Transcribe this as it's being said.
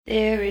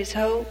There is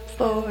hope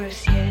for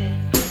us yet.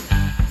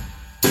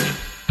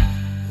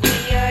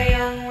 We are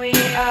young, we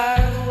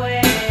are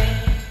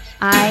wet.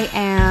 I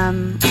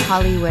am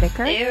Holly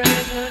Whitaker. There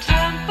is no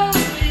time for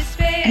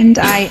despair. And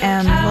I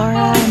am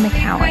Laura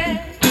McCowan.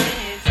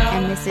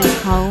 And this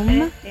is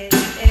Home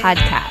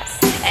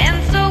Podcast.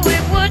 And so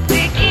it would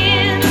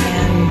begin.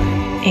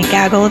 And a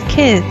gaggle of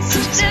kids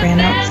just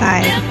ran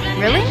outside.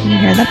 Really? Can you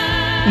hear them?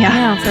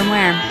 Yeah. No, from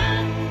where?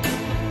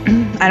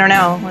 I don't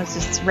know. It was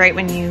just right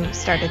when you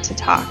started to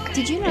talk.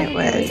 Did you know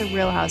it's a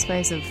Real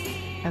Housewives of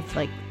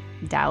like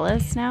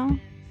Dallas now?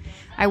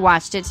 I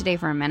watched it today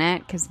for a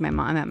minute because I'm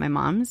at my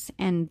mom's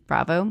and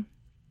Bravo.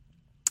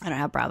 I don't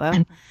have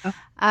Bravo.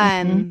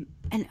 And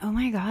oh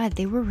my God,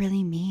 they were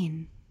really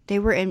mean. They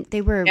were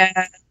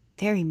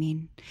very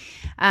mean.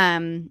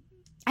 I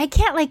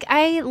can't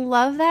I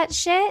love that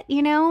shit,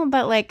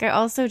 but I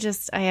also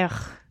just I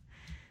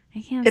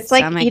can't. It's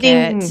like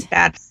eating it.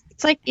 bad.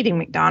 It's like eating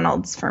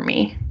McDonald's for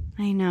me.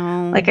 I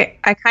know. I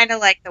kind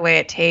of like the way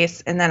it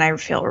tastes, and then I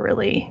feel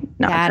really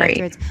not bad great.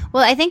 Afterwards.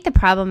 Well, I think the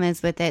problem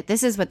is with it.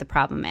 This is what the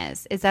problem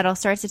is that I'll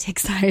start to take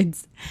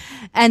sides,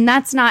 and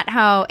that's not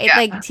how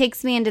it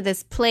takes me into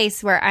this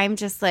place where I'm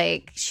just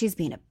like, she's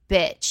being a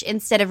bitch,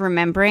 instead of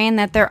remembering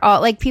that they're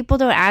all people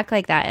don't act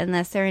like that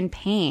unless they're in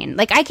pain.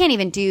 I can't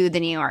even do the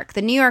New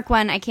York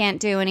one I can't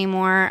do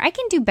anymore. I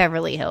can do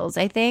Beverly Hills.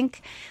 I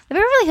think the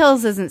Beverly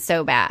Hills isn't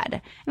so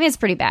bad. I mean, it's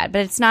pretty bad,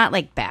 but it's not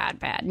bad.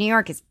 New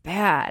York is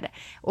bad.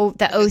 Oh,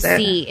 the OC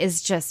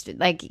is just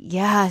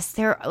yes,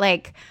 they're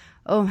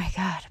oh my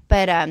God.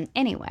 But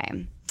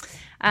anyway,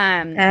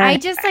 I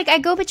just I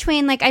go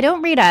between I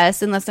don't read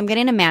Us unless I'm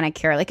getting a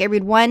manicure. I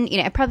read one,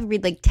 I probably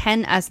read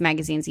 10 Us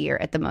magazines a year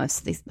at the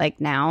most.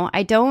 Now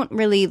I don't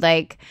really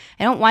I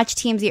don't watch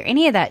TMZ or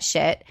any of that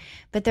shit.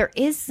 But there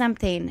is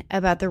something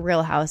about the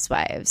Real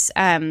Housewives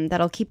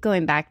that I'll keep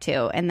going back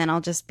to, and then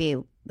I'll just be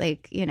oh,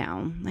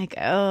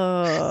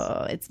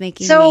 it's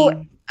making me.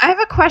 I have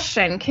a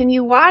question. Can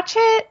you watch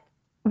it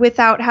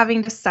without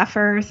having to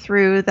suffer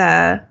through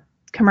the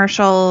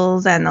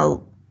commercials and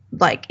the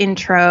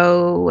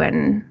intro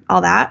and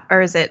all that, or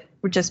is it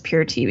just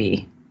pure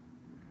TV?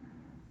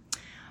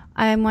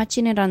 I'm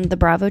watching it on the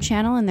Bravo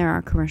channel, and there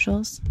are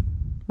commercials.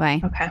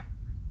 Why? Okay.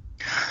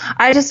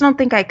 I just don't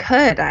think I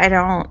could.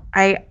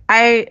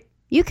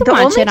 You can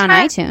watch it on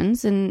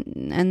iTunes,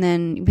 and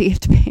then you have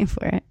to pay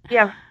for it.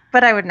 Yeah,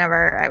 but I would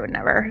never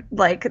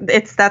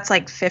that's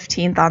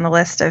 15th on the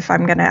list if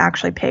I'm going to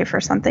actually pay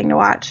for something to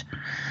watch.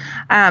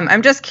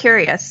 I'm just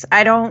curious.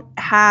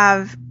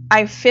 I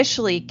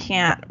officially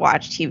can't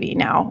watch TV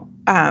now,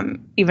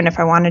 even if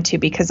I wanted to,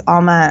 because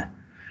Alma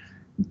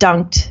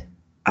dunked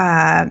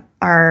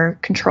our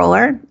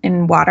controller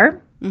in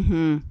water,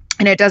 and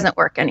it doesn't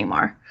work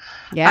anymore.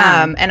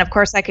 Yeah. And of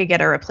course I could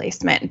get a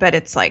replacement, but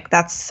it's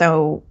that's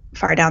so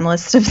far down the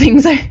list of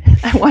things I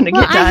want to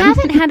get done. I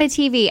haven't had a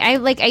TV.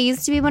 I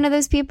used to be one of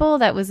those people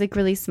that was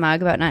really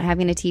smug about not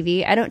having a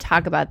TV. I don't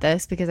talk about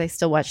this because I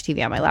still watch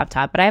TV on my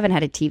laptop, but I haven't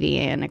had a TV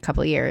in a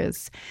couple of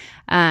years.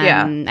 I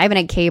haven't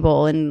had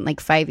cable in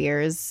 5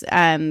 years. But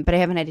I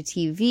haven't had a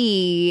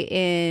TV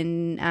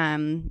in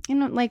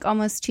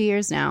almost 2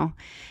 years now.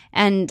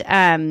 And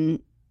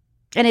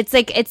it's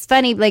it's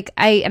funny,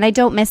 I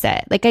don't miss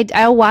it.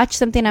 I'll watch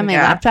something on my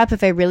laptop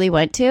if I really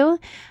want to.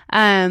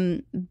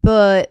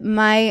 But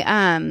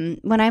my,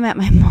 when I'm at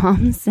my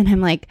mom's and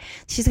I'm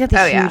she's got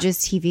the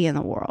hugest TV in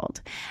the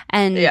world.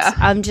 And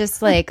I'm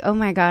just oh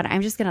my God,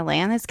 I'm just going to lay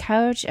on this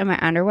couch in my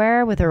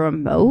underwear with a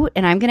remote,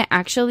 and I'm going to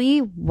actually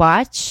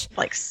watch.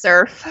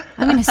 Surf.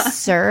 I'm going to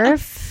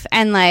surf.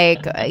 And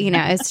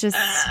it's just,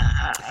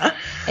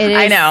 it is.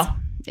 I know.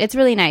 It's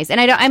really nice.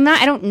 And I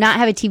don't not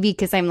have a TV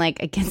because I'm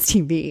against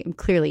TV. I'm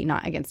clearly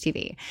not against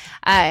TV.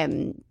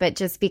 But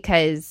just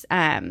because,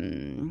 I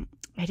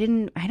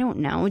don't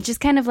know. Just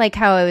kind of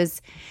how I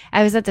was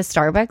at the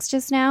Starbucks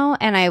just now,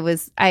 and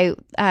I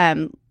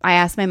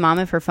asked my mom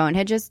if her phone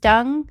had just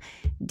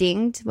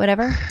dinged,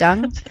 whatever,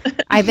 dung.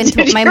 I've been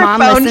told, my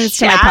mom listens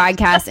to my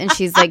podcast, and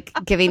she's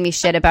giving me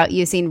shit about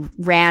using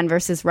ran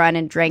versus run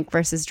and drank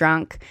versus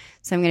drunk.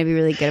 So I'm going to be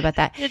really good about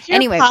that.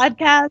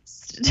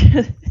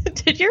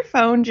 Did your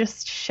phone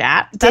just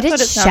shat? Did it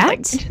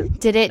shat?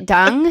 Did it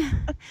dung?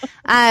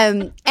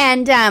 And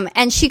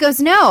she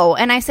goes, no.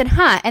 And I said,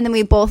 huh? And then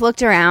we both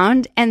looked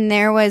around, and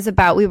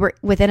we were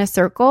within a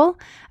circle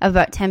of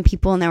about 10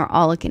 people, and they were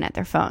all looking at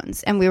their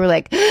phones. And we were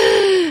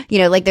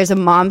there's a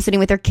mom sitting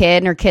with her kid,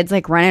 and her kid's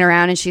running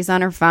around, and she's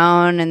on her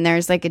phone, and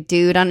there's a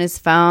dude on his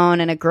phone,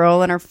 and a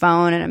girl on her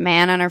phone, and a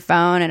man on her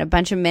phone, and a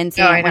bunch of men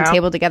sitting at one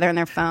table together on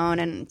their phone.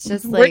 And it's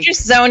just we're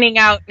just zoning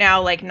out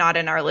now, not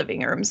in our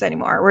living rooms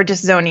anymore. We're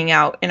just zoning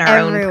out in our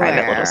own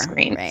private little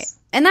screens. Right.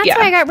 And that's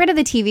why I got rid of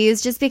the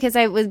TVs, just because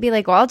I would be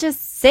well, I'll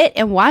just sit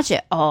and watch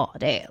it all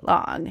day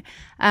long.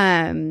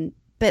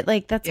 But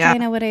that's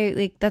kind of what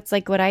that's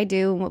what I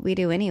do and what we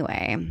do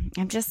anyway.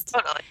 I'm just,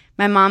 totally.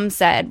 My mom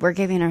said, we're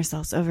giving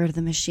ourselves over to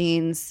the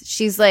machines.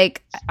 She's we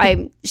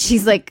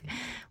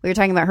were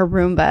talking about her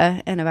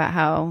Roomba and about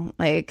how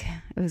it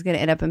was going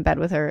to end up in bed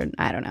with her. And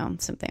I don't know,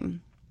 something.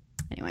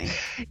 Anyway.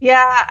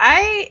 Yeah,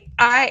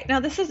 I now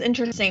this is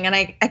interesting, and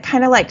I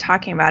kind of like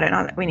talking about it.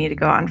 Not that we need to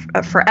go on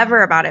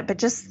forever about it, but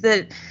just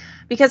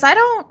because I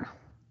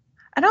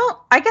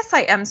guess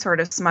I am sort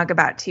of smug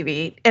about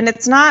TV, and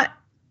it's not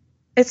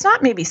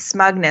maybe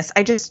smugness.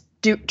 I just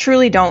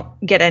truly don't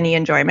get any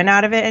enjoyment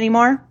out of it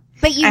anymore.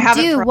 But you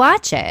do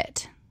watch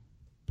it.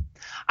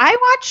 I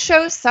watch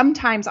shows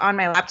sometimes on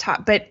my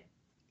laptop, but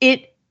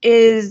it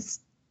is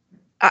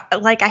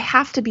like I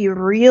have to be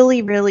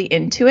really, really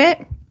into it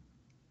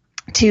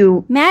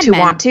to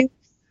want to.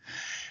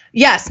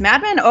 Yes,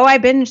 Mad Men. Oh, I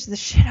binged the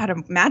shit out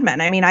of Mad Men.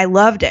 I mean, I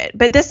loved it.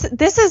 But this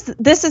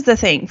is the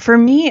thing. For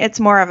me, it's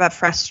more of a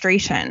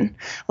frustration.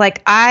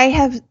 Like I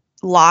have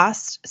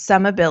lost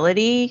some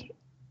ability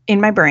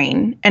in my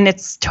brain, and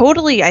it's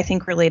totally, I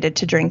think, related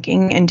to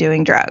drinking and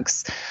doing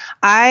drugs.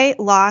 I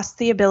lost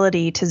the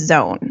ability to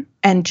zone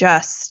and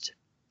just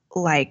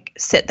like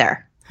sit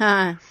there.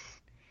 Huh.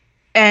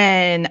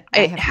 And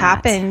it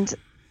happened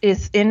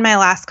in my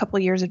last couple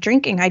of years of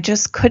drinking. I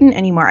just couldn't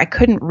anymore. I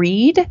couldn't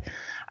read.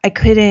 I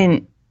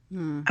couldn't,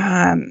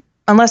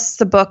 unless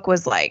the book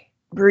was like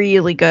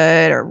really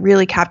good or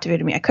really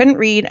captivated me. I couldn't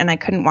read and I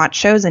couldn't watch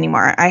shows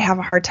anymore. I have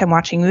a hard time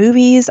watching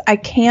movies. I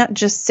can't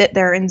just sit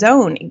there and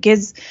zone. It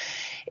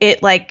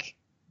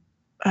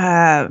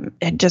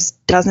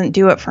just doesn't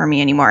do it for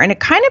me anymore. And it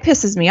kind of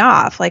pisses me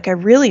off. Like I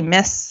really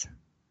miss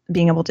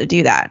being able to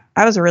do that.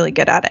 I was really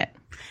good at it.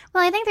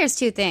 Well, I think there's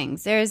two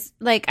things. There's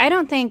like, I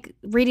don't think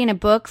reading a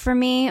book for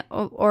me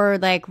or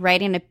like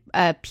writing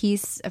a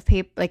piece of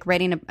paper, like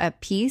writing a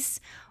piece,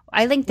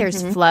 I think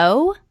there's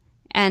flow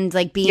and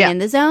like being in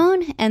the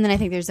zone. And then I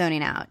think there's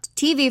zoning out.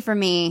 TV for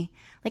me,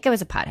 like I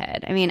was a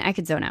pothead. I mean, I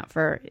could zone out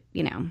for,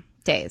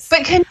 days.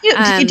 But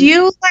do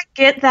you like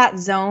get that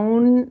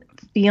zone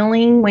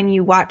feeling when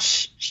you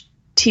watch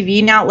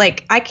TV now?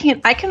 Like I can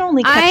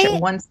only catch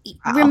it once.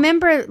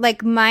 Remember,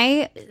 like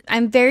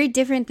I'm very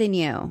different than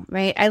you,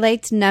 right? I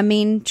liked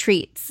numbing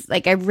treats.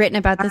 Like I've written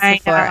about this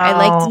before. I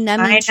liked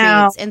numbing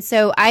treats. And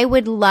so I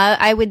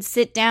would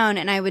sit down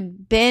and I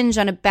would binge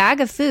on a bag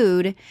of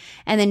food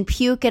and then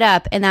puke it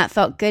up. And that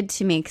felt good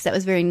to me because that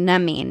was very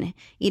numbing.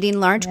 Eating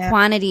large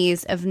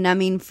quantities of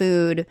numbing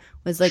food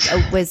was so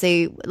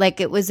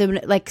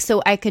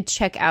I could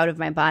check out of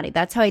my body.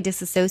 That's how I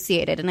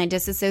disassociated. And I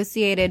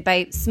disassociated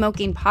by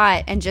smoking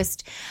pot and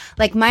just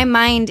like my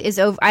mind is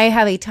over. I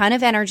have a ton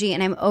of energy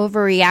and I'm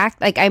overreact.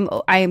 Like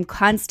I am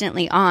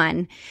constantly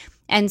on.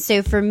 And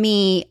so for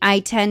me, I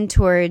tend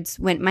towards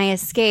when my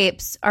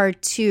escapes are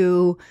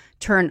to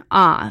turn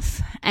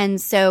off. And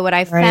so what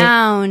I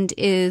found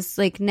is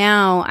like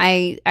now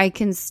I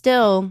can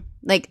still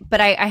like, but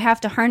I have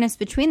to harness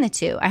between the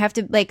two. I have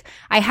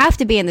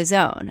to be in the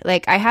zone.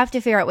 Like I have to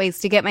figure out ways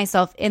to get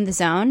myself in the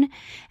zone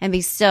and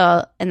be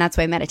still. And that's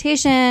why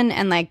meditation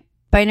and like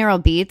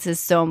binaural beats is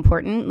so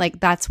important. Like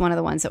that's one of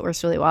the ones that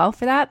works really well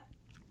for that.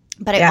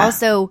 But I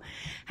also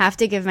have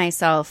to give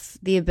myself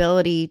the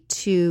ability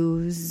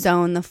to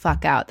zone the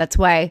fuck out. That's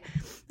why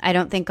I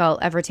don't think I'll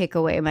ever take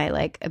away my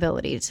like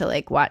ability to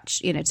like watch,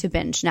 to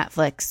binge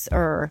Netflix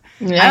or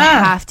I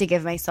have to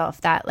give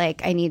myself that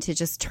like I need to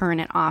just turn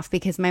it off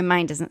because my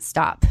mind doesn't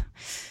stop.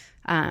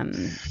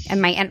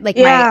 And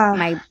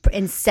my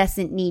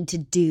incessant need to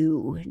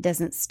do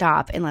doesn't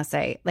stop unless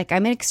I'm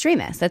an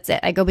extremist. That's it.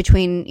 I go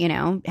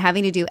between,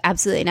 having to do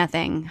absolutely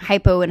nothing,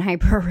 hypo and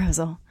hyper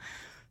arousal.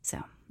 So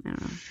I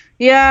don't know.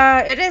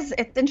 Yeah, it is.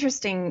 It's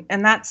interesting.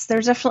 And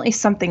there's definitely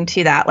something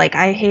to that. Like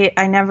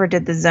I never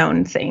did the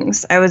zone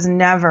things. I was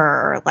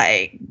never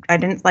I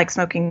didn't like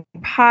smoking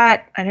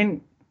pot. I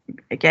didn't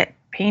get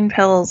pain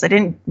pills. I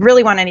didn't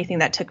really want anything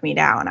that took me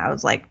down. I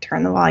was like,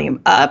 turn the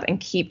volume up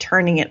and keep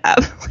turning it up.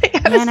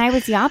 And I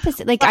was the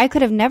opposite. Like I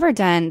could have never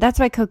done, that's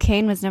why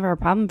cocaine was never a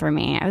problem for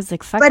me. I was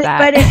like, fuck that.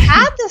 But it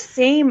had the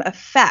same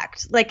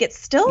effect. Like it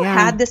still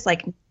had this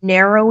like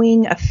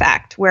narrowing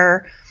effect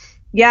where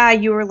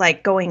you were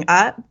like going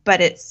up,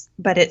 but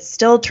it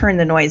still turned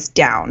the noise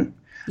down.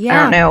 Yeah.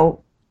 I don't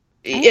know.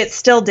 It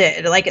still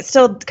did. Like it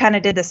still kind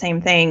of did the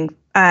same thing.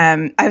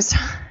 I was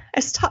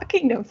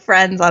talking to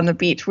friends on the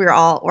beach. We're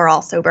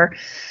all sober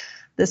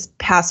this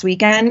past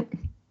weekend.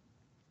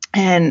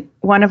 And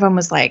one of them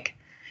was like,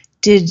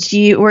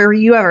 were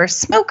you ever a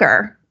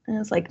smoker? And I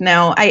was like,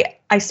 no,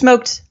 I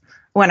smoked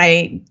when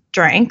I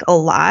drank a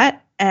lot.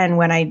 And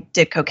when I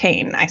did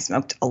cocaine, I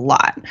smoked a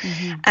lot.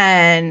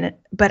 Mm-hmm.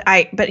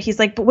 But he's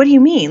like, but what do you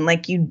mean?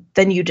 Like you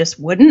just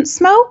wouldn't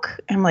smoke?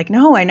 And I'm like,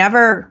 no, I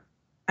never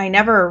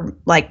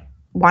like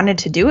wanted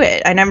to do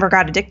it. I never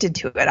got addicted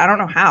to it. I don't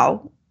know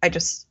how. I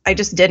just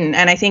didn't.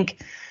 And I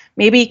think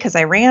maybe because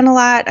I ran a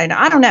lot, I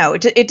don't know.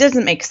 It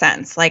doesn't make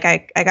sense. Like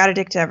I got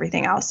addicted to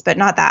everything else, but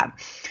not that.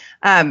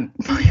 I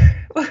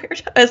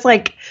was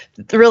like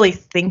really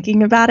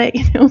thinking about it,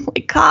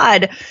 like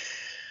God,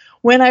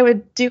 when I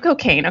would do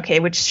cocaine,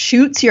 which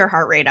shoots your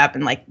heart rate up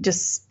and like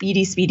just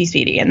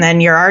speedy. And then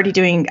you're already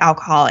doing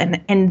alcohol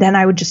and then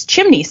I would just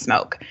chimney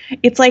smoke.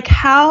 It's like,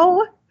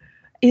 how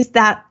is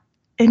that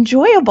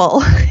enjoyable?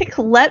 Like,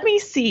 let me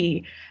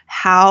see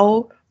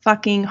how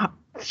fucking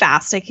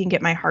fast I can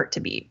get my heart to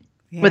beat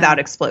without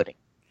exploding.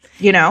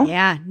 you know?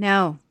 Yeah,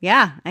 no.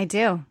 Yeah, I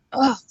do.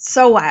 Oh,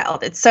 so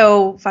wild. It's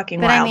so fucking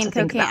But wild. I mean, to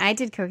think cocaine, about. I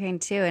did cocaine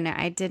too. And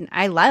I did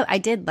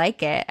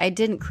like it. I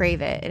didn't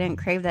crave it. I didn't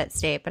crave that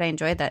state, but I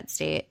enjoyed that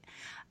state.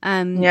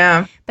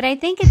 Yeah. But I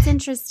think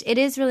it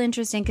is really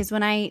interesting because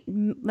when I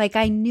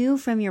knew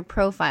from your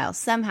profile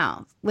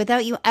somehow,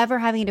 without you ever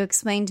having to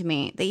explain to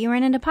me, that you were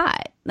into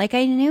pot. Like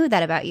I knew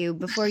that about you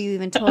before you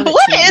even told it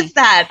What to me. is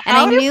that? And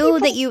How I do knew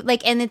people- that you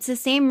like, and it's the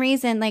same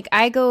reason. Like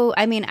I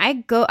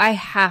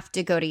have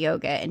to go to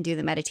yoga and do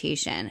the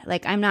meditation.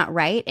 Like I'm not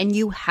right, and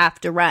you have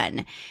to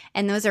run,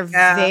 and those are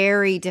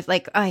very different.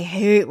 Like I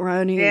hate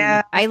running.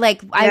 Yeah. I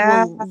like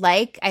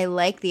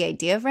the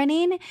idea of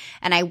running,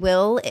 and I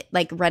will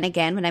like run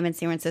again when I'm in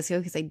San Francisco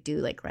because I do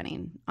like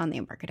running on the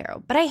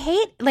Embarcadero. But I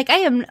hate I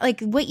am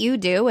like what you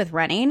do with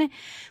running,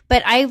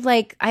 but I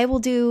will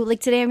do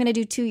like today I'm going to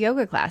do 2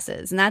 yoga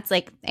classes, and that's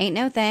like ain't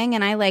no thing,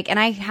 and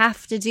I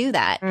have to do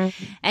that.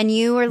 And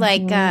you were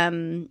like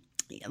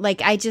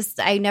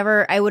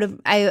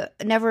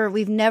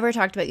we've never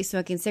talked about you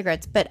smoking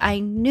cigarettes, but I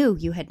knew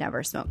you had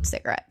never smoked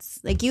cigarettes.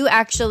 Like you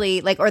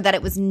actually or that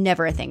it was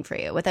never a thing for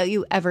you without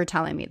you ever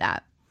telling me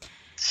that.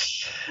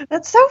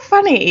 That's so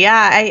funny.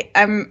 Yeah,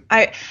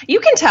 you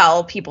can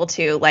tell people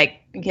too,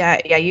 like,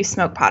 yeah, you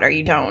smoke pot or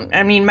you don't.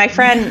 I mean, my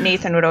friend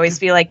Nathan would always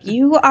be like,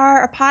 you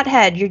are a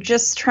pothead. You're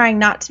just trying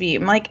not to be.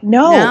 I'm like,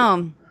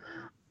 no.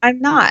 I'm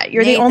not.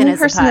 You're Nathan the only is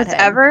a person that's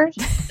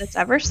pothead.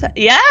 ever said.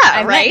 Yeah,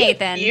 I right.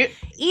 Nathan.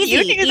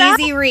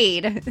 Easy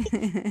read.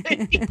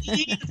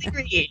 Easy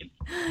read.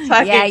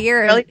 Yeah,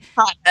 you're really a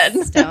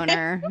pothead.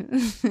 stoner.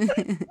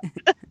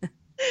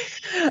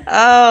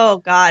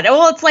 Oh God.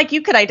 Well, it's like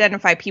you could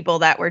identify people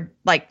that were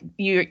like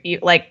you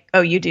like, oh,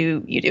 you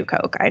do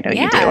coke. I know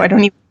you do. I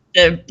don't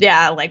even.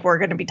 Like we're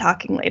gonna be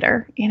talking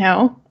later. You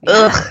know. Yeah.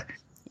 Ugh.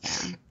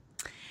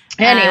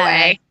 Yeah.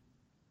 Anyway.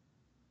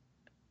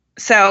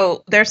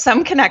 So there's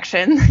some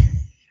connection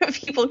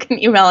people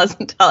can email us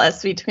and tell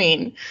us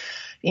between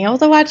being able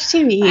to watch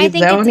TV. I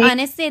think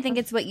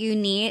it's what you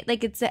need.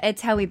 Like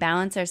it's how we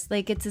balance our,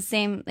 like it's the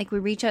same, like we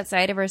reach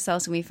outside of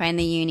ourselves and we find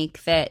the unique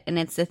fit, and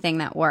it's the thing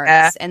that works.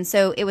 Yeah. And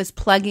so it was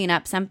plugging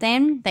up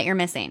something that you're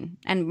missing.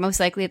 And most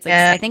likely it's like,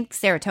 I think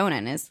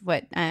serotonin is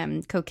what,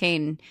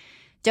 cocaine,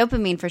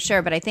 dopamine for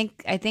sure. But I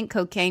think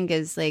cocaine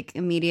gives like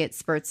immediate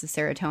spurts of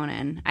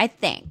serotonin, I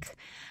think.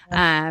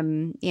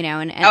 And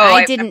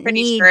I didn't I'm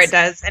pretty sure it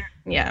does.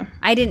 Yeah.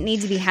 I didn't need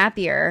to be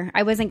happier.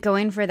 I wasn't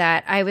going for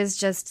that. I was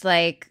just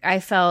like, I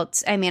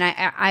felt, I mean,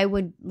 I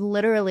would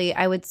literally,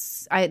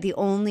 the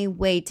only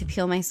way to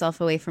peel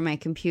myself away from my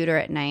computer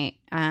at night,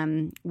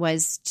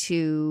 was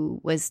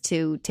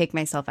to take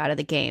myself out of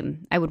the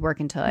game. I would work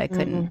until I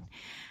couldn't.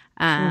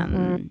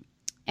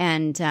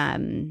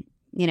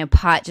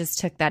 Pot just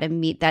took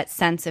that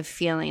sense of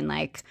feeling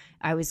like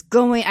I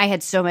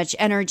had so much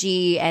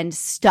energy and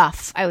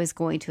stuff. I was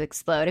going to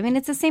explode. I mean,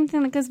 it's the same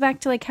thing that goes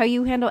back to like how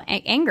you handle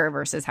anger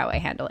versus how I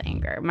handle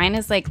anger. Mine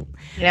is like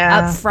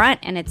up front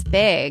and it's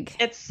big.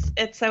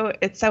 It's so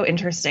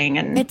interesting.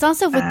 And it's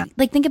also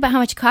like, think about how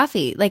much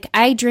coffee, like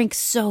I drink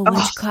so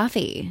much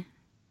coffee.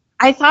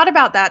 I thought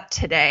about that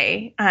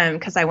today.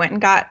 Cause I went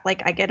and got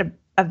I get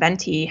a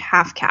venti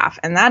half calf,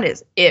 and that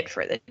is it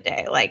for the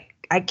day. Like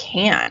I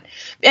can't.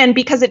 And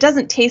because it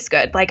doesn't taste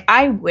good. Like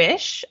I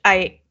wish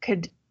I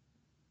could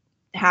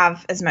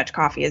have as much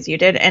coffee as you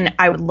did, and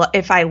I would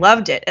if I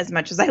loved it as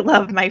much as I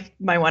love my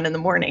one in the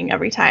morning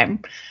every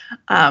time.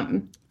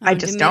 I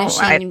just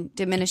don't.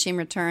 Diminishing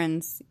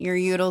returns. Your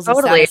oodles of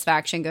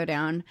satisfaction go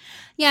down.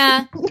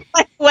 Yeah.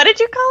 What did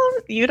you call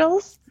them?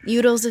 Oodles?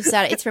 Oodles of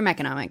it's from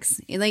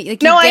economics. I know.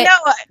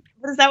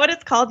 Is that what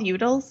it's called?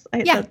 Oodles?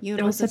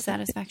 Oodles of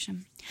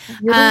satisfaction.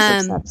 Oodles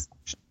of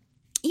satisfaction.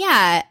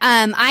 Yeah,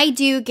 I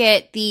do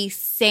get the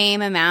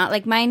same amount.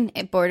 Like mine,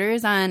 it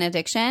borders on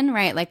addiction,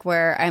 right? Like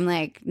where I'm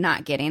like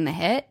not getting the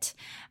hit,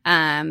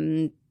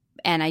 and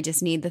I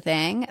just need the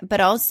thing.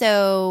 But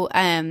also,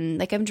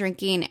 like I'm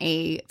drinking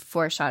a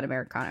 4-shot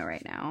Americano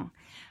right now,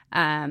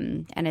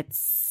 and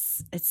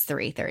it's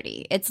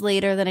 3:30. It's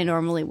later than I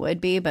normally would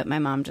be, but my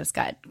mom just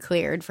got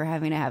cleared for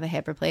having to have a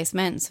hip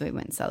replacement, so we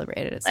went and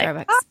celebrated at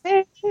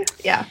Starbucks.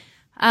 Yeah.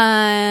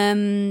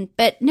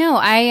 But no,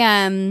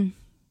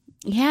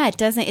 yeah, it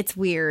doesn't. It's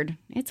weird.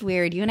 It's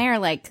weird. You and I are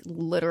like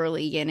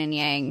literally yin and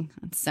yang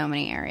in so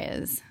many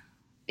areas.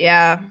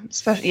 Yeah,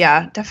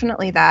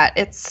 definitely that.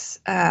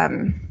 I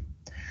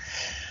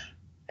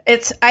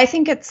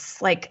think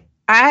it's like,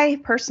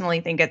 I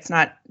personally think it's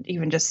not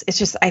even just, it's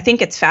just, I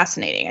think it's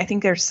fascinating. I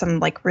think there's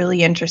some like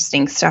really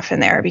interesting stuff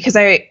in there, because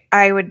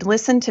I would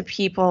listen to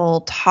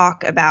people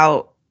talk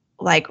about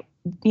like,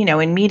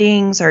 in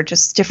meetings or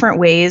just different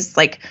ways,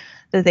 like,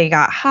 that they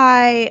got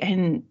high,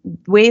 and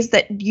ways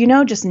that,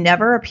 just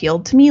never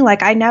appealed to me.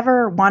 Like I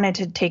never wanted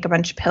to take a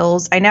bunch of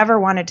pills. I never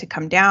wanted to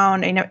come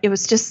down. I know it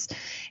was just,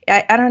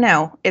 I don't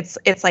know. It's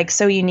like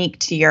so unique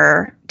to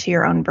your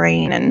own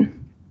brain.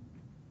 And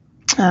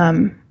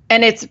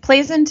it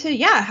plays into,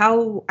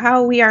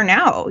 how we are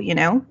now,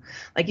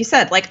 like you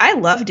said, like I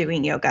love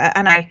doing yoga,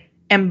 and I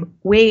am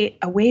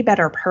a way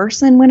better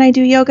person when I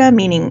do yoga,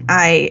 meaning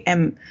I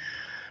am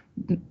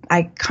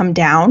I come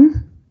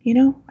down,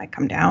 I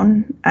come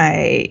down.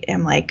 I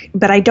am like,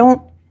 but I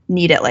don't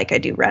need it like I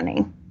do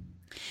running.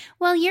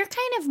 Well, you're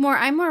kind of more,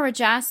 I'm more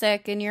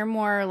Rajasic and you're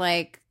more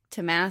like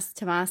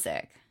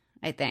Tamasic,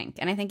 I think.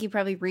 And I think you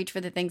probably reach for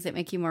the things that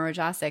make you more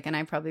Rajasic, and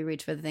I probably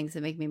reach for the things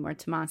that make me more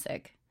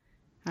Tamasic.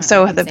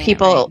 So the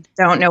people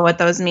don't know what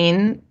those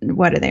mean.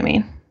 What do they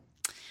mean?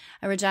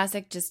 A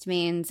Rajasic just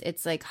means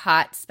it's like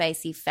hot,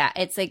 spicy, fat.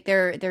 It's like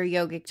they're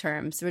yogic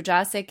terms.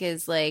 Rajasic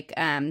is like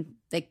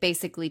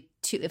basically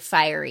too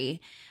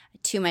fiery,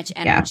 too much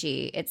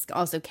energy. Yeah. It's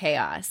also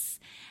chaos.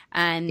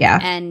 And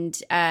then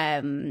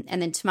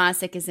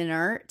Tamasic is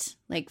inert,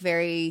 like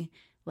very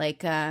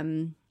like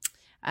very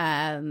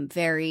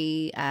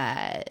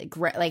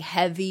like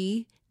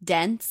heavy,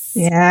 dense.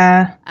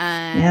 Yeah.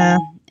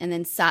 And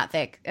then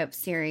Sattvic. Oh,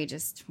 Siri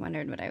just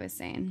wondered what I was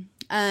saying.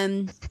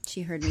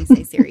 She heard me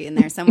say Siri in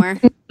there somewhere.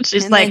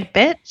 She's and like,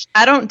 bitch,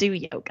 I don't do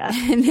yoga.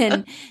 And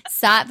then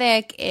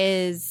Sattvic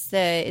is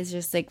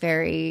just like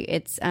very.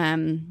 It's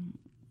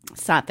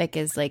Sattvic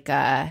is like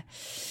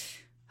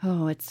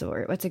what's the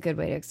word? What's a good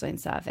way to explain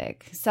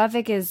Sattvic?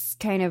 Sattvic is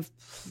kind of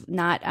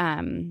not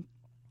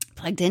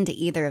plugged into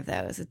either of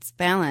those. It's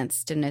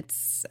balanced and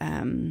it's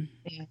pleasant.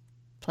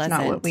 It's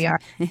not what we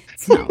are.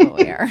 It's not what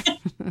we are.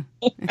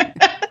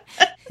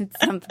 It's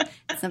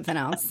something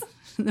else.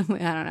 I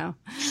don't know.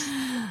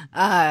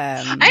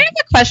 I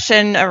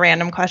have a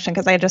random question,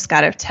 because I just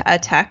got a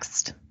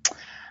text.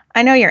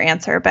 I know your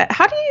answer, but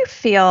how do you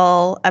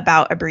feel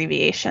about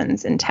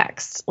abbreviations in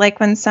text? Like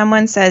when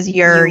someone says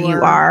you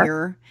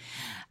are.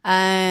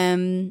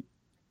 I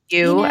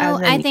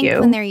think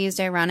when they're used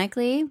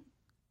ironically,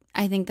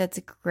 I think that's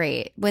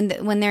great.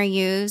 When they're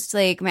used,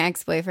 like my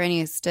ex-boyfriend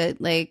used to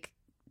like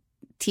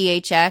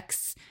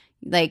THX,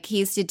 like he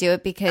used to do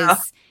it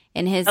because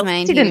in his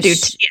mind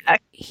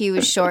he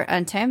was short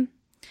on time.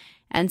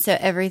 And so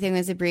everything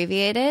was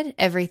abbreviated.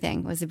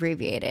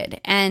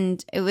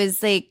 And it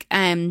was like,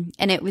 and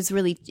it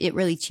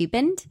really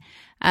cheapened,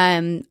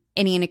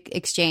 any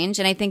exchange.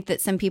 And I think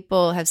that some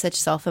people have such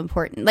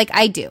self-important, like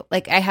I do,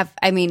 like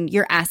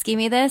you're asking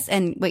me this,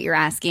 and what you're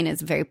asking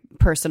is a very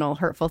personal,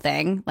 hurtful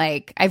thing.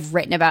 Like I've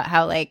written about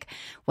how, like,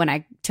 when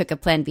I took a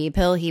Plan B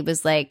pill, he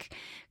was like,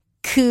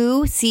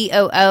 COOTHX.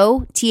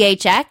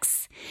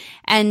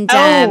 And,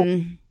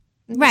 right.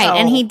 No.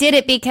 And he did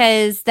it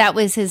because that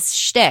was his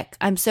shtick.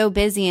 I'm so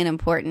busy and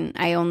important.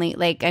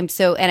 I'm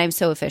so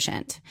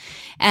efficient.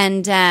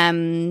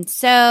 And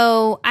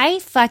so I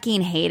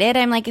fucking hate it.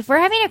 I'm like, if we're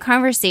having a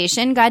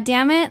conversation, God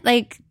damn it,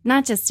 like,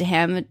 not just to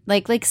him,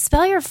 like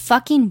spell your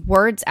fucking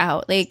words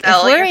out. Like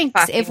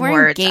if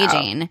we're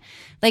engaging,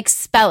 like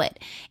spell it.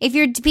 If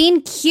you're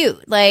being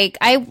cute, like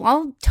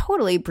I'll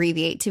totally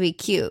abbreviate to be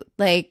cute.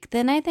 Like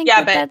then I think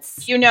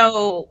that's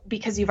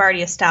because you've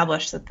already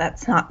established that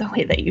that's not the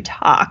way that you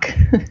talk.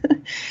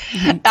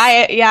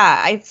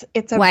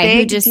 It's a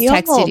big just deal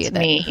texted you to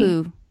me.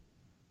 Who?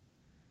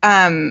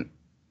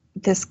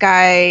 This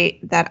guy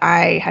that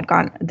I'd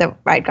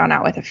gone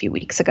out with a few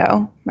weeks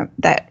ago.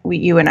 V-neck.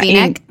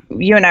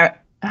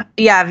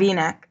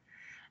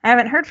 I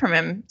haven't heard from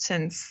him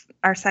since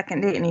our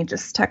second date, and he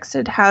just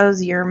texted,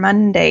 "How's your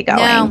Monday going?"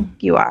 No.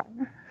 You are.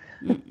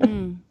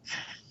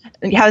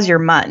 How's your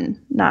not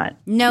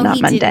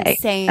Monday? Didn't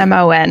say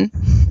MON.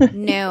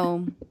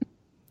 No.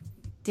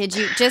 Did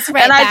you just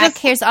write back?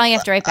 Here's all you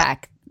have to write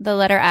back: the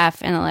letter F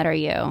and the letter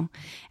U,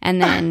 and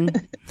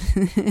then.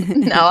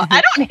 No,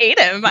 I don't hate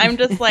him. I'm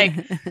just like,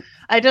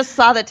 I just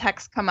saw the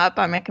text come up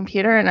on my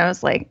computer, and I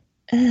was like,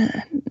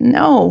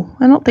 no,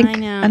 I don't think. I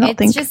know.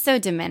 It's just so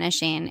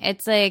diminishing.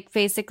 It's like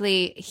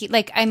basically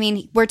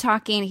we're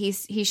talking.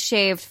 He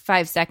shaved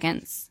 5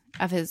 seconds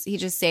of his. He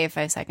just saved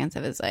 5 seconds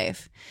of his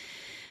life,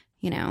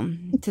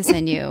 to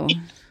send you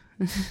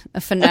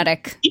a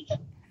phonetic.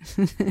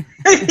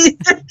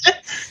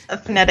 A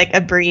phonetic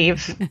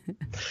abbrev.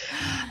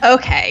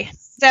 Okay,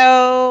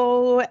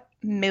 so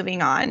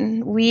moving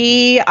on. Do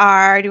you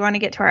want to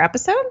get to our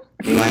episode,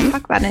 or do you want to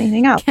talk about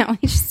anything else? Can't we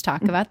just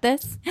talk about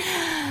this?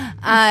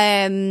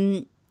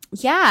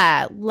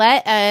 Yeah,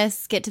 let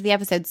us get to the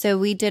episode. So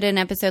we did an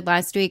episode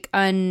last week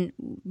on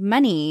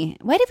money.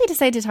 Why did we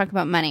decide to talk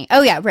about money?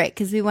 Oh yeah, right,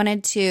 because we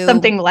wanted to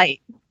something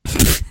light.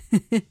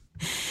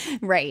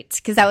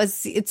 Right,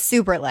 because it's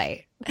super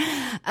light.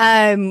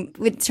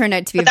 It turned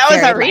out to be a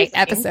very light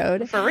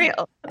episode. For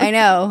real. I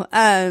know.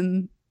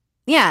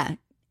 Yeah.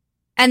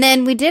 And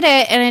then we did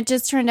it, and it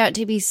just turned out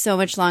to be so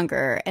much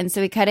longer. And so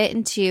we cut it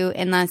in two.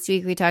 And last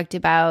week we talked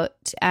about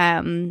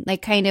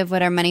like kind of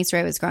what our money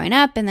story was growing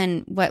up, and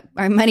then what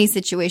our money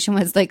situation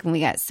was like when we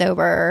got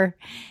sober.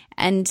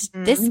 And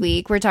this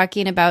week we're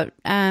talking about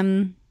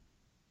I'm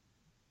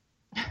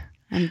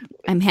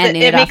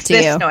handing it off to you.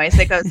 It makes this noise.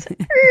 It goes.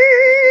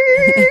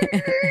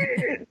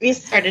 We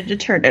started to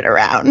turn it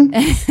around.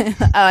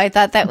 Oh, I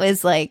thought that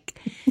was like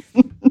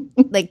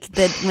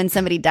when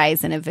somebody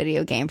dies in a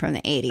video game from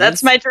the 80s.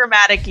 That's my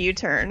dramatic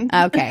U-turn.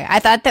 Okay. I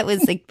thought that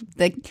was like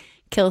the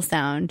kill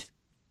sound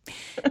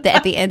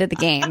at the end of the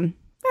game.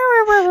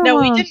 No,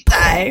 we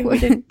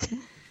didn't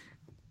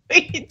die.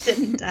 We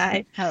didn't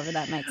die. However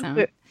that might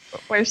sound.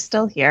 We're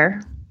still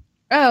here.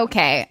 Oh,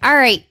 okay. All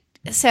right.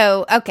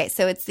 So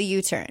it's the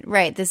U-turn.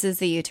 Right. This is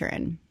the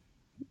U-turn.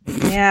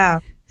 Yeah.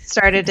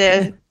 Started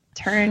to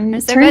turn.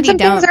 I'm so turn glad you some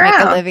don't things make a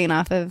around. living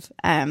off of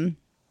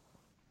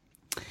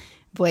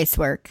voice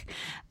work.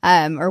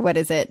 Or what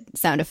is it?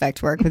 Sound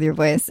effect work with your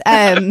voice.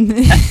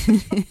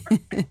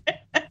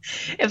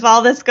 If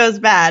all this goes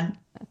bad,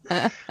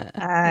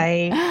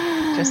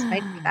 I just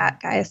might do that,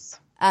 guys.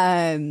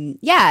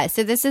 Yeah,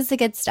 so this is the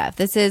good stuff.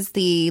 This is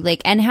the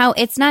and how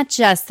it's not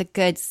just the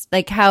good,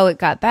 how it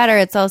got better.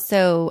 It's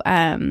also,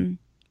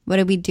 what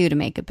did we do to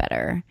make it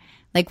better?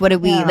 What do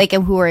we,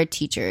 and who are our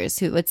teachers?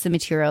 What's the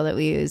material that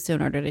we use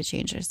in order to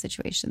change our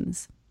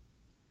situations?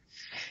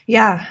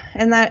 Yeah.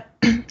 And that,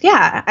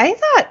 yeah, I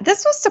thought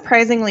this was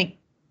surprisingly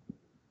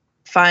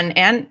fun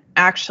and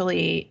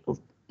actually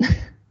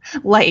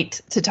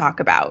light to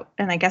talk about.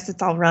 And I guess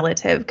it's all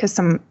relative because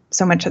so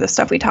much of the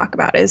stuff we talk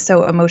about is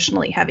so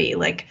emotionally heavy.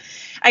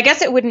 I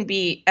guess it would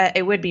be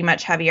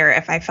much heavier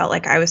if I felt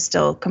like I was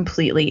still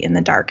completely in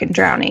the dark and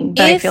drowning.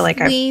 But I feel like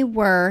we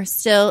were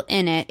still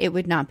in it, it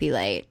would not be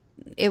light.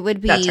 It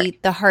would be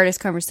the hardest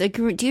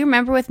conversation. Do you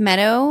remember with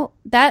Meadow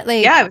that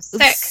yeah, I was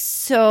sick.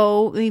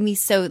 So made me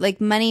so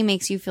money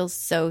makes you feel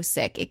so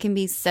sick. It can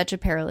be such a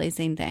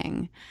paralyzing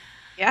thing.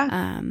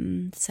 Yeah.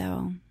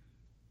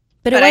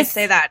 But I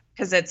say that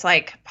because it's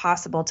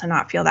possible to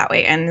not feel that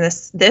way. And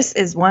this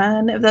is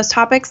one of those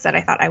topics that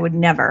I thought I would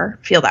never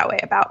feel that way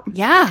about.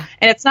 Yeah.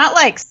 And it's not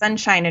like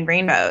sunshine and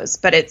rainbows,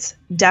 but it's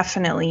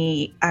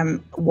definitely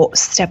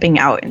stepping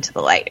out into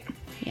the light.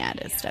 Yeah,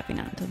 it is stepping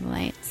out into the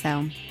light.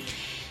 So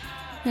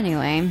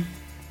anyway.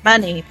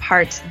 Money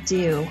part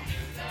due.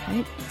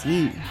 Part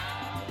due.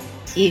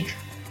 Due.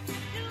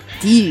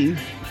 Due.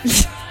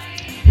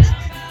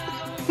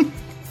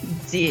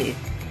 Due.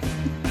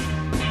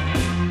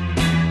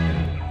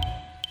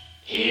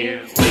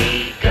 Here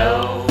we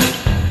go.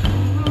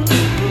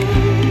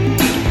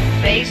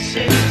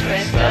 Faces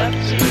dressed up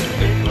to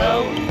the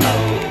glow.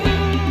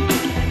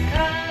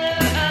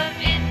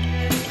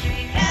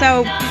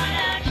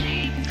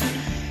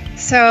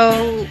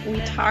 So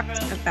we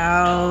talked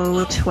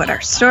about what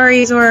our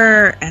stories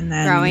were, and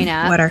then growing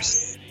up. what our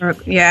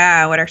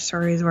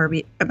stories were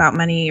about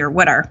money, or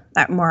what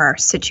our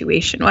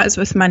situation was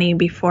with money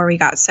before we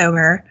got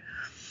sober.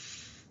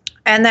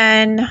 And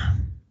then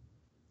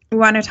we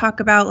want to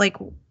talk about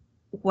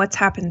what's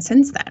happened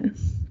since then.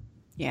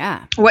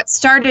 Yeah. What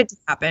started to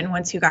happen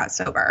once you got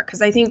sober?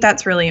 Because I think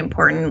that's really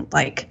important.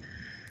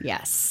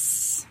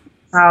 Yes.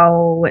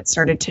 How it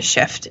started to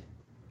shift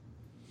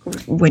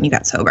when you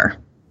got sober.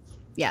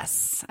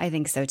 Yes, I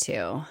think so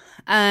too.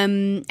 I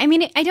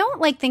mean, I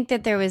don't think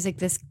that there was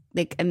this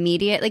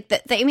immediate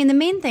the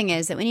main thing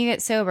is that when you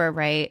get sober,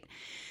 right,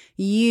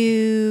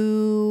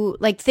 you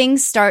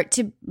things start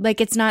to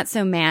it's not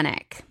so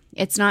manic.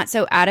 It's not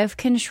so out of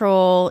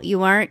control.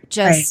 You aren't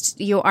just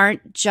there's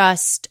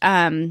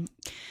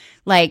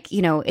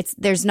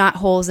not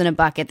holes in a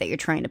bucket that you're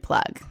trying to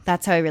plug.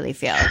 That's how I really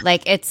feel.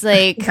 It's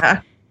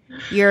yeah.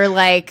 You're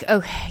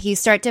okay, you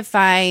start to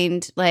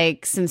find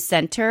some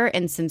center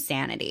and some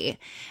sanity.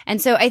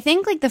 And so I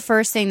think the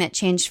first thing that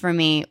changed for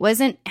me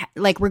wasn't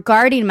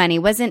regarding money,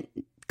 wasn't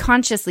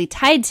consciously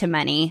tied to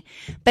money,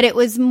 but it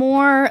was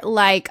more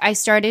I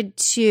started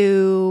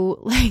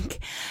to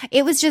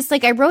it was just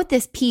I wrote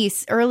this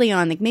piece early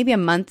on, maybe a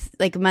month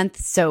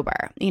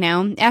sober,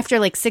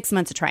 after 6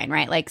 months of trying,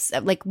 right?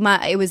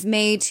 It was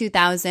May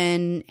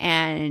 2000,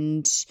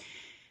 and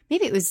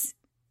maybe it was,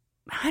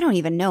 I don't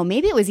even know.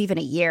 Maybe it was even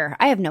a year.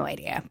 I have no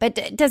idea, but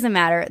it doesn't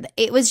matter.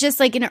 It was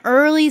just in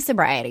early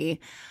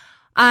sobriety.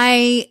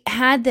 I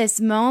had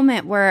this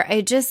moment where I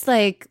just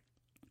I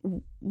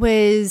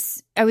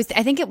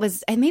think it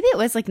was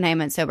 9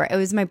 months sober. It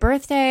was my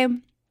birthday.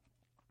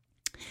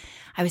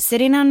 I was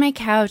sitting on my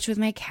couch with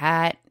my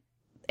cat.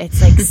 It's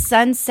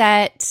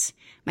sunset.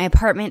 My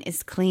apartment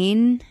is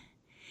clean.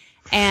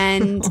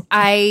 And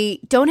I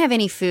don't have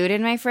any food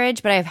in my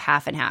fridge, but I have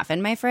half and half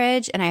in my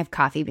fridge, and I have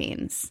coffee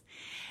beans.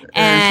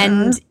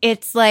 And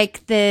it's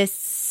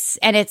this,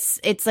 and it's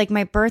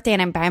my birthday,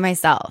 and I'm by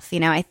myself.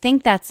 I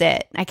think that's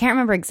it. I can't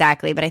remember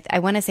exactly, but I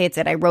want to say it's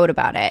it. I wrote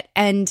about it.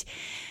 And,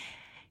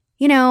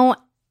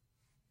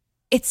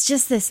 it's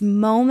just this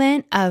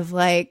moment of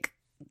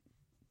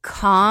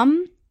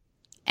calm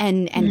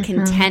and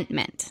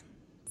contentment,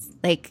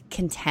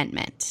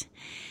 contentment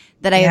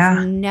that I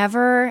have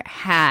never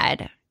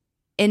had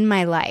in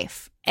my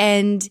life.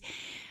 And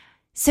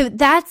so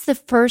that's the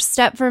first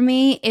step for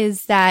me,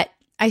 is that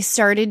I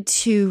started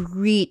to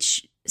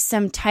reach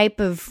some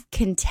type of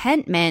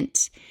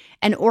contentment,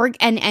 and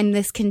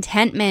this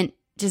contentment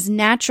just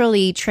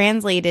naturally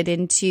translated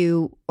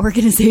into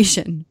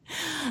organization.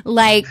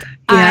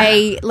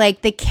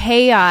 The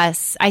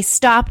chaos, I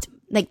stopped,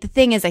 the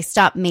thing is, I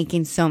stopped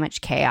making so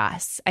much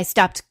chaos. I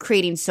stopped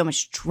creating so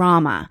much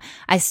drama.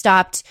 I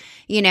stopped,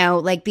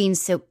 being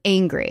so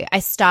angry. I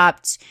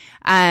stopped,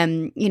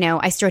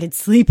 I started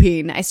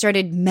sleeping. I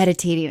started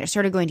meditating. I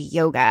started going to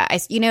yoga.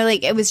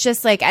 It was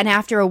just and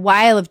after a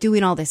while of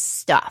doing all this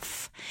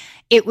stuff,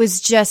 it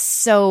was just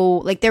so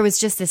like there was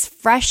just this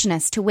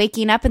freshness to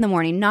waking up in the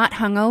morning, not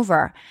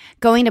hungover,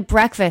 going to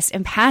breakfast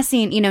and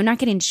passing, not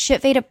getting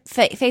shit-faced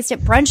at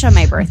brunch on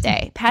my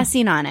birthday,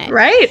 passing on it.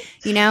 Right.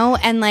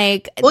 And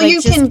like, well,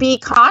 you can be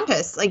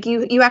conscious. Like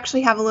you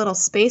actually have a little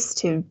space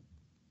to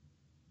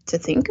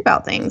think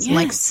about things and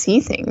like see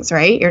things,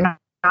 right? You're not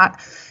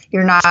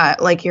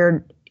like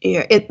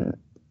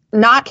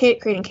not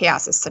creating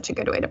chaos is such a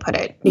good way to put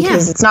it,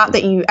 because it's not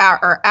that you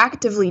are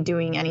actively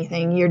doing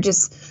anything. You're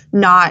just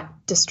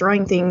not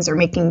destroying things or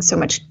making so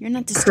much. You're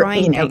not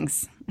destroying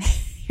things.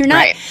 You're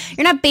not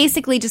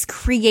basically just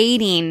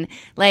creating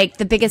like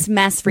the biggest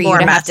mess for you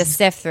to have to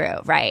sift through.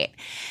 Right.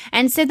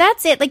 And so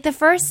that's it. Like the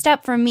first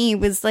step for me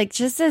was like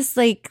just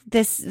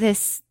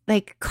this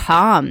like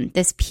calm,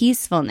 this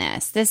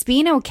peacefulness, this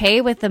being okay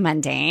with the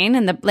mundane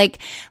and the like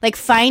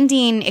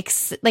finding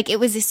like it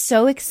was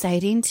so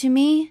exciting to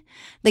me.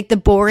 Like the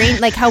boring,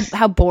 like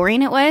how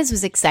boring it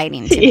was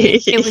exciting to me.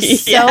 It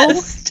was so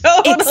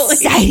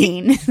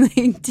exciting.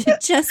 Like to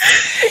just,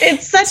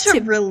 it's such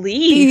a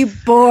relief. Be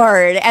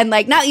bored and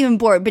like not even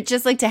bored, but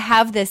just like to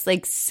have this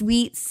like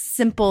sweet,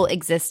 simple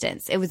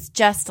existence. It was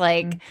just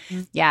like,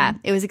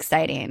 it was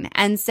exciting.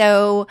 And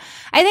so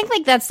I think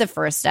like that's the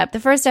first step. The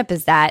first step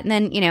is that, and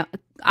then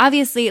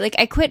obviously, like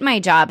I quit my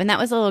job and that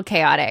was a little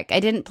chaotic.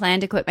 I didn't plan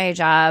to quit my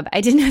job.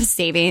 I didn't have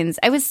savings.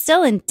 I was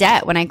still in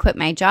debt when I quit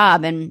my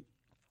job. And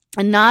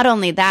not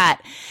only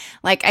that,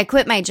 like I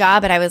quit my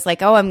job and I was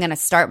like, oh, I'm going to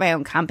start my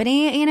own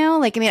company,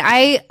 like, I mean,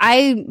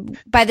 I,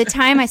 by the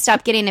time I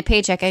stopped getting a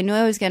paycheck, I knew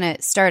I was going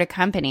to start a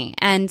company.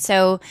 And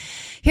so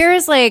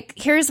here's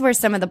where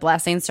some of the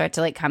blessings start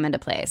to like come into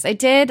place. I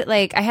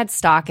had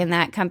stock in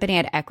that company, I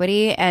had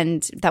equity,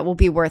 and that will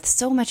be worth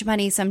so much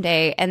money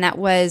someday. And that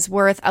was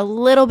worth a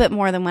little bit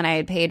more than what I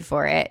had paid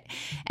for it.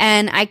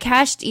 And I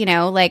cashed,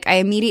 like I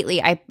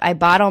immediately, I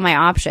bought all my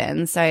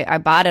options. So I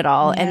bought it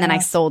all and then I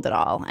sold it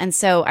all. And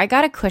so I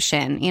got a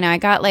cushion,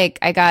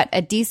 I got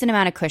a decent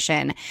amount of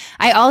cushion.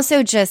 I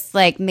also just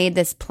like made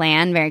this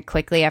plan very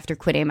quickly after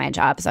quitting my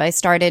job. So I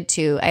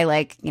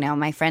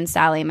my friend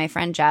Sally, my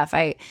friend Jeff,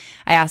 I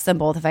asked them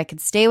both if I could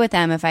stay with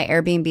them if I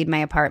Airbnb'd my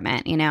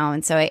apartment,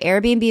 and so I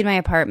Airbnb'd my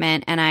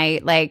apartment and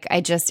I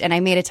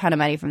made a ton of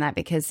money from that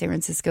because San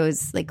Francisco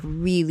is like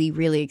really,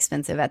 really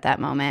expensive at that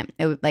moment.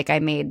 I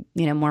made,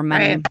 more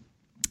money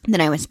than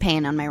I was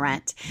paying on my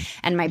rent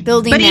and my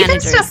building managers. But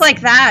even stuff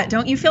like that,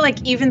 don't you feel like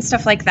even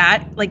stuff like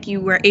that, like you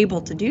were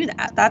able to do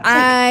that?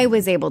 I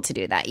was able to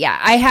do that. Yeah.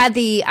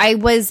 I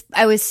was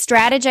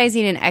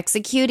strategizing and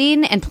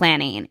executing and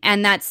planning.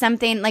 And that's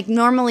something like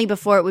normally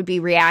before it would be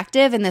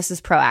reactive and this is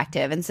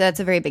proactive. And so that's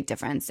a very big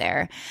difference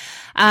there.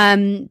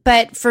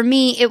 But for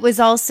me, it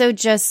was also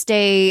just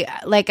the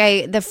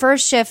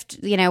first shift,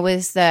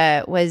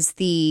 was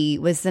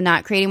the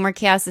not creating more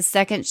chaos. The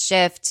second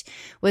shift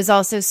was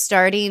also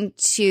starting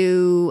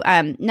to,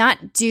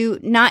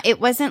 it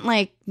wasn't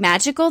like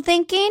magical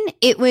thinking.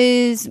 It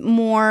was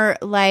more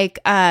like,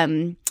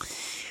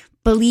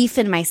 belief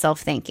in myself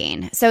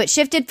thinking. So it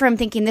shifted from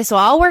thinking this will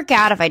all work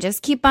out if I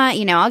just keep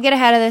on, I'll get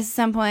ahead of this at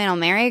some point. I'll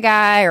marry a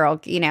guy or I'll,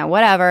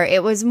 whatever.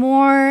 It was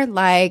more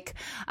like,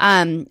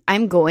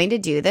 I'm going to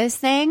do this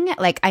thing.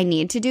 Like I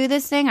need to do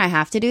this thing. I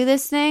have to do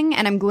this thing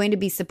and I'm going to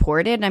be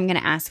supported. And I'm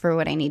going to ask for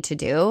what I need to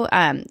do.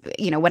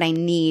 What I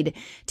need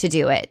to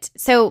do it.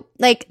 So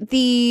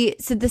the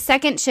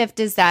second shift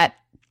is that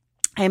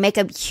I make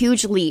a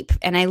huge leap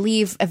and I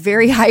leave a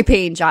very high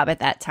paying job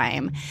at that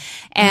time.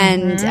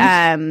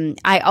 And,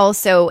 I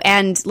also,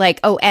 and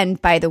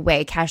by the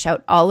way, cash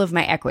out all of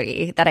my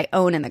equity that I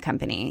own in the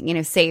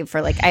company, save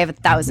for I have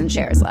 1,000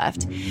 shares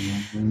left.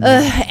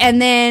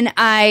 And then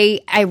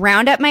I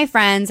round up my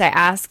friends. I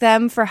ask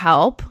them for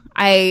help.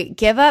 I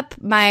give up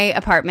my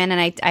apartment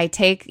and I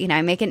take,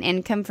 I make an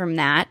income from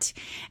that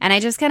and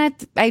I just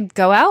I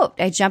go out,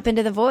 I jump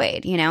into the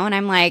void, and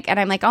I'm like,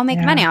 I'll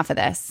make money off of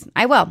this.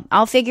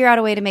 I'll figure out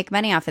a way to make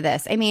money off of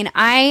this. I mean,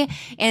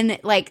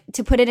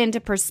 to put it into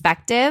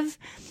perspective,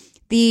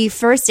 the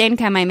first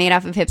income I made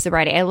off of Hip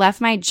Sobriety, I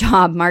left my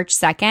job March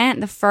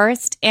 2nd. The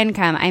first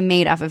income I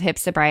made off of Hip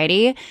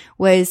Sobriety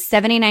was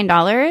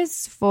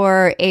 $79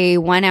 for a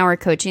 1-hour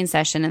coaching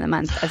session in the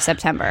month of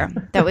September.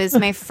 That was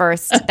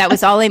that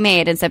was all I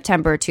made in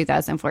September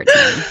 2014.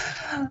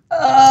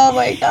 Oh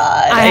my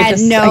God. I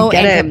had no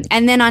income.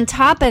 And then on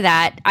top of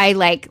that,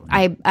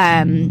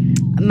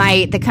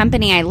 the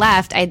company I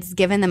left, I'd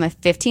given them a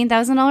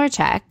 $15,000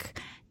 check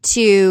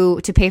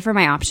to pay for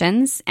my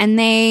options, and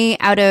they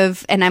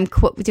and I'm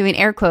doing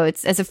air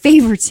quotes as a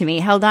favor to me,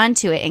 held on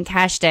to it and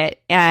cashed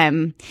it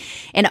in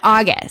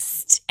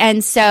August.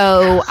 And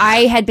so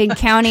I had been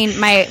counting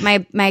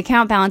my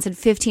account balance had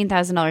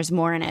 $15,000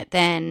 more in it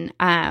than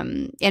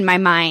in my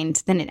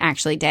mind than it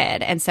actually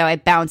did, and so I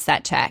bounced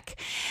that check.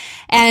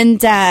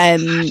 And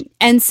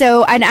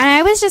so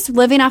I was just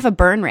living off a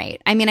burn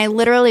rate. I mean, I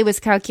literally was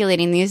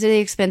calculating these are the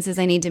expenses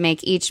I need to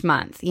make each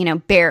month,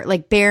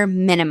 bare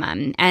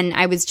minimum. And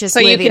I was was just so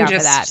you living can off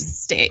just of that.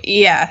 stay.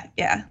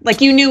 Yeah.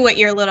 Like you knew what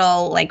your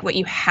little, like what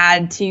you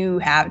had to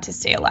have to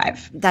stay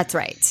alive. That's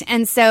right.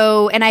 And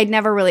so, and I'd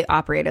never really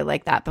operated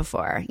like that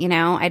before, you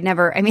know, I'd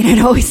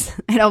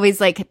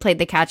always like played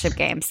the catch up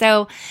game.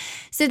 So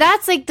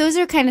that's like, those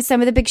are kind of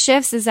some of the big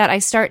shifts, is that I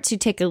start to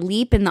take a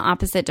leap in the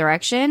opposite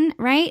direction,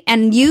 right?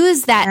 And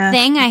use that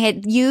thing I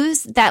had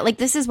used, that like,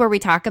 this is where we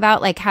talk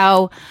about like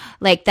how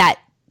like that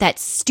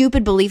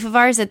stupid belief of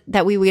ours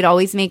that we would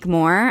always make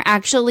more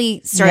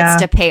actually starts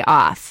to pay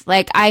off.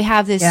 Like I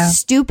have this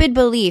stupid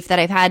belief that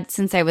I've had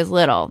since I was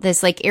little,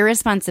 this like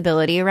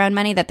irresponsibility around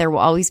money, that there will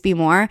always be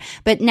more.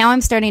 But now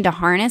I'm starting to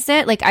harness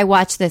it. Like I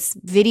watched this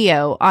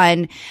video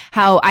on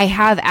how I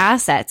have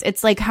assets.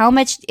 It's like how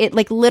much it,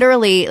 like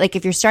literally, like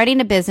if you're starting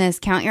a business,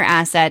 count your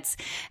assets.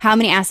 How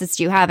many assets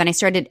do you have? And I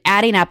started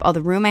adding up all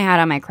the room I had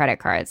on my credit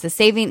cards, the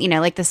saving, you know,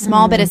 like the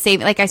small bit of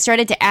saving. Like I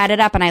started to add it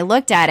up, and I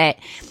looked at it,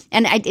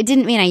 and it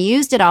didn't mean I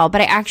used it all,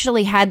 but I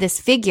actually had this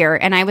figure,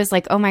 and I was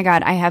like, oh my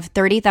God, I have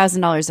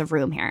 $30,000 of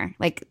room here.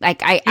 Like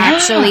I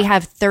actually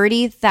have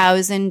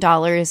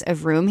 $30,000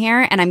 of room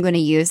here, and I'm going to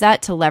use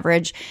that to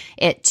leverage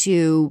it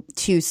to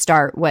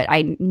start what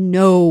I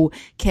know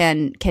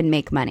can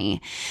make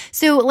money.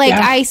 So like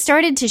I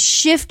started to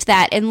shift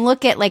that and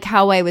look at like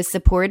how I was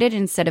supported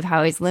instead of how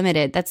I was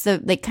limited. That's the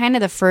like kind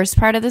of the first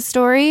part of the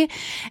story.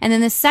 And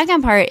then the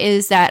second part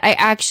is that I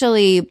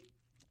actually,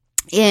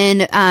 in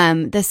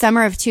the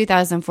summer of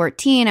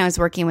 2014, I was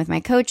working with my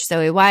coach,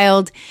 Zoe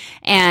Wild,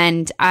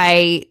 and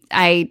I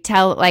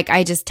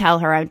just tell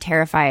her I'm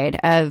terrified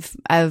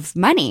of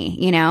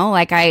money, you know,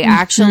 like I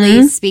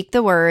actually speak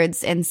the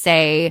words and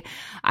say,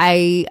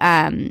 I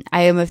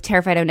am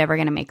terrified I'm never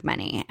going to make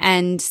money.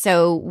 And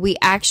so we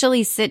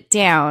actually sit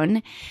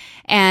down,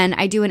 and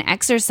I do an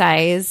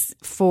exercise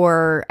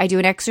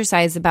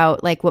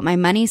about like what my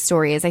money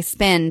story is. I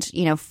spend,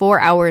 4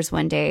 hours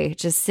one day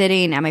just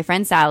sitting at my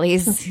friend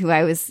Sally's, whose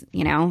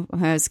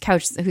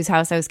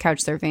house I was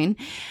couch surfing.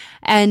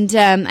 And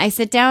I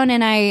sit down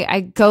and I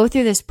go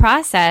through this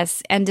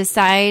process and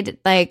decide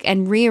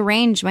and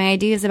rearrange my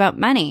ideas about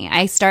money.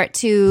 I start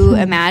to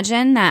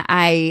imagine that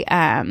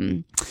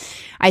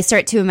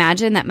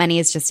money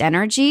is just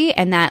energy,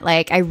 and that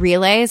I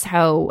realize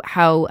how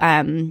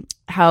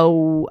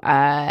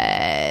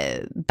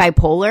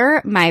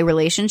bipolar my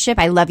relationship.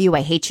 I love you,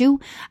 I hate you.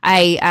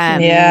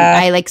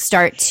 I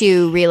start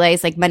to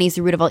realize money's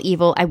the root of all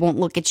evil. I won't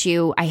look at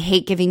you. I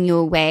hate giving you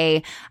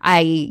away.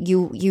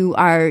 You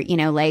are,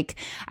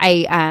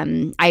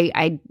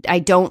 I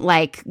don't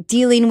like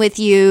dealing with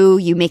you.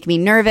 You make me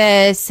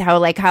nervous. But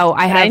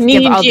I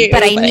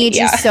need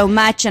you so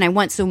much, and I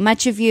want so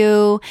much of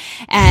you.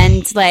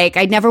 And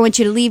I never want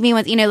you to leave me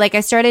with, I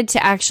started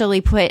to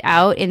actually pull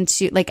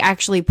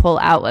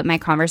out what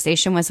my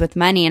conversation was with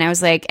money. And I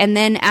was and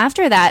then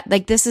after that,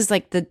 this is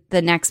the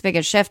next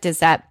biggest shift, is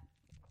that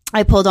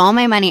I pulled all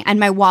my money, and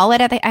my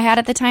wallet I had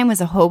at the time was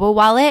a hobo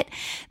wallet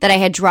that I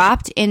had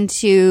dropped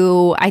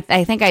into, I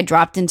think I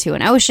dropped into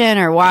an ocean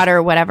or water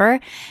or whatever.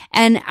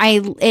 And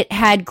it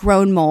had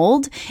grown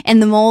mold,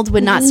 and the mold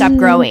would not stop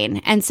growing.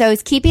 And so I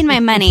was keeping my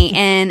money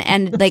in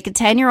a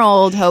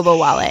 10-year-old hobo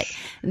wallet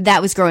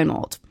that was growing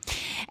mold.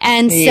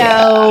 And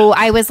so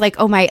I was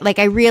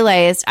I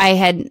realized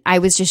I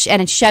was just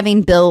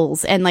shoving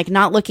bills and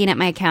not looking at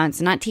my accounts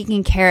and not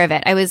taking care of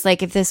it. I was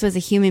if this was a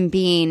human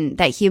being,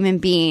 that human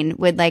being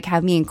would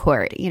have me in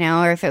court,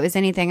 or if it was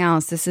anything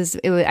else,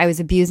 I was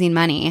abusing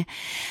money.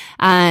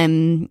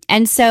 And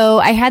so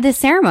I had this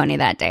ceremony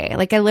that day.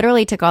 I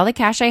literally took all the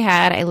cash I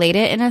had, I laid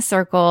it in a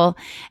circle,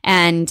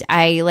 and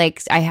I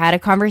had a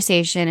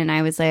conversation, and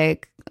I was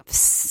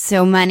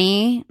so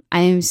money,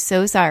 I'm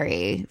so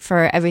sorry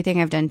for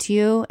everything I've done to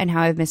you and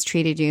how I've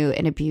mistreated you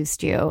and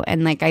abused you.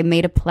 And I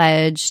made a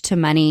pledge to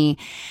money.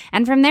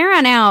 And from there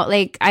on out,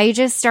 I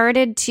just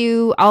started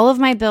to, all of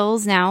my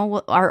bills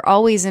now are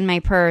always in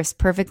my purse,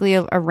 perfectly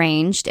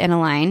arranged and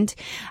aligned.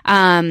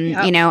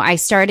 I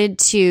started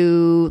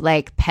to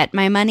pet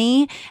my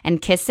money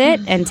and kiss it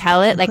and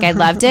tell it I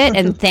loved it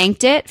and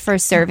thanked it for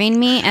serving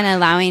me and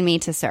allowing me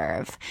to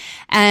serve.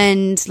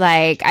 And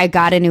I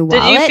got a new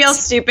wallet. Did you feel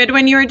stupid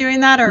when you were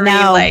doing that, or were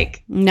you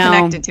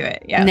connected to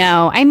it? Yeah.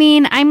 No, I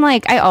mean, I'm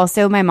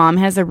my mom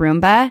has a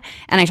Roomba,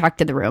 and I talk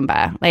to the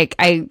Roomba.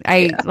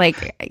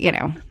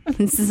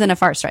 This isn't a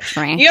far stretch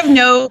for me. You have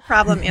no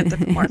problem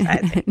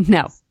anthropomorphizing.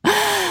 No.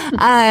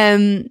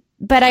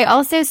 But I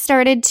also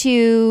started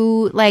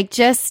to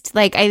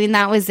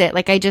that was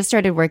it. I just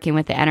started working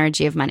with the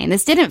energy of money, and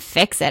this didn't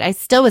fix it. I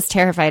still was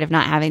terrified of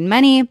not having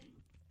money.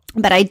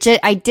 But I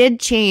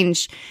did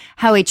change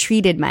how I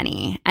treated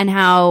money, and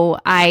how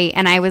I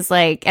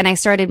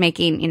started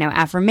making,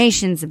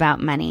 affirmations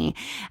about money.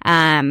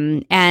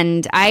 And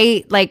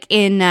I,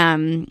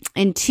 in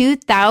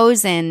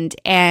 2000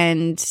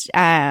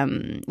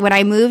 when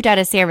I moved out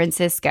of San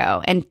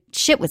Francisco, and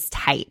shit was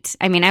tight.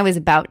 I mean, I was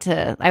about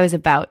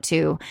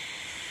to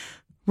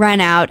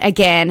run out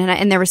again.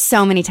 And there were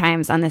so many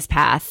times on this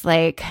path.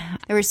 There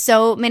were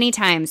so many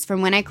times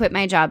from when I quit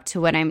my job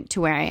to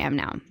where I am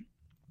now.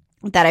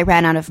 that I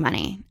ran out of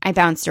money. I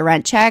bounced a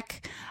rent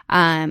check.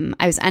 I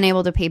was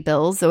unable to pay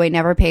bills, so I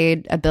never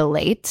paid a bill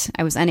late.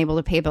 I was unable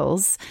to pay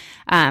bills.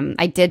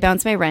 I did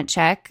bounce my rent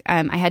check.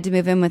 I had to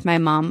move in with my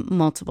mom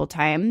multiple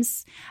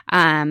times.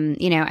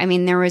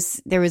 There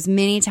was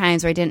many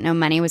times where I didn't know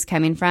money was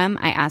coming from.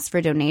 I asked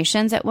for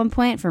donations at one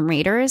point from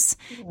readers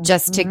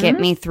just to get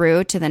me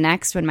through to the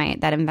next when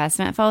that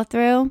investment fell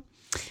through.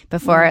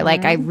 Before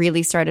I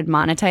really started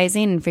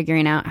monetizing and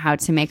figuring out how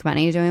to make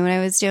money doing what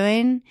I was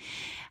doing.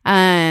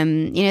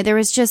 There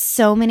was just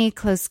so many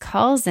close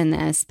calls in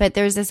this, but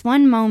there's this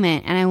one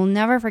moment and I will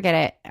never forget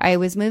it. I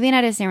was moving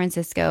out of San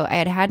Francisco.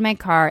 I had my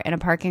car in a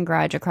parking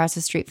garage across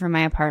the street from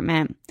my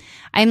apartment.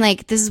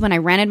 This is when I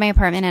rented my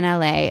apartment in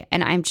LA,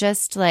 and I'm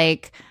just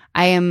I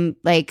am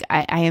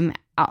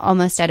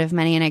almost out of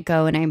money, and I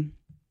go and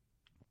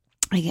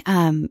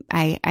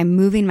I'm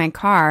moving my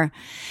car.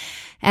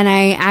 And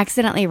I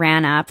accidentally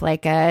ran up a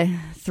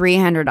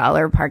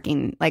 $300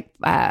 parking,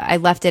 I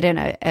left it in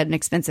an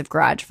expensive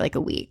garage for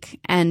a week,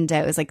 and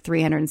it was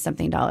 $300 and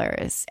something.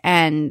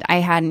 And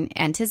I hadn't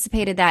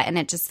anticipated that. And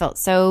it just felt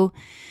so,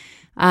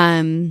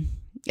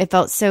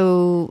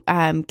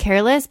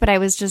 careless, but I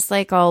was just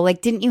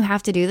didn't you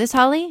have to do this,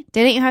 Holly?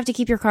 Didn't you have to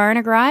keep your car in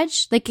a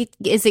garage?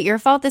 Is it your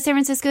fault that San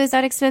Francisco is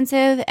that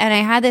expensive? And I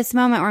had this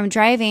moment where I'm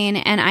driving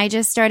and I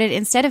just started,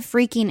 instead of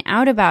freaking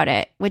out about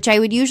it, which I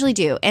would usually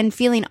do, and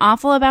feeling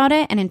awful about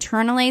it and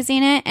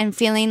internalizing it and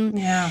feeling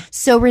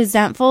so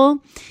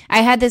resentful,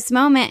 I had this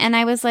moment and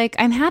I was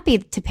I'm happy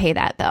to pay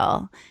that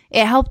bill.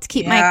 It helped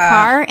keep my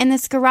car in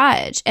this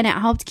garage, and it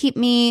helped keep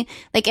me,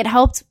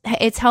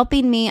 it's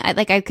helping me,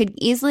 I could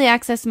easily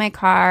access my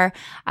car.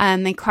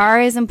 My car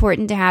is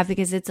important to have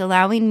because it's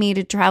allowing me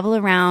to travel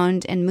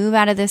around and move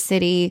out of the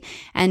city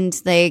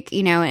and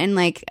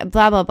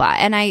blah, blah, blah.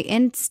 And I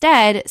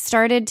instead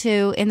started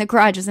to, in the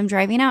garage as I'm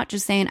driving out,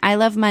 just saying, I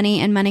love money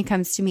and money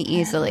comes to me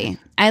easily.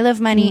 I love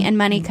money and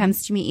money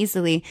comes to me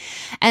easily.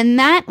 And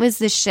that was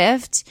the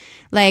shift,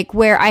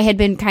 where I had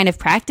been kind of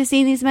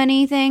practicing these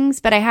money things,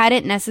 but I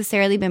hadn't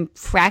necessarily been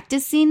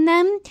practicing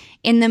them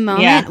in the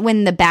moment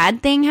when the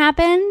bad thing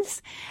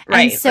happens.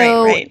 Right. And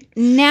so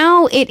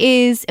now it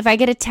is, if I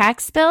get a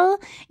tax bill,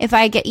 if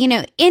I get,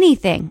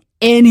 anything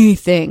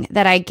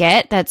that I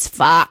get, that's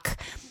fuck.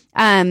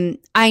 My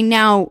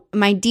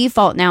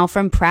default now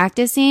from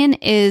practicing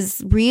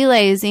is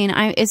realizing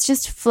it's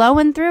just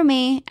flowing through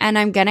me, and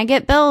I'm going to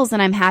get bills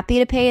and I'm happy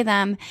to pay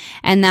them,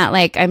 and that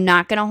I'm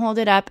not going to hold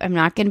it up. I'm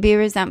not going to be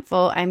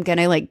resentful. I'm going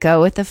to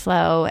go with the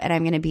flow, and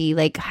I'm going to be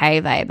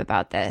high vibe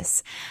about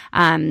this.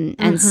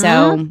 And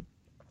so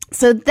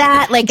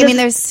that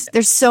there's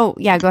so,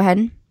 go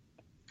ahead.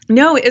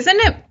 No, isn't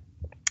it?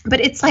 But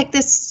it's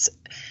this,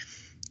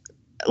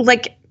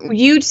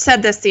 you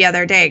said this the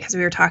other day because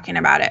we were talking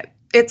about it.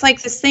 It's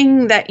this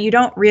thing that you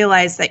don't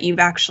realize that you've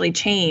actually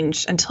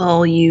changed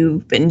until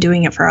you've been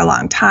doing it for a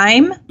long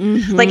time.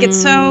 Mm-hmm.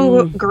 It's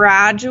so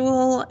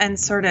gradual and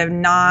sort of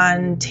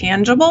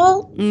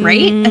non-tangible,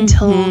 right?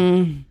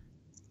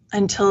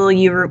 Until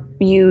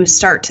you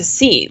start to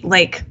see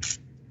that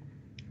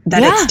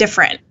it's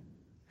different.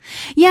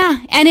 Yeah,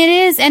 and it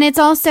is, and it's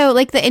also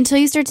until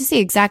you start to see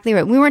exactly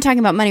right. We weren't talking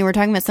about money, we're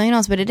talking about something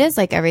else, but it is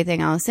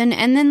everything else. And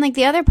then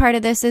the other part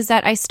of this is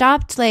that I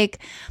stopped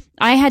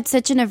I had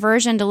such an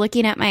aversion to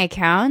looking at my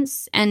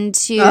accounts and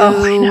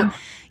to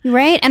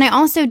right. And I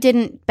also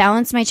didn't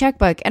balance my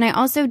checkbook, and I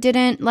also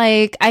didn't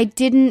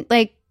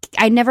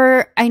I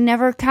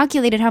never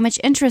calculated how much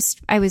interest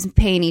I was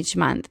paying each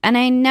month. And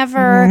I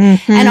never,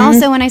 and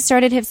also when I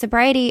started HIP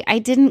sobriety, I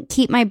didn't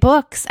keep my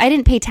books. I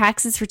didn't pay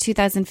taxes for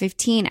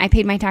 2015. I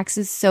paid my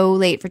taxes so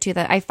late for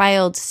I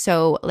filed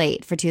so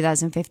late for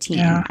 2015.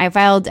 Yeah. I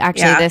filed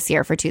actually this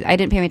year I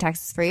didn't pay my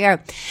taxes for a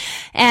year.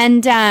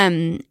 And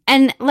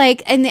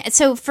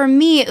so for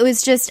me, it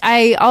was just,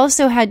 I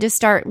also had to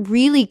start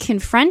really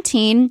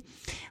confronting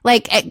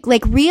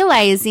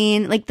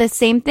realizing the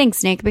same thing,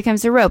 snake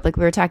becomes a rope, we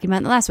were talking about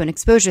in the last one,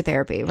 exposure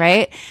therapy,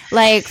 right?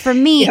 For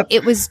me,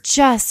 it was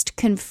just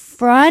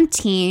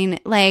confronting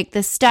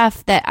the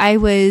stuff that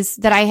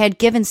I had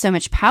given so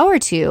much power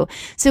to.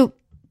 So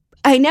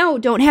I now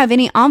don't have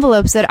any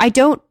envelopes that I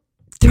don't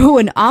throw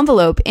an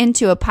envelope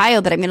into a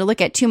pile that I'm going to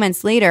look at 2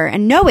 months later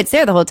and know it's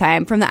there the whole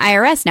time from the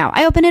IRS now.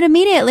 I open it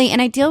immediately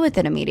and I deal with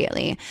it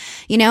immediately.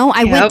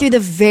 I went through the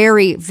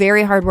very,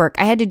 very hard work.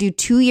 I had to do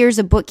 2 years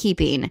of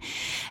bookkeeping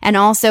and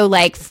also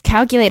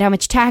calculate how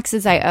much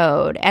taxes I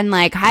owed and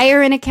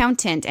hire an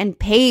accountant and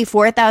pay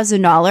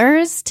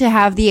 $4,000 to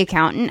have the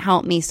accountant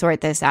help me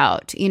sort this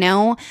out,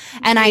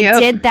 and I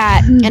did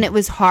that, and it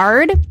was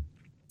hard.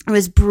 It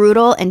was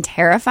brutal and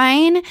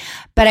terrifying,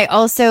 but I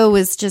also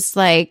was just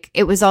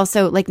it was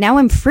also now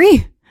I'm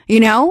free.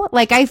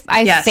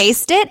 I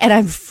faced it and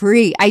I'm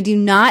free. I do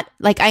not,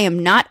 I am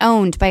not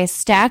owned by a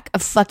stack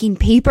of fucking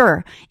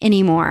paper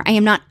anymore. I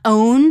am not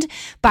owned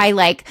by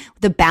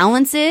the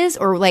balances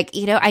or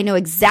I know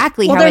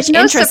exactly how much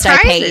interest I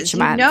pay each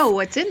month. You know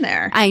what's in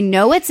there. I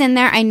know what's in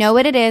there. I know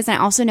what it is. And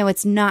I also know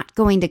it's not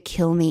going to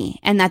kill me,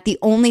 and that the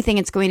only thing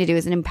it's going to do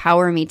is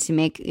empower me to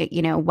make,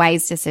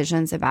 wise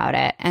decisions about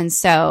it. And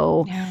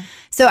so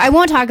So I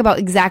won't talk about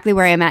exactly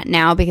where I'm at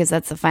now because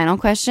that's the final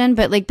question.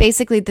 But like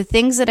basically the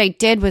things that I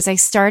did was I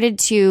started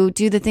to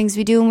do the things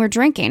we do when we're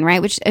drinking,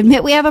 right? Which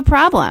admit we have a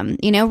problem,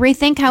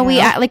 rethink how we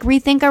act, like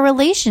rethink our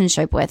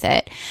relationship with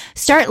it.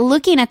 Start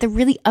looking at the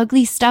really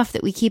ugly stuff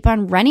that we keep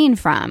on running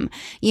from,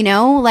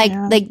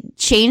 like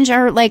change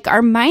our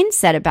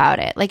mindset about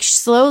it, like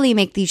slowly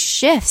make these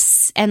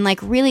shifts and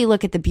like really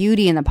look at the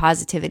beauty and the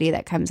positivity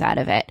that comes out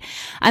of it.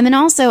 And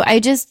also I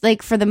just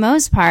like for the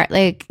most part,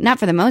 like not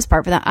for the most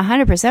part, for the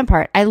 100%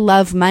 part, I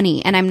love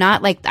money. And I'm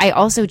not like, I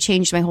also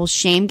changed my whole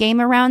shame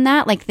game around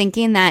that, like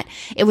thinking that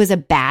it was a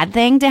bad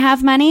thing to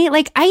have money.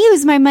 Like I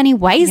use my money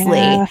wisely.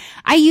 Yeah.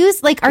 I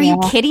use like, are you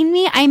kidding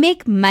me? I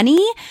make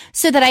money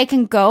so that I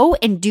can go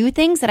and do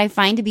things that I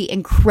find to be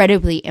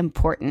incredibly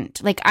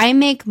important. Like I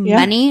make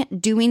money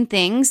doing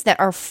things that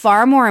are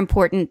far more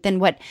important than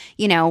what,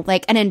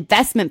 like an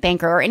investment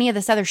banker or any of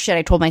this other shit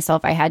I told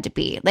myself I had to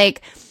be.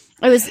 Like,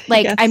 I was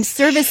like, I'm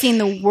servicing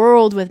the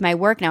world with my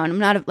work now, and I'm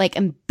not like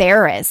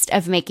embarrassed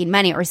of making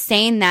money or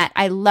saying that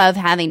I love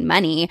having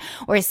money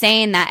or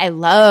saying that I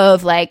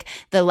love like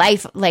the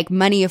life like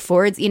money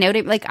affords,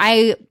 like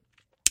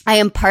I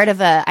am part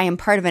of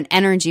an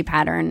energy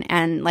pattern,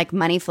 and like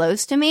money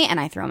flows to me and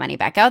I throw money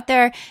back out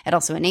there. It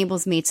also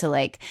enables me to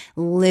like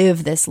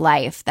live this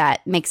life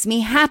that makes me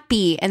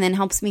happy and then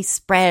helps me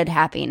spread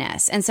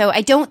happiness. And so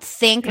I don't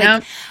think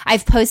like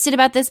I've posted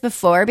about this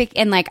before,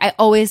 and like I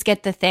always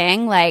get the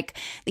thing like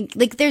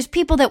there's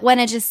people that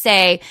want to just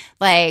say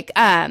like,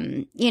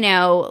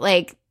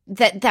 like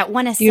that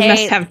want to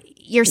say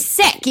you're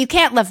sick. You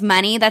can't love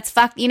money. That's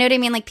fuck. You know what I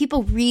mean? Like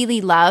people really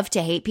love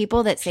to hate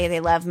people that say they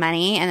love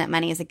money and that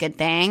money is a good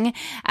thing.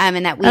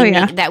 And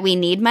that we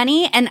need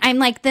money. And I'm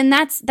like, then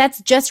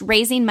that's just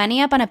raising money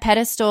up on a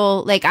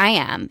pedestal. Like I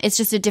am. It's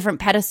just a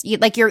different pedestal.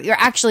 Like you're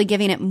actually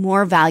giving it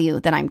more value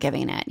than I'm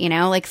giving it.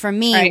 Like for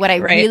me, what I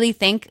really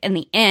think in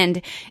the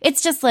end,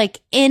 it's just like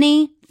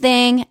anything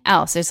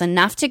else. There's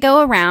enough to go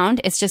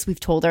around. It's just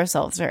we've told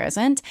ourselves there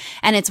isn't.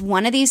 And it's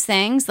one of these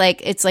things,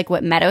 like it's like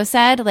what Meadow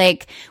said,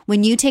 like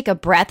when you take a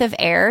breath of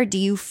air, do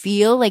you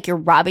feel like you're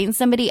robbing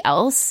somebody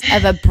else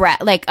of a breath,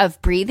 like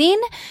of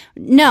breathing?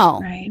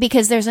 No,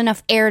 because there's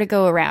enough air to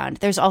go around.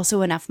 There's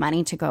also enough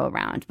money to go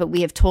around, but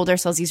we have told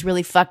ourselves these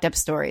really fucked up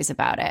stories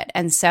about it.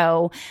 And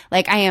so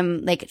like I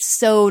am like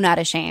so not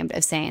ashamed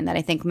of saying that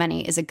I think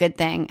money is a good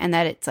thing, and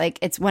that it's like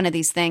it's one of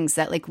these things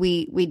that like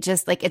we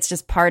just like it's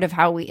just part of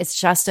how it's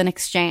just an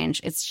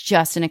exchange. It's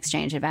just an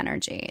exchange of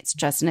energy. It's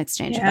just an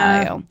exchange of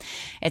value.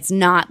 It's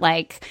not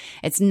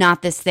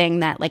this thing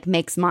that like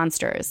makes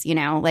monsters,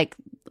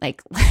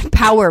 like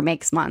power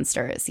makes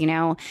monsters,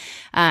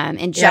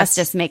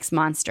 injustice makes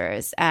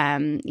monsters,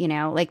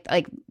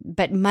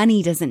 but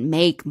money doesn't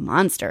make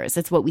monsters.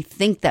 It's what we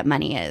think that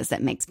money is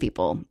that makes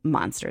people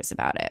monsters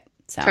about it.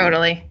 So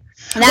totally.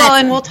 Well,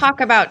 and we'll talk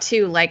about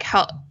too, like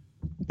how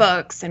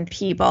books and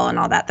people and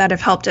all that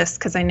have helped us,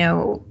 because I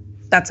know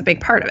that's a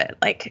big part of it.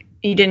 Like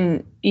you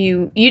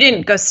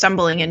didn't go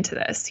stumbling into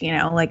this,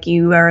 like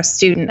you are a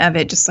student of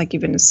it, just like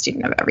you've been a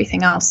student of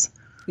everything else.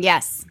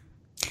 Yes.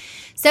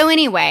 So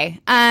anyway,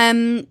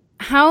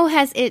 how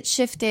has it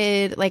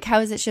shifted? Like,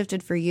 how has it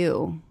shifted for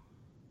you?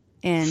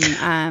 It's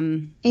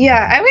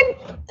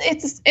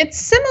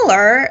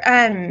similar.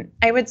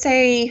 I would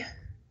say.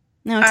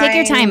 No, take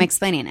your time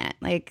explaining it.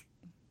 Like,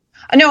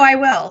 no, I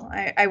will.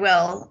 I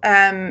will.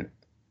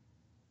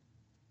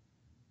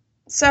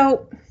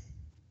 So,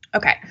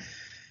 okay.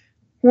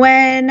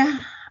 When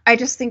I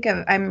just think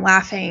of, I'm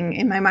laughing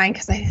in my mind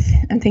because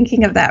I'm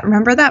thinking of that.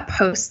 Remember that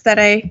post that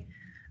I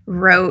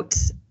wrote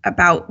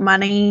about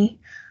money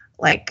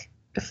like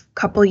a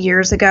couple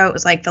years ago? It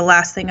was like the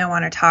last thing I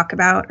want to talk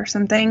about or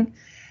something.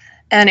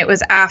 And it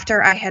was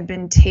after I had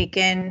been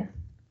taken,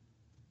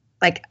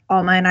 like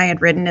Alma and I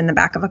had ridden in the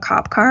back of a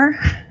cop car.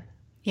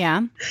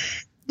 Yeah.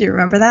 Do you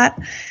remember that?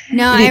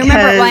 No,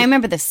 I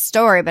remember the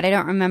story, but I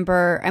don't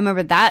remember. I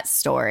remember that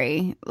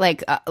story.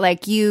 Like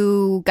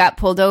you got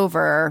pulled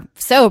over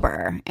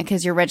sober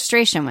because your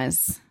registration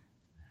was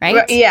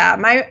right. Yeah,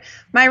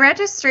 my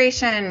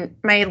registration,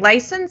 my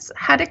license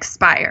had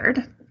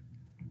expired,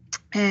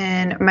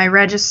 and my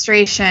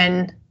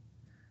registration.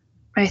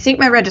 I think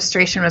my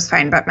registration was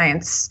fine, but my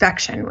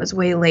inspection was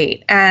way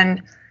late,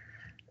 and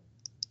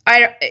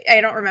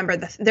I don't remember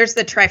there's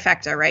the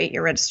trifecta, right?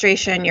 Your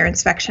registration, your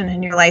inspection,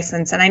 and your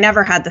license. And I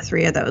never had the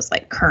three of those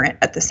like current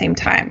at the same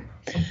time.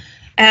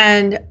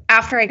 And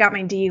after I got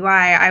my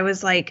DUI, I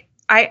was like,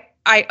 I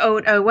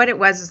owed, what it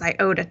was is I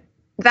owed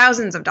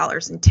thousands of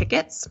dollars in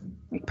tickets,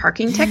 like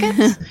parking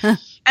tickets.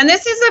 And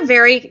this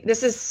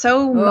is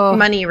so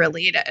money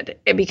related,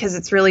 because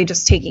it's really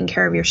just taking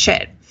care of your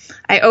shit.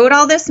 I owed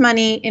all this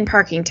money in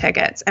parking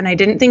tickets, and I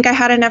didn't think I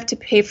had enough to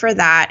pay for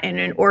that. And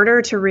in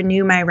order to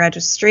renew my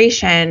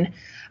registration,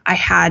 I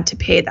had to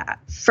pay that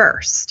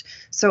first.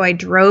 So I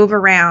drove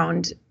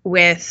around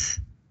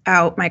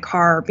without my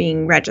car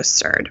being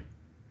registered.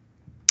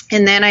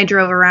 And then I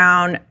drove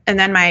around, and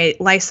then my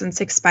license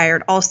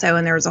expired also.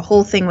 And there was a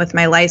whole thing with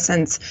my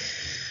license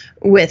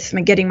with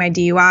getting my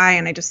DUI,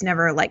 and I just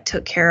never like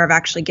took care of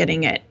actually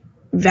getting it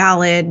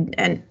valid.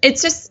 And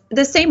it's just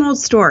the same old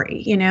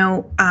story,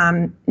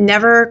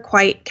 never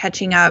quite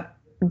catching up,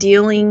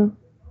 dealing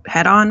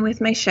head on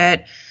with my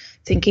shit,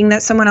 thinking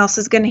that someone else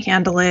is going to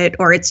handle it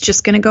or it's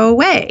just going to go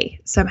away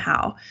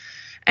somehow.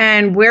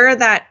 And where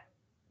that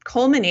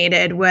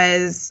culminated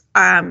was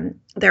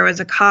there was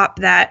a cop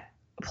that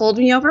pulled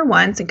me over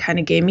once and kind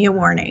of gave me a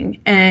warning.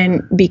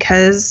 And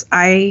because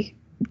I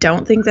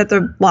don't think that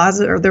the laws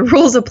or the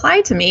rules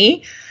apply to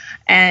me,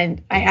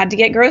 and I had to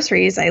get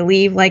groceries, I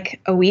leave like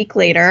a week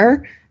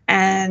later,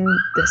 and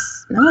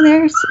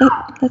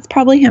that's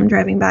probably him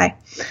driving by.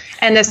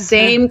 And the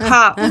same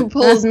cop who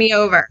pulls me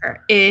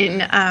over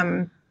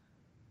in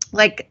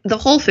like the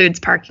Whole Foods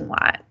parking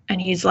lot.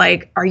 And he's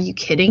like, "Are you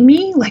kidding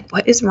me? Like,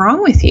 what is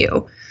wrong with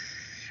you?"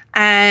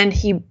 And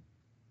he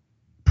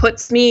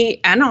puts me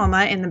and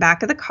Alma in the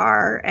back of the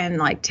car and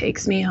like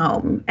takes me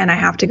home, and I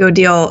have to go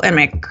deal, and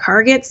my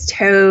car gets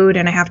towed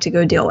and I have to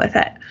go deal with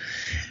it.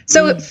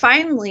 So it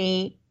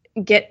finally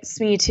gets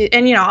me to,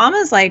 and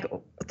Alma's like,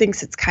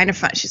 thinks it's kind of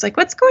fun. She's like,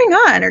 "What's going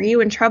on? Are you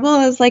in trouble?"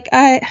 I was like,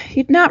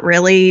 not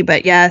really,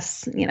 but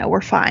yes,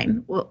 we're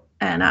fine. Well,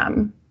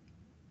 and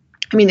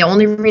the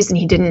only reason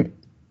he didn't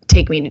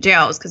take me to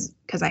jail is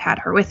because I had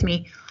her with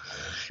me.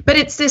 But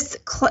this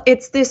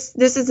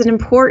is an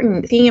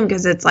important theme,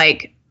 because it's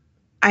like,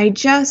 I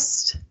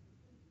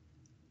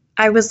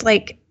was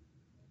like,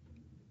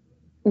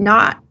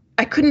 I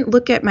couldn't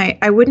look at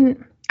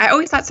I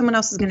always thought someone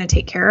else was going to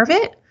take care of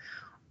it.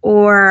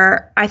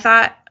 Or I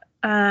thought,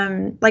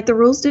 like the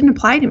rules didn't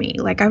apply to me.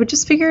 Like I would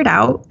just figure it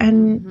out.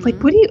 And like,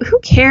 who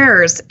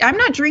cares? I'm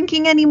not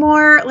drinking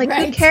anymore. Like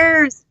Who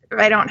cares if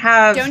I don't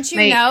have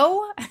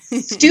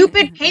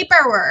stupid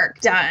paperwork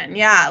done?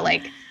 Yeah.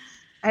 Like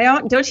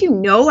don't you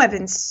know I've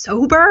been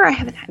sober? I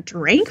haven't had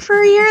drink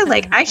for a year.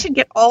 Like I should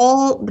get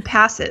all the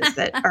passes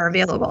that are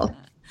available.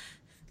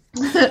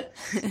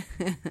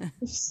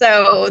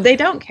 So they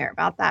don't care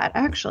about that.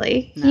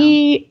 Actually,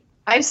 no.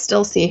 I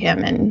still see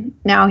him, and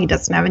now he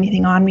doesn't have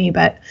anything on me,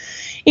 but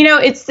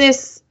it's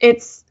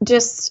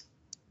just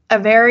a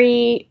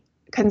very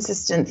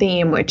consistent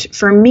theme, which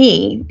for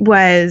me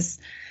was,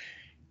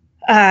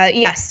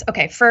 yes.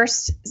 Okay.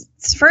 First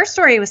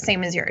story was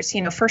same as yours,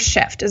 first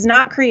shift is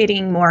not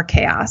creating more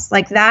chaos.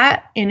 Like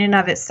that in and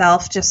of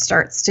itself just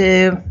starts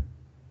to,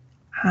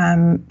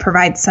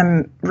 provide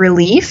some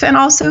relief, and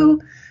also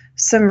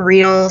some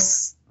real,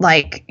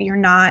 like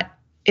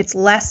it's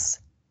less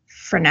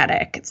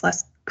frenetic. It's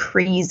less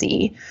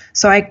crazy.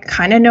 So I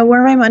kind of know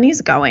where my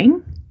money's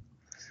going.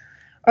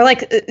 Or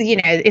like,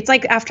 it's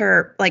like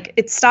after, like,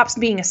 it stops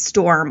being a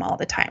storm all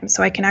the time.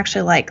 So I can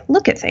actually like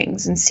look at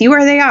things and see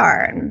where they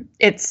are. And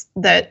it's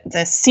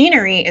the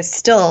scenery is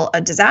still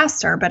a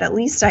disaster, but at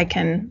least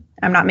I'm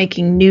not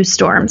making new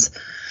storms.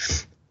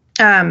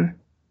 And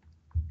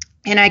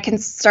I can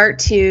start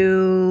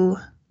to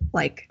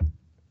like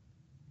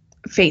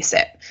face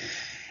it.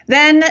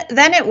 Then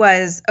it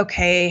was,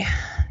 okay,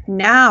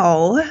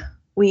 now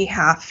we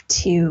have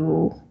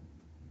to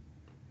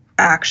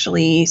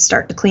actually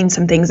start to clean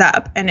some things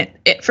up. And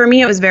it for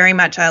me, it was very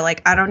much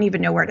I don't even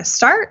know where to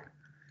start.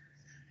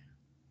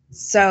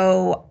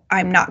 So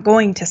I'm not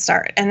going to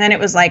start. And then it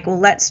was like, well,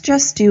 let's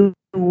just do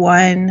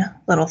one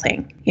little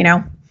thing,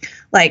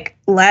 like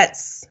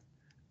let's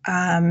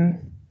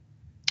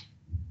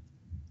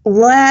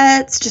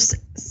just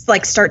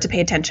like start to pay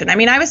attention. I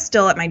mean, I was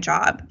still at my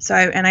job. So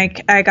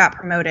I got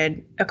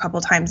promoted a couple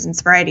times in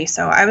sobriety.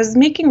 So I was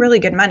making really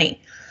good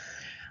money.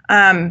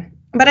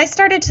 But I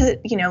started to,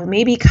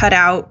 maybe cut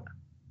out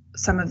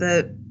some of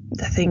the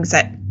things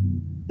that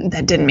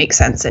didn't make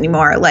sense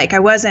anymore. Like I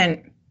wasn't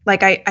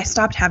like, I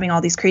stopped having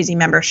all these crazy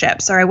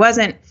memberships, or I was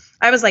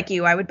like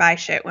you, I would buy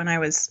shit when I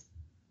was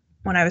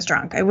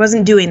drunk. I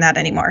wasn't doing that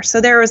anymore. So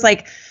there was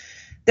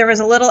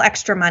a little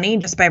extra money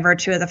just by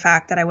virtue of the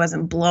fact that I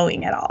wasn't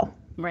blowing it all.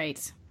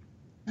 Right.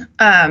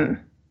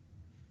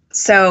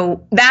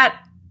 So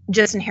that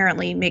just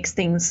inherently makes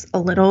things a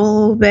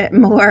little bit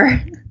more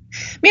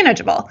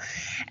manageable.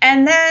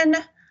 And then,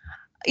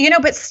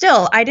 but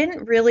still, I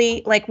didn't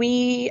really, like,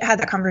 we had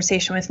that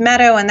conversation with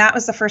Meadow, and that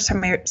was the first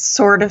time I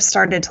sort of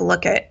started to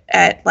look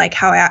at like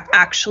how I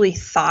actually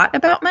thought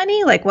about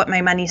money, like what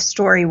my money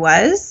story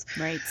was.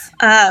 Right.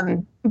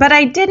 But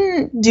I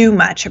didn't do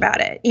much about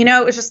it.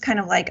 It was just kind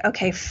of like,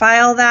 okay,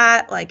 file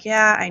that. Like,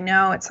 yeah, I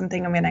know it's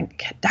something I'm going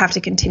to have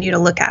to continue to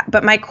look at.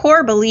 But my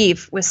core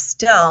belief was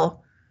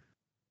still,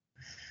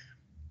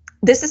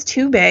 this is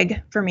too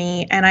big for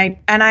me. And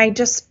I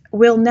just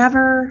I'll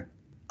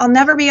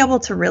never be able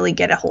to really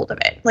get a hold of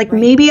it. Like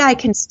maybe I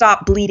can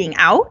stop bleeding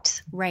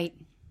out. Right.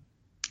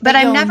 But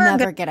I'm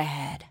never get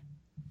ahead.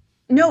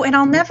 No. And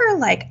I'll never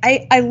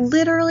I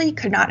literally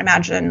could not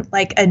imagine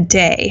like a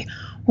day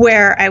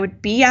where I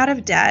would be out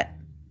of debt.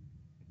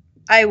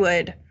 I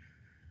would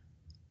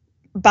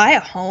buy a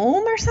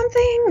home or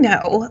something.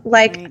 No,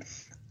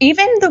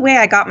 even the way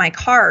I got my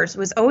cars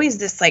was always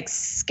this like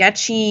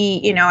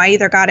sketchy, I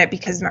either got it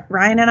because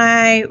Ryan and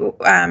I,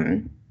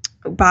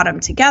 bought them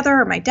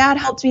together, or my dad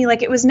helped me.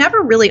 Like it was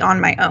never really on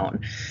my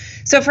own.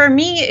 So for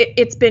me,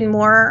 it's been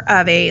more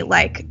of a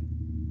like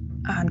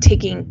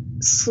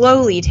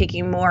slowly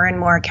taking more and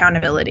more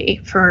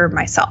accountability for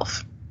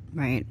myself,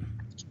 right?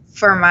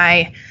 For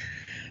my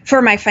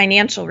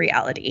financial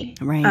reality,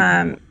 right?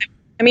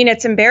 I mean,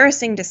 it's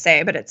embarrassing to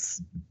say, but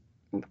it's,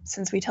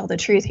 since we tell the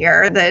truth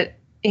here, that,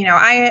 you know,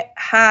 I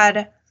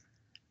had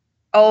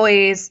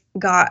always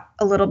got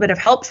a little bit of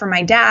help from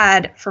my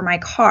dad for my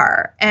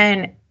car,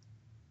 and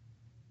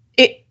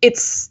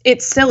it's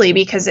silly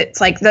because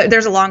it's like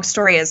there's a long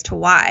story as to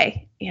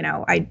why, you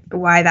know,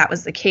 why that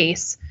was the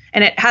case.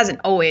 And it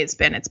hasn't always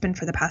been, it's been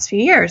for the past few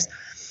years.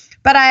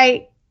 But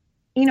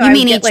you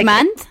mean each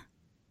month?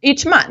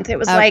 Each month. It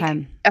was like,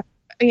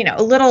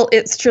 a little,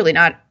 it's truly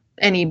not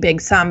any big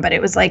sum, but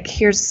it was like,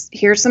 here's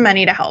some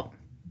money to help.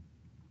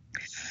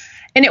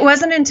 And it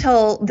wasn't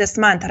until this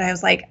month that I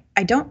was like,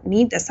 I don't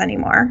need this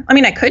anymore. I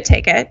mean, I could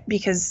take it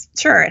because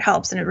sure, it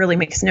helps and it really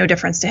makes no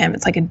difference to him.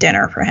 It's like a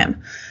dinner for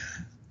him.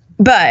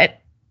 But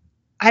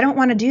I don't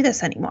want to do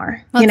this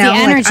anymore. Well, the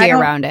energy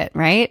around it,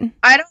 right?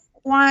 I don't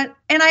want,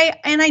 and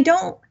I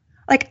don't,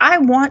 like, I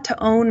want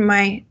to own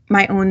my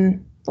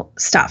own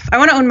stuff. I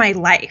want to own my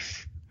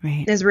life.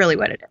 Right. Is really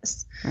what it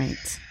is.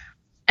 Right.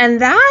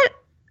 And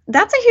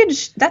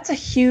that's a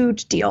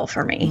huge deal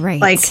for me.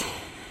 Right. Like,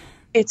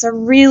 it's a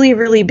really,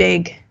 really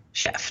big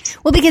shift.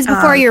 Well, because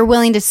before you're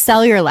willing to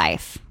sell your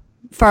life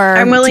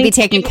to be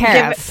taken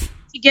care of.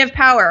 To give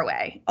power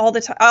away all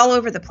the time, all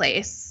over the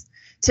place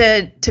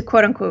to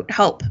quote unquote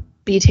help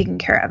be taken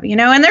care of, you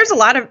know? And there's a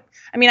lot of,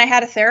 I mean, I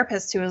had a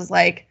therapist who was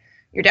like,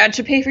 your dad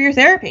should pay for your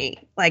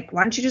therapy. Like,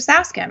 why don't you just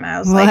ask him? I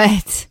was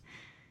like,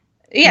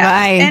 yeah.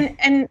 Why?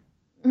 And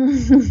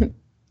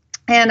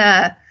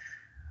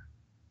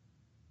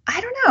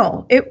I don't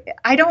know.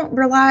 I don't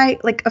rely,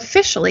 like,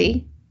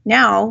 officially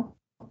now,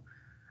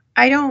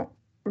 I don't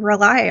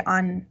rely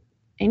on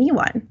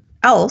anyone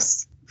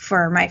else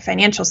for my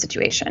financial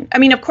situation. I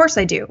mean, of course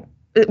I do.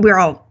 We're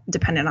all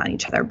dependent on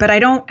each other, but I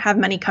don't have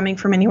money coming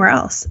from anywhere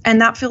else.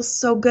 And that feels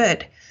so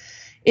good.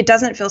 It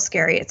doesn't feel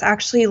scary. It's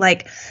actually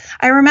like,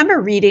 I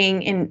remember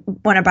reading in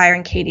one of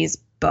Byron Katie's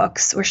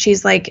books where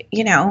she's like,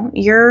 you know,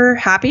 your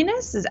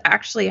happiness is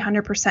actually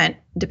 100%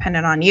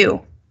 dependent on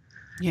you.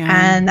 Yeah.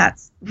 And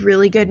that's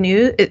really good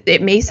news.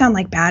 It may sound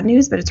like bad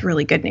news, but it's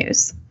really good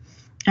news.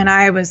 And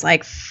I was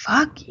like,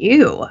 fuck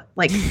you.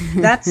 Like,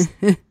 that's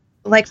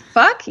like,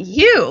 fuck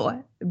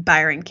you,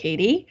 Byron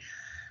Katie.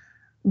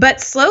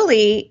 But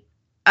slowly,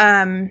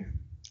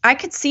 I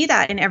could see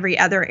that in every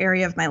other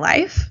area of my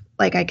life.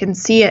 Like, I can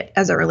see it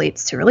as it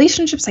relates to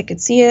relationships. I could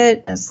see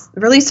it as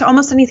it relates to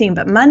almost anything.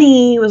 But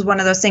money was one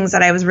of those things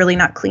that I was really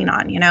not clean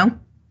on, you know?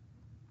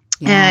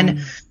 Yeah. And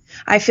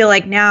I feel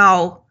like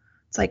now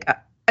it's like,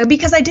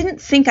 because I didn't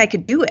think I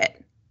could do it.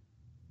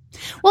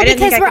 Well,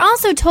 because we're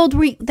also told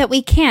that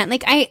we can't.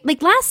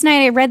 Like last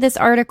night I read this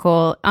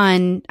article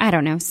on, I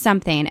don't know,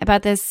 something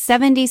about this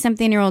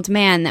 70-something-year-old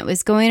man that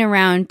was going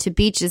around to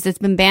beaches. It's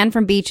been banned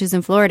from beaches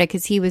in Florida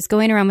because he was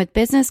going around with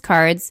business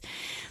cards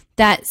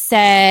that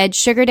said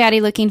sugar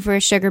daddy looking for a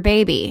sugar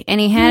baby. And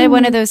he handed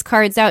one of those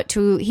cards out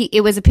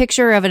it was a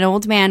picture of an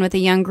old man with a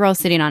young girl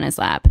sitting on his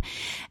lap.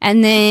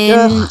 And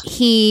then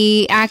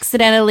he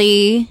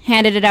accidentally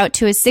handed it out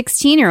to a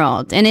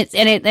 16-year-old. And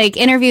it like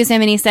interviews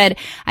him and he said,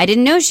 I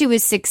didn't know she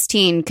was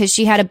 16 because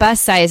she had a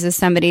bust size of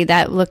somebody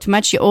that looked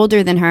much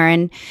older than her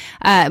and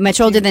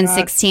much older than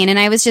 16. And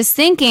I was just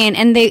thinking,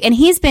 and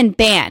he's been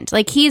banned.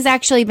 Like, he's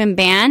actually been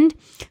banned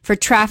for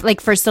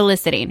for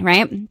soliciting,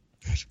 right?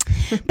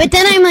 But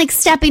then I'm like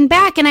stepping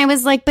back and I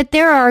was like, but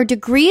there are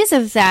degrees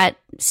of that,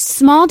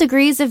 small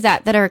degrees of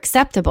that are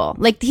acceptable.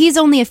 Like, he's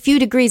only a few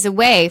degrees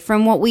away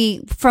from what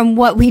we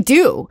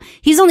do.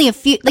 He's only a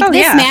few, like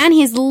man,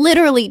 he's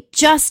literally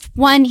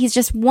he's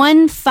just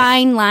one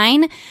fine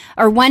line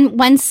or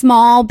one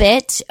small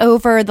bit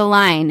over the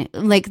line,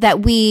 like,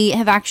 that we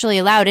have actually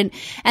allowed.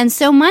 And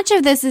so much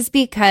of this is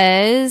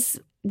because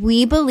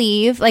we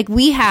believe, like,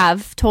 we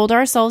have told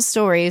ourselves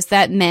stories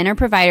that men are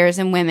providers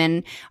and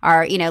women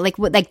are, you know,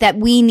 like that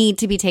we need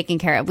to be taken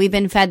care of. We've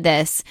been fed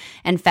this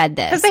and fed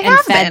this and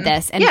fed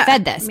this and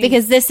fed this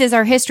because this is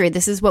our history.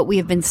 This is what we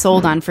have been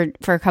sold on for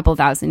a couple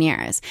thousand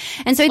years.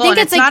 And so I think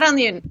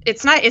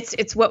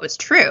it's what was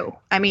true.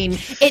 I mean,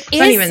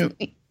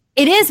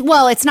 it is.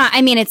 Well, it's not.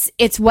 I mean, it's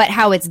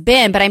how it's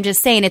been. But I'm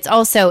just saying, it's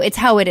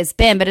how it has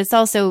been. But it's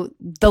also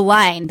the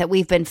line that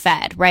we've been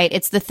fed, right?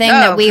 It's the thing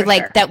that we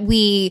like. Sure. That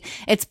we.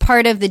 It's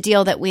part of the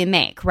deal that we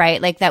make,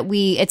 right? Like that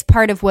we. It's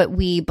part of what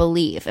we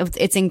believe.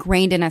 It's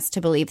ingrained in us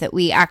to believe that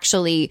we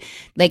actually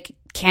like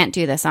can't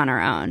do this on our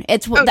own.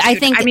 It's. I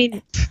think. I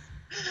mean,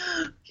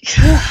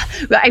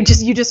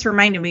 you just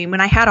reminded me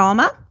when I had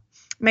Alma.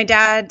 My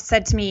dad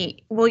said to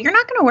me, "Well, you're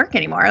not going to work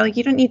anymore. Like,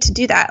 you don't need to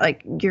do that.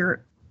 Like,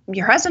 your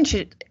husband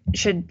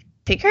should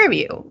take care of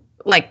you.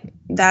 Like,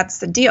 that's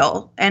the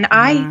deal." And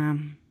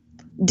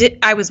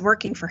I was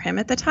working for him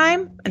at the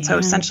time. And so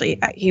essentially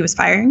he was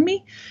firing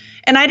me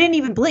and I didn't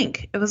even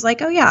blink. It was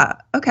like, oh yeah.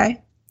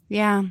 Okay.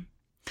 Yeah.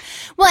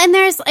 Well, and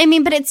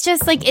but it's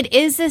just like, it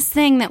is this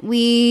thing that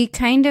we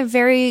kind of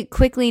very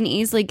quickly and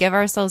easily give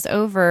ourselves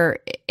over.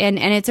 And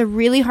it's a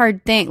really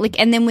hard thing. Like,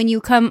 and then when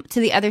you come to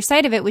the other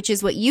side of it, which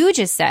is what you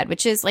just said,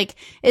 which is like,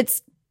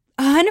 it's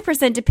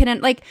 100%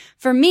 dependent. Like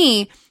for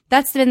me,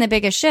 that's been the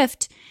biggest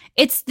shift.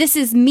 This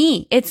is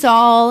me. It's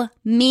all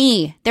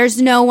me.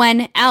 There's no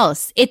one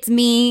else. It's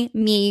me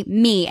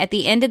at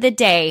the end of the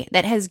day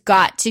that has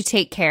got to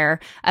take care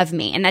of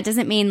me. And that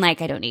doesn't mean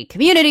like I don't need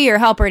community or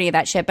help or any of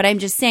that shit. But I'm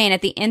just saying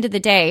at the end of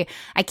the day,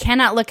 I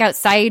cannot look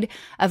outside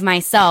of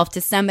myself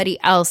to somebody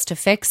else to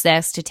fix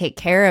this, to take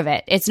care of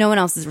it. It's no one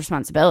else's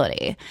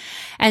responsibility.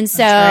 And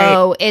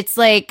so it's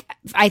like,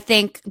 I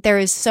think there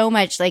is so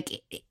much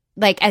like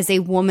as a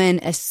woman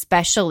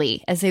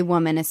especially,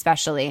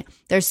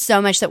 there's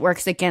so much that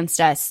works against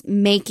us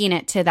making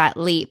it to that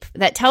leap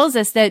that tells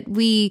us that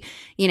we,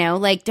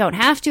 like don't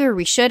have to, or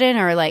we shouldn't,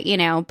 or like,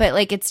 but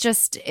like, it's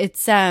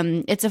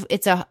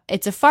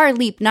a far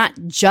leap, not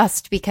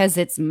just because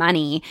it's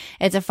money.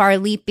 It's a far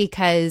leap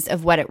because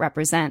of what it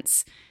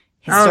represents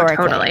historically.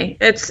 Oh, totally.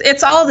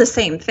 It's all the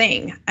same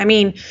thing. I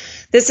mean,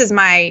 this is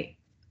my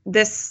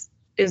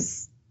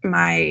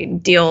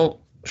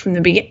deal from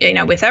the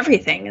beginning, with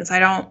everything, is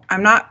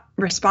I'm not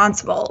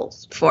responsible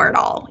for it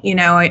all.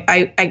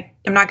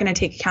 I'm not going to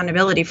take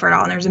accountability for it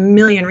all. And there's a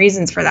million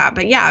reasons for that.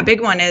 But yeah, a big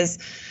one is,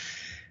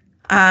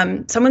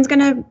 someone's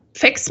going to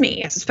fix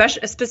me,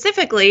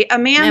 specifically a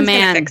man's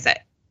going to fix it.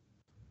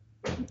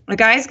 A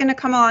guy's going to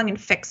come along and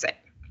fix it.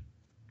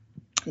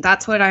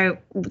 That's what I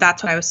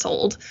was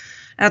sold.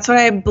 That's what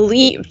I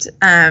believed.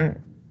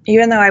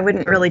 Even though I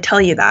wouldn't really tell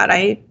you that,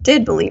 I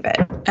did believe it.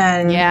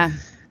 And yeah.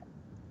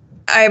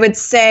 I would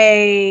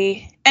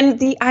say, and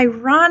the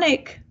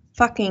ironic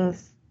fucking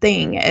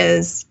thing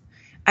is,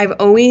 I've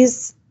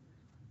always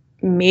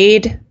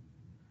made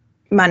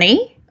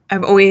money.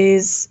 I've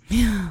always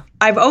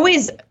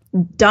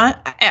done,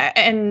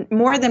 and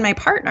more than my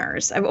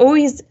partners. I've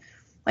always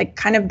like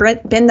kind of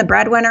been the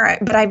breadwinner,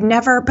 but I've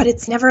never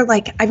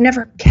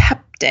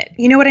kept it.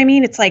 You know what I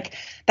mean? It's like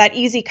that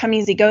easy come,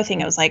 easy go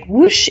thing. It was like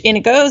whoosh, in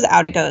it goes,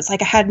 out it goes.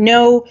 Like I had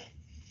no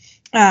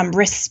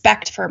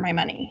respect for my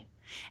money.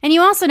 And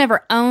you also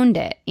never owned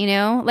it,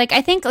 Like,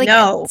 I think, like,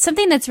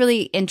 something that's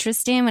really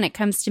interesting when it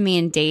comes to me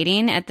in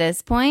dating at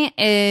this point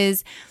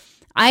is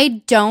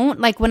I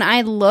don't, like, when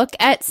I look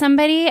at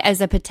somebody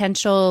as a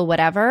potential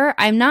whatever,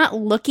 I'm not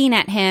looking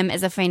at him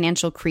as a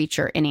financial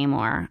creature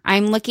anymore.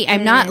 I'm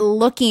not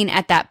looking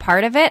at that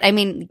part of it. I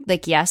mean,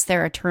 like, yes,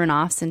 there are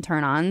turn-offs and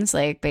turn-ons,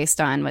 like,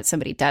 based on what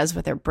somebody does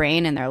with their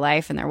brain and their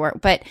life and their work.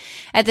 But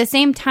at the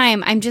same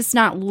time, I'm just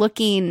not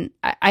looking,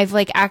 I've,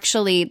 like,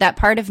 actually, that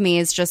part of me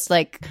is just,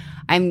 like,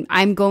 I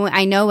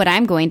know what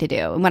I'm going to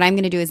do, and what I'm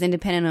going to do is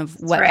independent of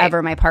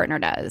whatever my partner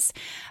does.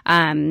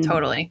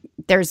 Totally.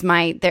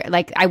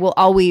 I will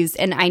always,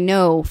 and I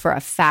know for a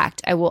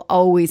fact, I will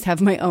always have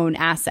my own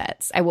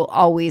assets. I will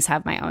always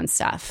have my own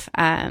stuff.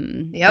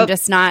 I'm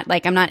just not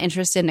I'm not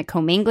interested in a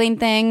commingling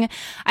thing.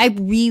 I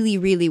really,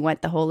 really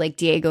want the whole like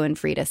Diego and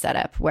Frida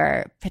setup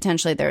where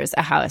potentially there's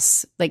a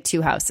house, like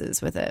 2 houses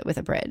with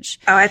a bridge.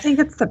 Oh, I think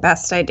it's the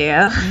best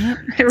idea. I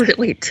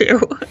really do.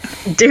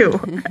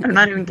 I'm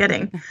not even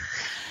kidding.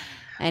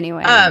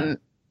 Anyway.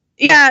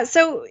 Yeah,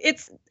 so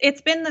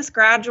it's been this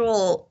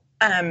gradual,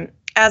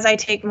 as I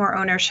take more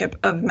ownership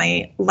of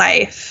my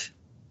life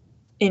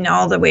in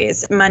all the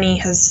ways, money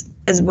is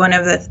one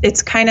of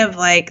it's kind of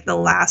like the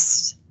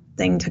last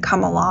thing to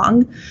come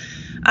along.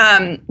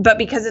 But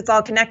because it's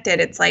all connected,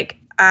 it's like,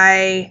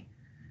 I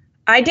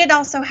did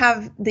also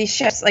have these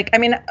shifts. Like, I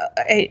mean,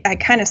 I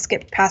kind of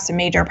skipped past a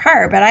major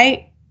part, but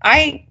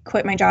I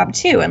quit my job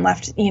too and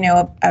left,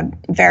 a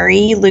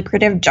very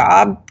lucrative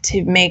job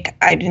to make,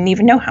 I didn't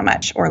even know how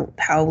much or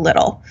how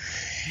little.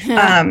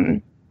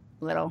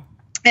 Little.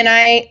 And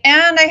I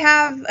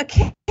have a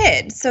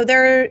kid. So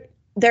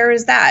there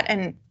is that.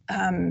 And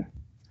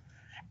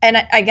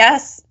I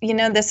guess,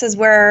 this is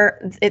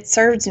where it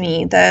serves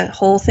me, the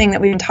whole thing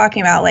that we've been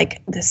talking about,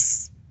 like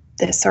this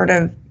sort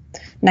of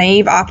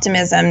naive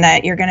optimism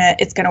that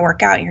it's going to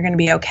work out and you're going to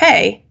be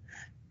okay,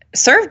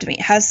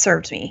 has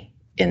served me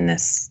in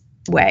this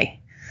way.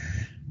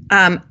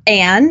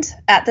 And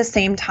at the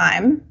same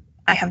time,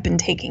 I have been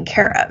taken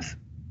care of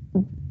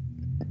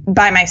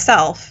by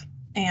myself.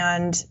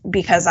 And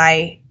because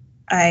I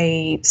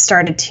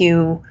started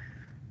to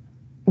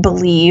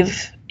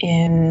believe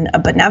in a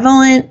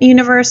benevolent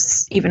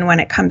universe, even when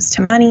it comes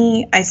to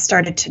money, I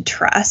started to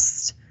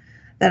trust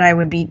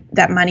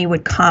that money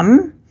would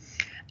come.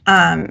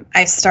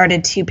 I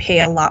started to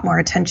pay a lot more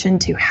attention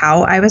to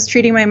how I was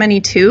treating my money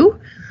too.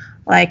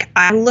 Like,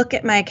 I look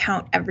at my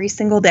account every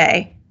single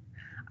day.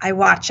 I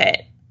watch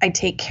it. I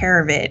take care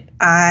of it.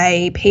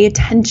 I pay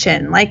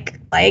attention, like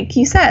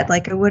you said,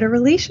 like I would a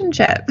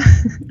relationship.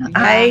 Yeah.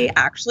 I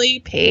actually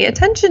pay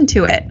attention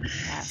to it.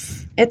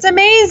 Yes. It's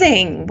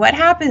amazing what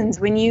happens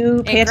when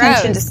you pay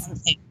attention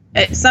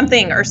to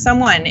something or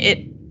someone.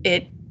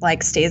 It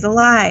like stays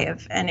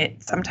alive, and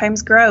it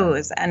sometimes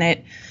grows, and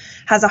it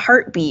has a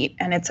heartbeat,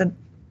 and it's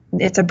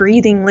a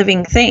breathing,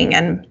 living thing.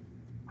 And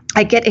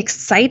I get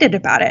excited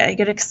about it. I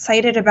get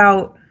excited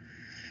about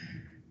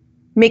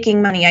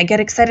making money. I get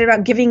excited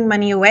about giving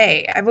money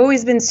away. I've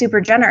always been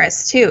super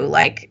generous too.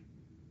 Like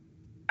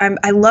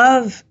I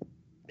love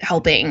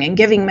helping and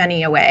giving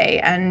money away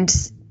and,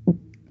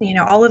 you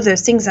know, all of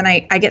those things. And I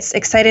get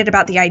excited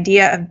about the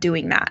idea of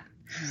doing that.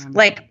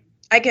 Like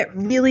I get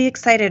really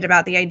excited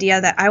about the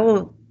idea that I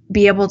will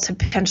be able to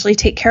potentially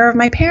take care of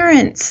my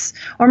parents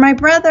or my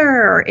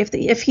brother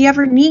if he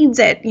ever needs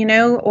it, you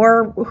know,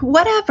 or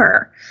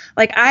whatever.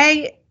 Like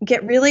I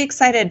get really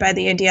excited by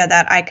the idea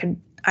that I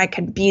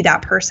could be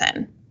that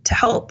person to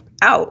help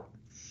out.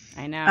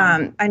 I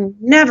know. I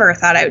never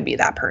thought I would be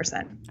that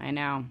person. I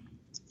know.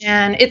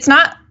 And it's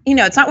not, you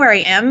know, it's not where I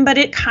am, but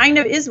it kind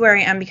of is where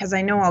I am because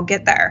I know I'll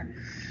get there.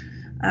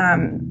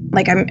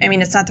 Like, I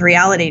mean, it's not the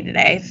reality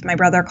today. If my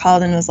brother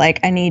called and was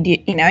like, I need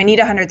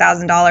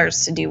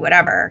 $100,000 to do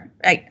whatever,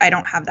 I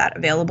don't have that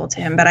available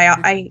to him, but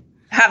I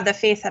have the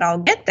faith that I'll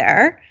get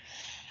there.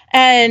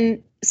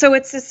 And so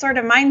it's this sort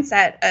of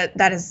mindset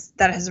that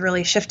has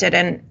really shifted.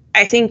 And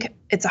I think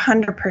it's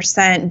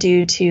 100%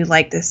 due to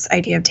like this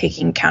idea of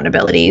taking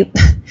accountability.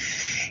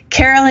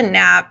 Carolyn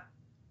Knapp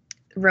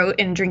wrote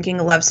in Drinking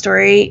a Love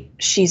Story,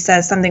 she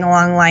says something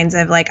along the lines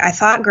of like, I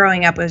thought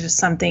growing up was just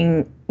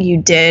something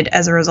you did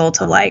as a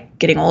result of like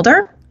getting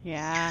older.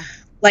 Yeah.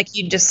 Like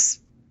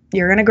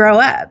you're going to grow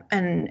up,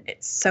 and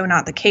it's so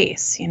not the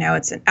case. You know,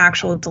 it's an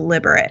actual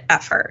deliberate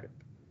effort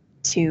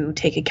to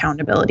take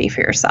accountability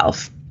for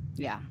yourself.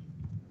 Yeah.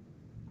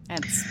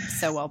 That's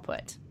so well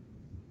put.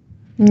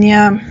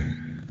 Yeah.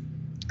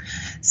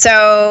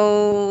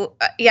 So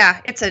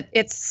yeah,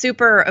 it's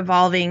super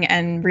evolving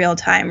and real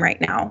time right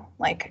now.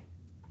 Like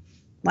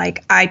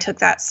I took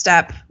that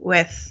step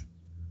with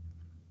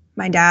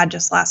my dad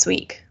just last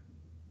week,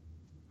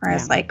 where I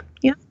was like,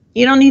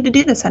 you don't need to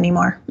do this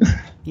anymore.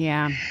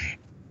 Yeah.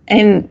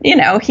 And, you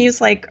know,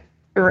 he's like,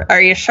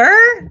 are you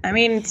sure? I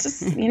mean, it's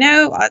just, you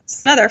know,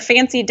 it's another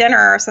fancy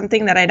dinner or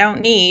something that I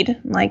don't need.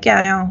 I'm like,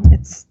 yeah, no,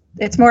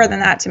 it's more than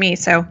that to me.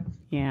 So,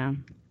 yeah.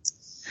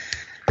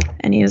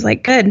 And he was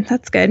like, good,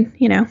 that's good.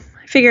 You know,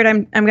 I figured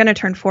I'm going to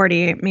turn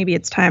 40. Maybe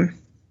it's time.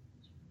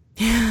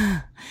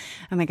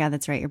 Oh my God,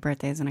 that's right. Your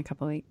birthday is in a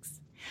couple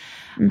weeks.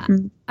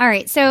 Mm-hmm. All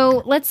right.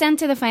 So let's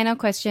enter the final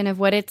question of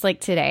what it's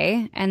like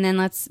today. And then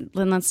let's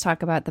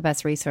talk about the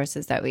best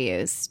resources that we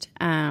used.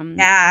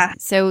 Yeah.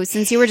 So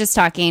since you were just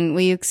talking,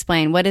 will you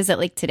explain what is it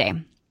like today?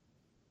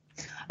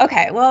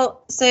 Okay.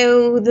 Well,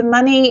 so the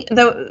money,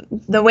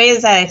 the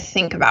ways that I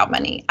think about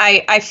money,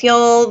 I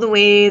feel the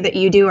way that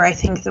you do, or I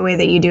think the way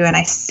that you do, and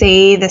I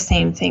say the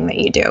same thing that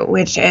you do,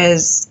 which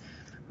is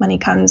money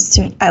comes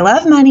to me. I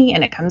love money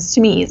and it comes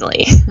to me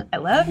easily. I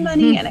love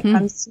money and it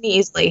comes to me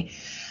easily.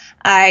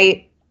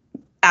 I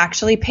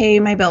actually pay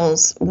my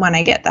bills when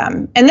I get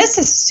them. And this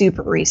is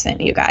super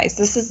recent, you guys.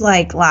 This is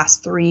like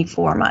last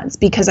 3-4 months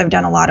because I've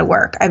done a lot of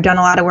work. I've done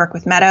a lot of work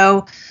with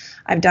Meadow.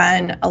 I've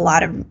done a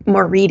lot of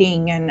more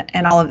reading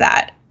and all of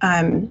that.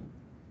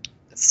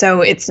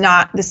 So it's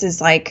not, this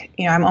is like,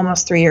 you know, I'm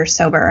almost 3 years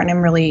sober and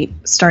I'm really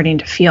starting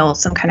to feel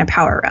some kind of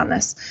power around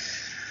this.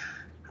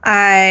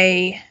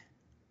 I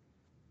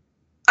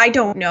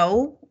don't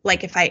know,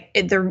 like if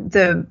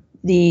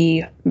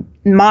the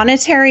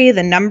monetary,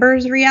 the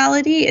numbers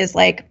reality is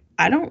like,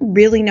 I don't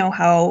really know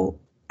how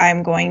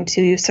I'm going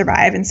to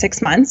survive in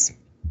 6 months,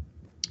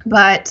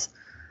 but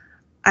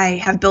I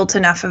have built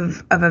enough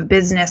of a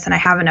business and I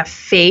have enough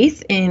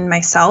faith in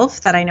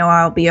myself that I know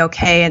I'll be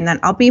okay. And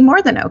then I'll be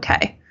more than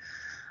okay.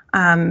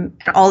 And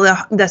all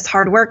this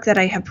hard work that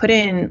I have put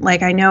in,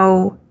 like, I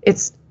know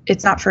it's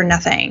not for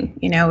nothing,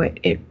 you know,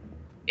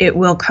 it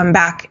will come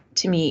back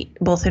to me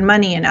both in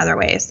money and other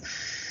ways.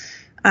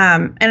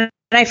 And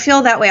I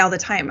feel that way all the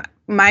time.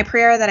 My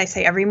prayer that I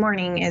say every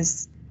morning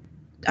is,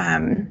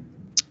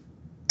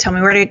 tell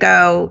me where to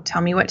go,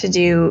 tell me what to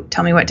do,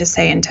 tell me what to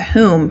say and to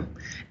whom.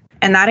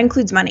 And that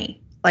includes money.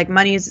 Like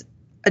money is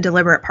a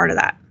deliberate part of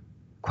that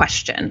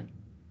question,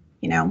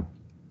 you know?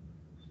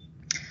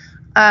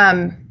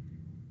 I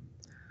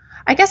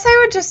guess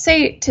I would just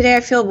say today I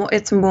feel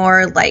it's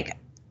more like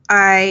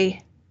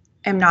I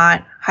am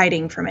not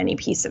hiding from any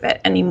piece of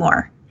it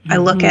anymore. Mm-hmm. I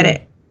look at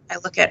it.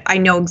 I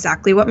know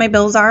exactly what my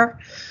bills are.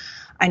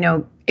 I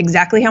know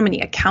exactly how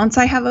many accounts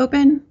I have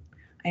open.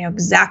 I know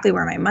exactly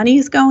where my money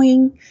is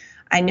going.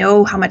 I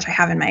know how much I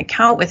have in my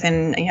account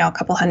within, you know, a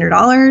couple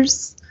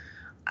 $100s.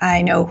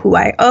 I know who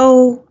I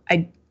owe.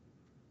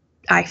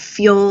 I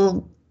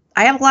feel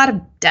I have a lot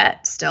of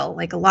debt still,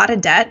 like a lot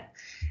of debt.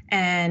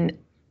 And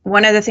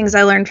one of the things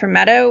I learned from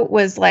Meadow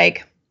was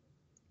like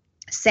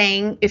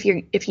saying, if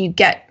you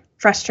get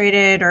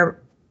frustrated or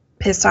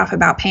pissed off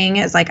about paying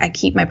it, is like, I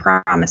keep my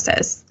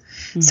promises.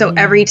 Mm-hmm. So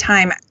every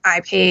time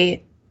I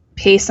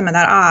pay some of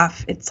that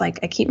off, it's like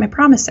I keep my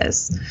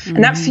promises. Mm-hmm.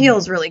 And that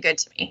feels really good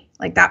to me.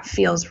 Like that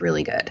feels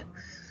really good.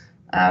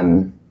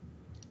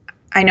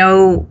 I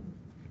know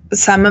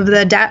some of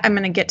the debt I'm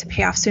going to get to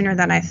pay off sooner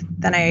than I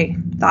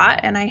thought.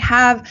 And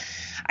I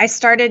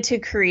started to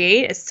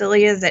create, as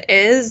silly as it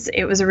is,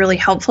 it was really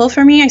helpful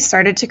for me. I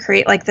started to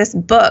create like this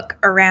book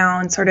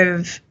around sort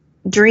of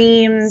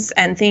dreams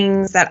and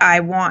things that I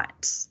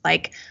want.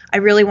 Like, I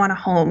really want a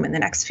home in the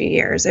next few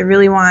years. I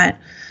really want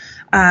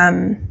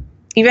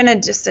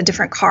even just a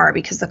different car,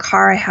 because the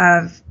car I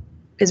have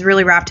is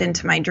really wrapped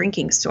into my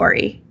drinking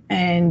story,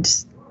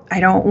 and I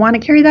don't want to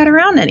carry that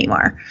around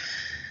anymore.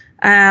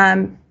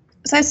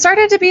 So I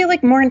started to be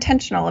like more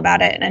intentional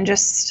about it and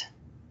just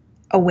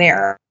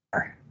aware.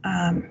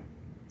 And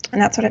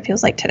that's what it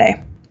feels like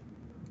today.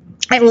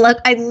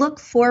 I look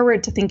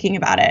forward to thinking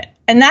about it.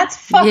 And that's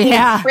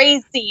fucking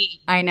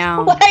crazy. I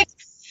know. Like,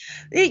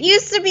 it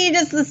used to be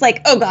just this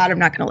like, oh God, I'm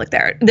not going to look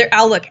there.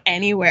 I'll look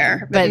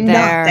anywhere, but not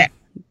there.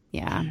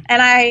 Yeah.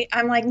 And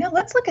I'm like, no,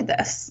 let's look at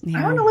this. Yeah.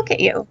 I want to look at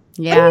you.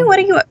 Yeah. What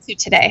are you up to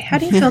today? How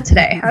do you feel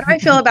today? How do I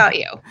feel about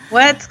you?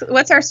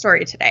 What's our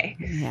story today?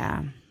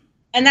 Yeah.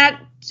 And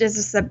that is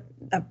just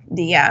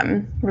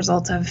the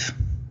result of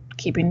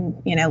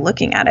keeping,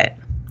 looking at it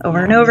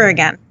over and over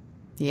again.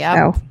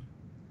 Yeah. So,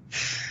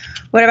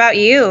 what about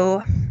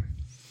you?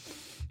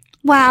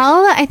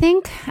 Well, I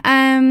think,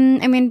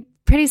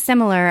 pretty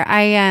similar.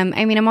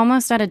 I'm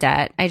almost out of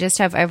debt. I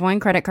have one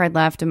credit card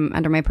left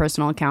under my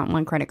personal account,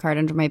 one credit card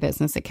under my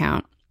business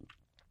account.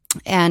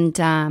 And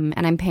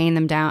I'm paying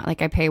them down.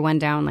 Like, I pay one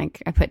down,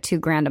 like I put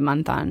 $2,000 a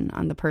month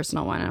on the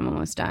personal one. I'm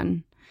almost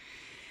done.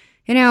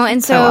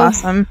 And so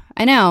awesome.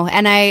 I know.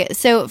 And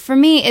so for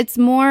me, it's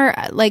more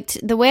like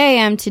the way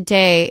I am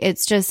today.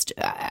 It's just,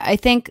 I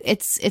think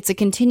it's a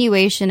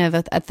continuation of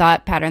a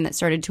thought pattern that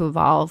started to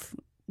evolve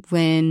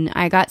when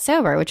I got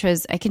sober, which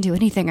was I can do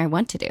anything I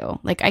want to do.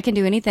 Like, I can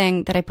do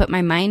anything that I put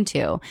my mind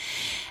to.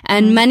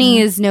 And money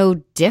is no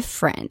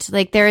different.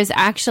 Like, there is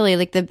actually,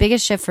 like, the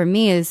biggest shift for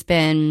me has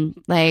been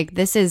like,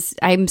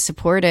 I'm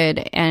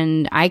supported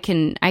and I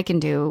can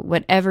do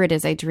whatever it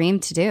is I dream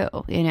to do,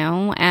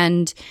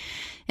 And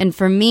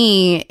for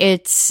me,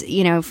 it's,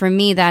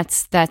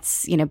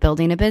 that's,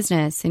 building a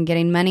business and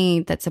getting money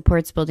that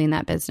supports building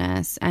that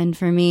business. And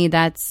for me,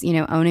 that's,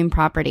 owning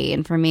property.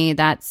 And for me,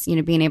 that's,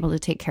 being able to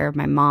take care of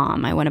my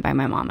mom. I want to buy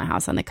my mom a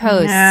house on the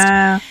coast.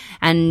 Yeah.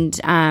 And,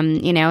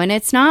 and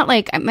it's not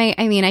like I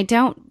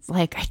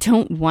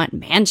don't want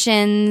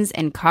mansions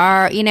and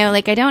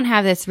I don't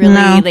have this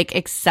really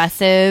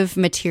excessive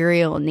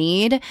material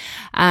need.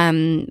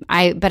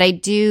 But I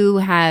do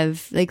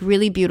have like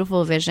really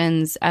beautiful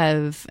visions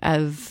of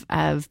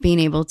being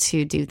able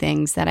to do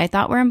things that I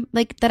thought were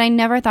that I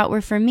never thought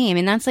were for me. I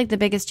mean, that's like the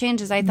biggest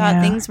change is I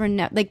thought things were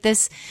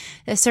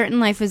a certain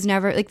life was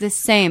never like the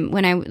same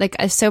when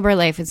a sober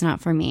life is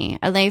not for me.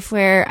 A life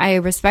where I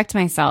respect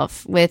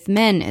myself with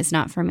men is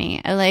not for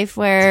me. A life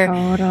where,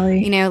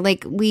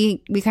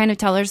 we kind of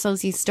tell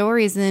ourselves these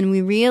stories and then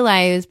we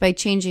realize by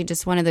changing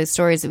just one of those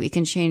stories that we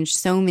can change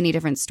so many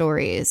different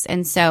stories.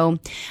 And so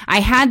I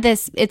had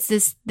this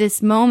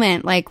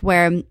moment like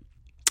where,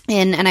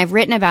 and I've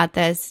written about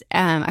this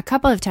a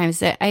couple of times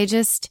that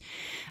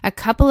a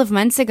couple of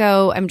months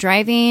ago, I'm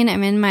driving,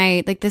 I'm in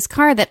my, this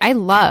car that I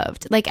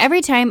loved,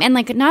 every time. And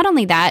not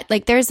only that,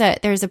 there's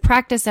a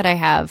practice that I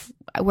have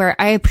where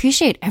I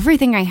appreciate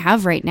everything I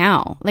have right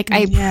now. I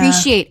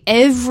appreciate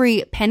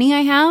every penny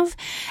I have,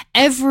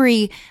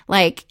 every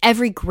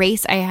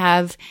grace I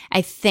have.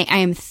 I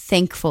am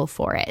thankful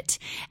for it.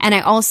 And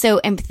I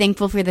also am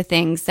thankful for the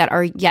things that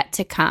are yet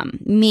to come.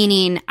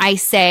 Meaning I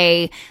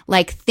say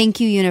thank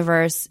you,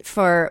 universe,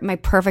 for my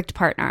perfect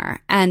partner.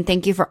 And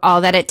thank you for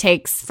all that it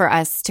takes for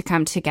us to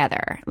come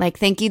together.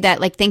 Thank you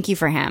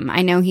for him.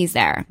 I know he's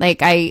there.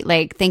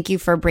 Thank you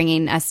for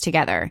bringing us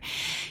together.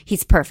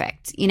 He's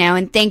perfect,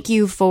 and thank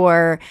you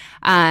for,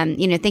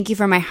 thank you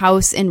for my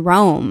house in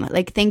Rome.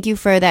 Thank you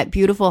for that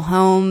beautiful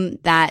home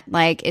that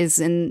is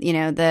in,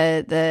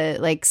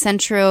 the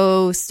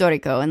Centro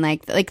Storico. And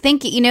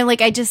thank you,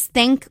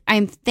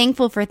 I'm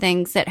thankful for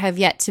things that have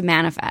yet to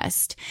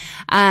manifest,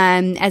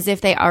 as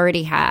if they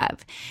already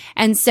have.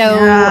 And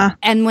so,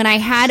 and when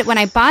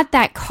I bought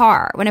that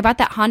car, when I bought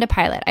that Honda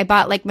Pilot, I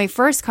bought my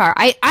first car.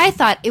 I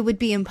thought it would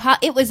be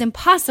it was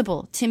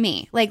impossible to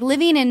me,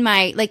 living in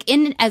my,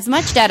 in as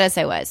much debt as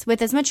I was,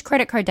 with as much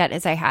credit card debt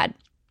as I had,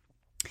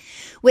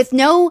 with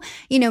no,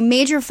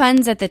 major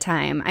funds at the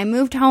time. I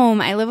moved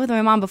home. I lived with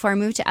my mom before I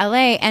moved to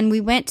LA, and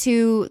we went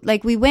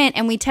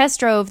and we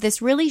test drove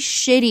this really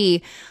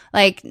shitty,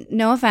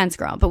 no offense,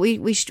 girl, but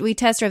we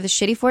test drove the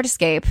shitty Ford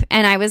Escape,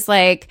 and I was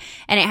and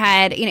it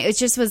had,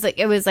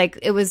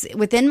 it was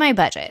within my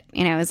budget,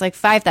 it was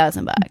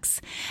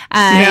 $5,000.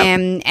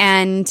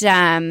 And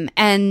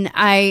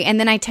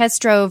then I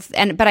test drove,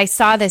 but I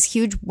saw this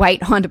huge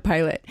white Honda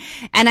Pilot,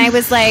 and I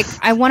was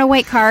I want a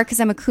white car because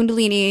I'm a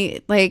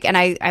Kundalini, and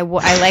I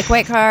like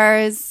white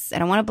cars. I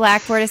don't want a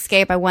black Ford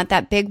Escape. I want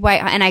that big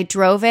white, and I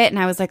drove it, and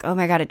I was oh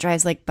my God, it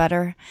drives like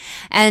butter.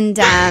 And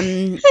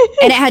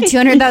it had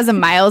 200,000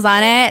 miles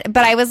on it,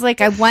 but I was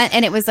I want,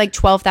 and it was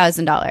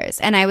 $12,000.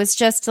 And I was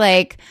just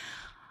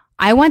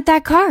I want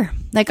that car.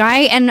 Like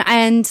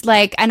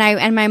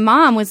and my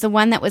mom was the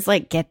one that was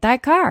like, get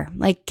that car,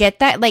 like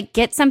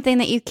get something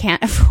that you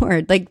can't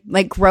afford, get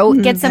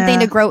something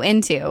to grow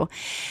into.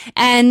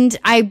 And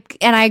I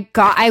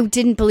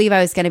didn't believe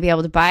I was going to be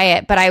able to buy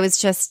it, but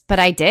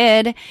I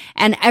did.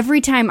 And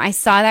every time I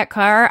saw that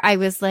car, I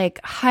was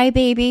like, hi,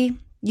 baby.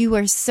 You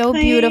are so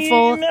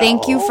beautiful.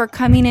 Thank you for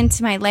coming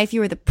into my life. You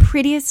were the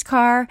prettiest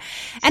car.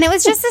 And it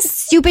was just a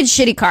stupid,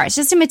 shitty car. It's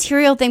just a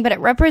material thing, but it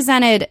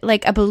represented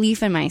like a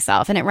belief in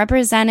myself. And it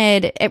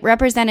represented,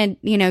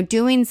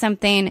 doing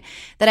something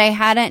that I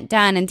hadn't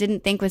done and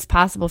didn't think was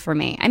possible for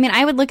me. I mean,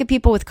 I would look at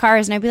people with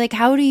cars and I'd be like,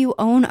 how do you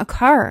own a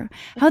car?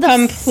 How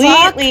the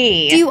fuck do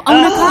you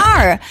own a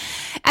car?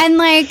 And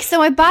like,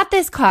 so I bought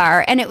this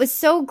car and it was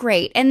so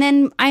great. And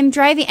then I'm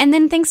driving and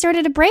then things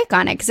started to break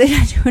on it because it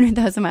had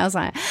 200,000 miles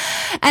on it.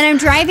 And I'm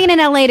driving in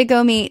LA to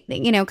go meet,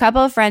 a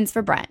couple of friends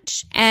for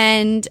brunch.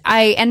 And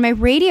my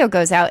radio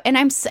goes out and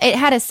it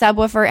had a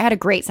subwoofer. It had a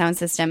great sound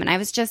system. And I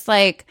was just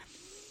like,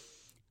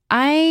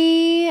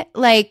 I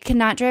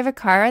cannot drive a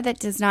car that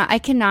does not, I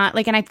cannot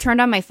and I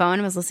turned on my phone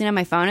and was listening on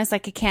my phone. I was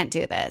like, I can't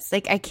do this.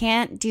 Like, I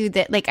can't do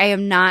that. Like, I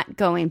am not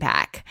going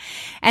back.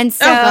 And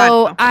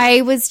so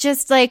I was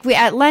just like,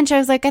 at lunch, I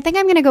was like, I think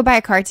I'm going to go buy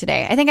a car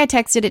today. I think I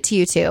texted it to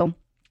you too.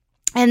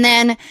 And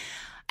then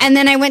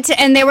I went to,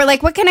 and they were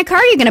like, what kind of car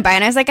are you going to buy?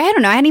 And I was like, I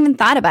don't know. I hadn't even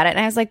thought about it. And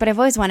I was like, but I've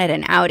always wanted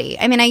an Audi.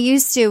 I mean, I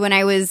used to, when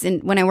I worked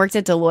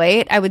at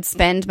Deloitte, I would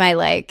spend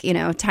my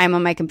time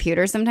on my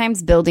computer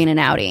sometimes building an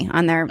Audi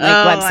on their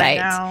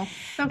website. I know.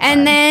 So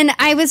and then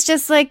I was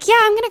just like, yeah,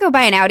 I'm going to go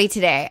buy an Audi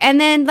today. And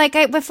then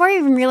before I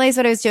even realized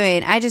what I was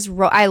doing,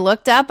 I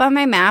looked up on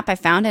my map. I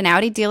found an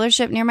Audi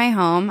dealership near my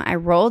home. I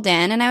rolled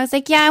in and I was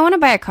like, yeah, I want to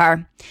buy a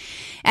car.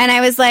 And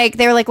I was like,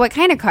 they were like, what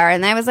kind of car?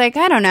 And I was like,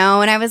 I don't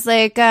know. And I was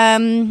like,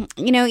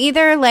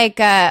 either like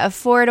a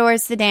 4-door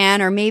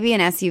sedan or maybe an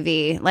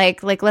SUV.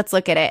 Like, let's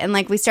look at it. And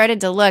we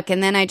started to look.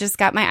 And then I just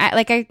got I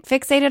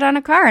fixated on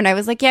a car. And I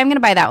was like, yeah, I'm going to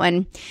buy that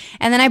one.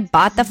 And then I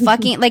bought the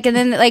fucking,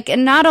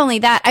 and not only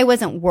that, I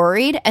wasn't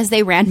worried as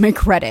they ran my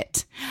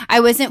credit.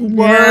 I wasn't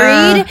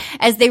worried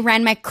as they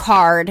ran my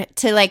card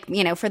to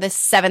for the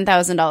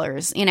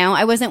 $7,000.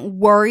 I wasn't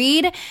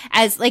worried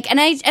as and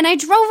I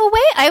drove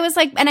away. I was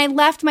like, and I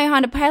left my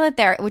Honda Pilot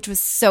there, which was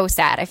so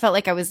sad. I felt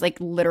like I was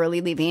literally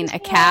leaving a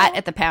cat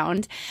at the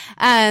pound.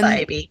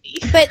 Bye, baby.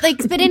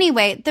 But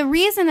anyway, the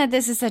reason that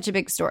this is such a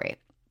big story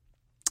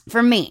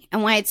for me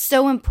and why it's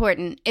so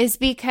important is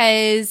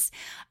because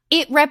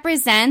it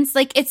represents,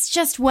 it's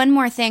just one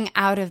more thing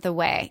out of the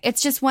way.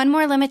 It's just one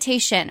more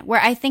limitation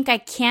where I think I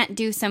can't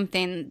do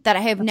something that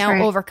I have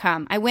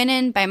overcome. I went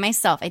in by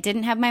myself. I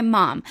didn't have my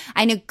mom.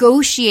 I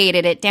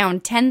negotiated it down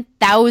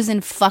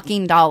 $10,000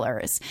 fucking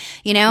dollars.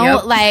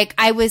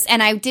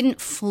 I didn't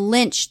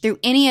flinch through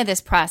any of this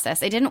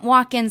process. I didn't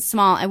walk in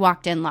small. I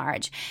walked in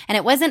large. And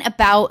it wasn't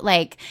about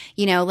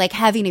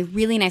having a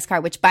really nice car,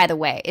 which by the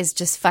way is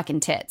just fucking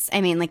tits. I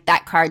mean,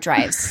 that car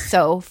drives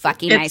so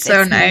fucking nice. It's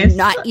so nice.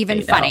 Not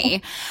even funny.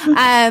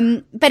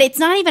 But it's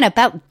not even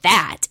about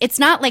that. It's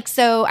not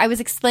so I was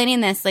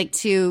explaining this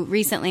to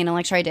recently in a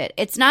lecture I did.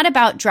 It's not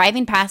about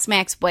driving past my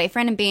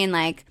ex-boyfriend and being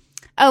like,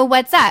 oh,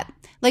 what's up?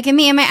 Look at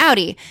me and my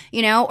Audi,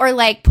 or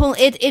pull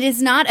it. It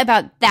is not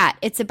about that.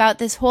 It's about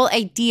this whole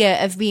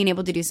idea of being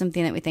able to do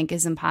something that we think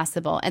is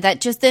impossible. And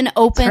that just then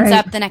opens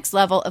up the next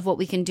level of what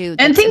we can do.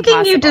 And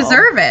thinking you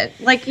deserve it.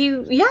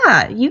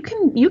 You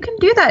can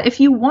do that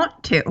if you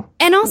want to.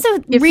 And also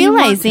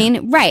realizing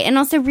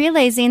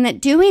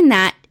that doing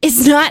that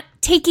is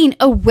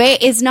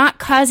not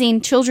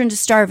causing children to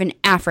starve in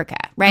Africa,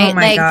 right? Oh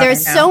my God,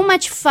 there's so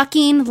much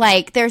fucking,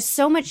 there's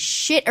so much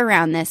shit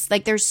around this.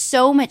 There's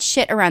so much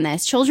shit around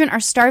this. Children are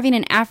starving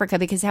in Africa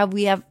because how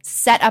we have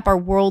set up our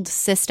world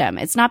system.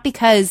 It's not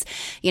because,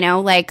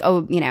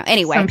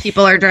 anyway. Some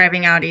people are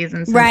driving Audis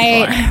and some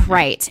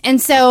Right. And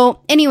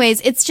so,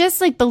 anyways, it's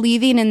just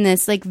believing in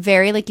this,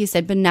 very, like you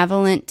said,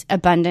 benevolent,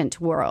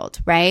 abundant world,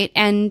 right?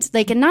 And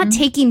and not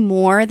taking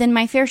more than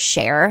my fair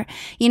share,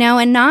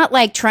 and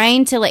not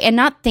trying to and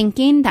not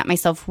thinking that my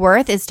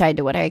self-worth is tied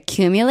to what I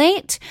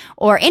accumulate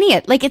or any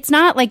of it. It's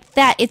not like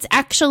that. It's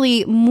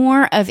actually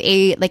more of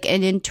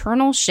an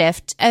internal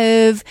shift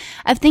of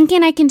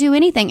thinking I can do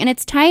anything. And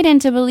it's tied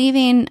into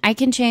believing I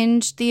can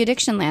change the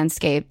addiction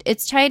landscape.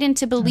 It's tied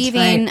into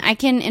believing I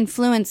can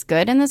influence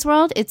good in this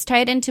world. It's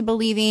tied into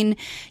believing,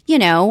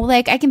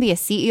 I can be a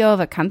CEO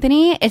of a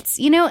company. It's,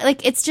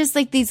 it's just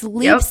these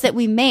leaps that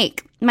we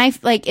make. My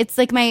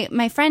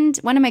friend,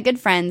 one of my good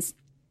friends,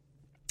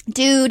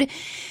 dude,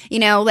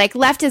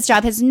 left his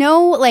job, has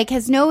no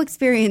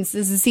experience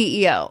as a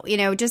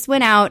CEO, just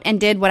went out and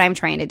did what I'm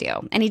trying to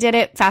do. And he did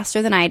it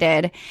faster than I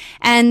did.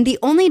 And the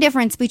only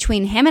difference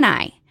between him and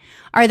I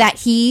are that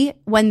he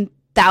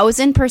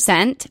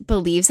 1000%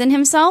 believes in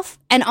himself.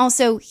 And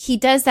also he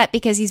does that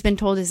because he's been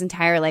told his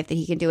entire life that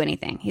he can do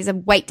anything. He's a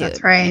white dude.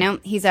 That's right.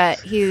 He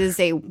is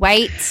a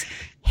white,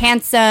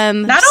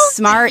 handsome,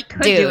 smart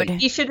dude.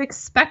 He should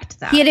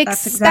expect that. He'd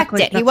expect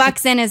it. He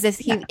walks in as if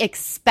he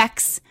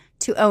expects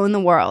to own the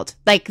world.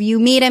 Like you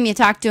meet him, you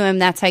talk to him,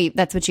 that's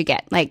what you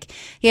get. Like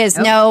he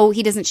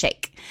doesn't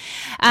shake.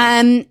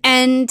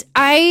 And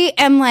I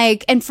am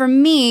like, and for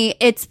me,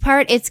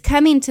 it's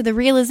coming to the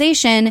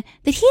realization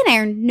that he and I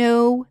are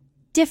no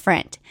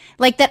different.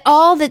 Like that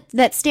all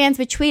that stands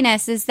between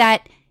us is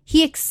that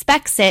he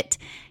expects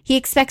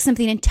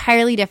something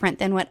entirely different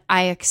than what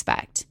I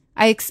expect.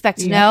 I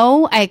expect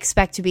I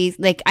expect to be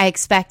like, I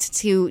expect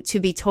to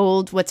be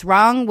told what's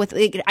wrong with,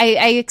 like,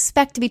 I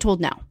expect to be told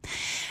no.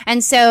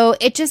 And so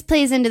it just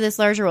plays into this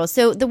larger role.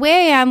 So the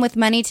way I am with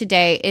money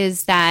today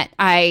is that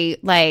I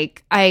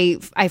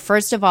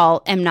first of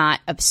all am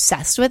not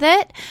obsessed with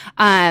it.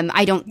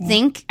 I don't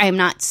think I'm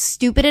not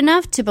stupid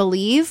enough to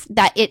believe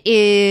that it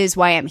is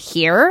why I'm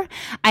here.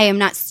 I am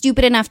not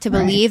stupid enough to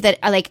believe that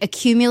like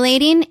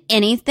accumulating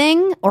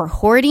anything or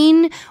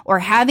hoarding or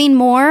having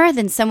more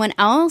than someone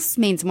else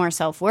means more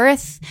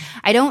self-worth.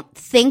 I don't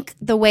think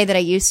the way that I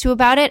used to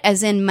about it,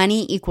 as in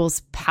money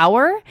equals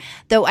power,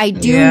 though I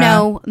do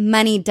know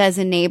money does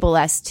enable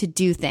us to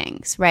do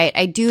things, right?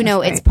 I do know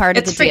it's part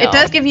of the deal. It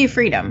does give you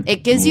freedom.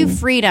 It gives you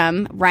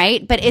freedom,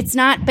 right? But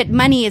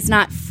money is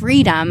not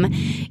freedom.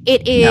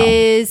 It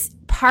is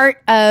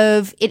part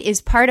of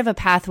a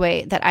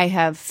pathway that I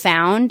have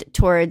found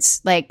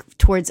towards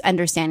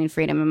understanding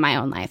freedom in my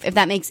own life. If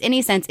that makes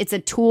any sense, it's a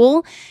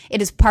tool. It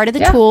is part of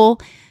the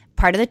tool.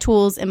 Part of the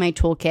tools in my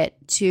toolkit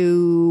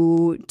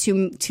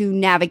to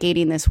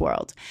navigating this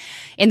world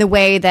in the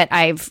way that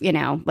I've,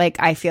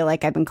 I feel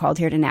like I've been called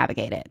here to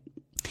navigate it.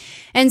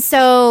 And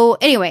so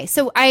anyway,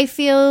 so I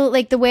feel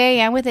like the way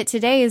I am with it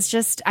today is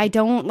just, I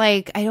don't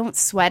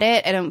sweat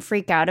it. I don't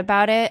freak out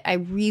about it. I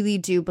really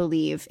do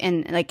believe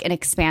in like an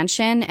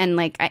expansion and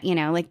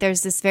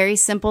there's this very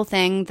simple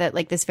thing that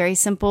like this very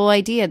simple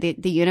idea,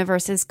 the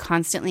universe is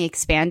constantly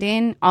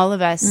expanding. All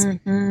of us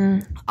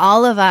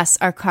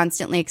are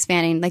constantly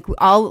expanding.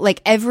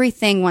 Like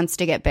everything wants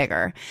to get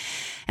bigger.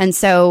 And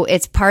so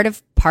it's part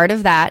of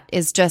that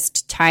is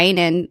just tying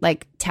in,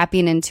 like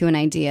tapping into an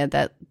idea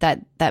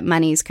that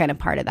money is kind of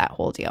part of that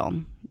whole deal.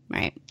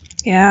 Right.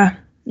 Yeah.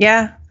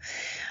 Yeah.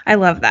 I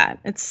love that.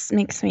 It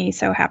makes me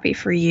so happy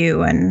for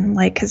you. And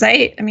like, cause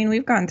I mean,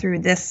 we've gone through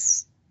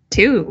this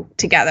too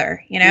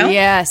together,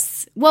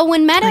 Yes. Well,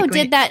 when Meadow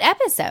did that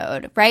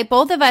episode, right.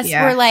 Both of us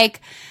were like,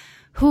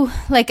 we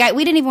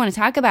didn't even want to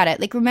talk about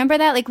it. Like, remember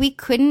that? Like,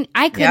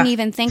 I couldn't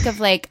even think of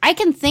like, I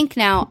can think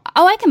now,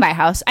 I can buy a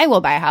house. I will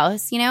buy a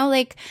house,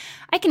 like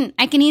I can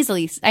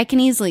easily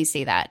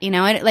see that,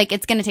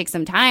 it's going to take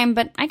some time,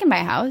 but I can buy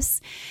a house.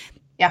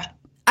 Yeah.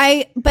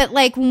 But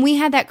like when we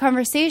had that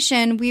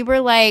conversation, we were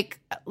like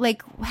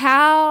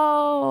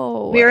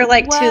how? We were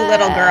like two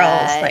little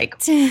girls, like,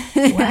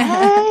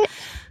 what?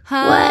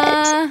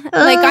 What?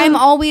 Like I'm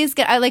always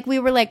we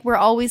were like, we're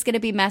always going to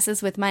be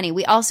messes with money.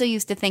 We also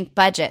used to think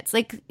budgets.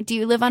 Like, do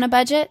you live on a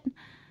budget?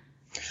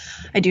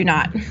 I do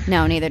not.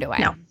 No, neither do I.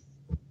 No.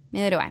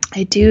 Neither do I.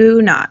 I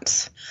do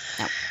not.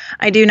 No.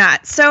 I do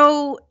not.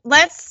 So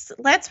let's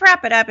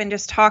wrap it up and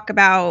just talk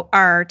about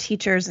our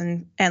teachers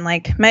and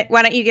like,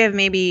 why don't you give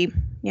maybe,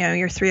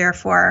 your 3 or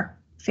 4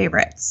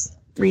 favorites,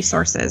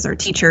 resources or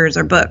teachers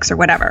or books or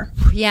whatever.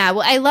 Yeah.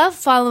 Well, I love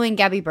following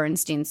Gabby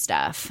Bernstein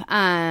stuff.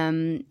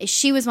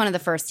 She was one of the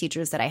first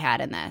teachers that I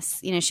had in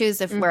this. She was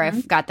where I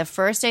got the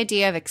first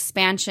idea of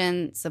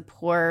expansion,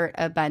 support,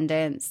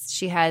 abundance.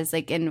 She has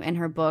like in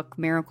her book,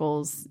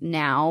 Miracles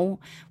Now,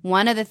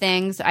 one of the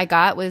things I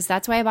got was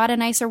that's why I bought a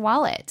nicer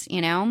wallet,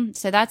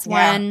 So that's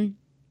one.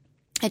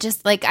 I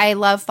just like, I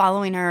love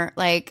following her.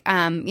 Like,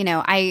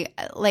 I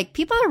like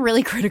people are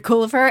really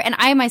critical of her and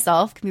I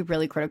myself can be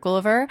really critical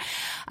of her.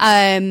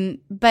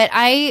 But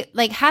I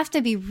like have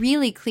to be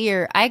really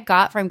clear. I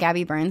got from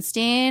Gabby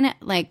Bernstein,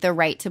 like the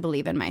right to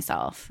believe in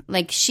myself.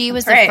 Like she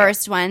was the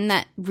first one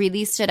that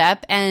really stood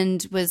up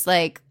and was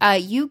like,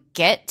 you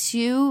get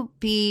to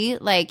be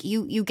like,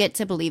 you get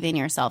to believe in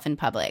yourself in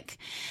public.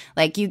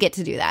 Like you get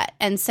to do that.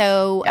 And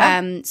so,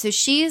 so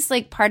she's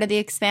like part of the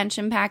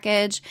expansion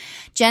package.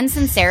 Jen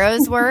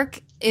Sincero's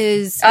work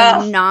is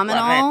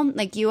phenomenal.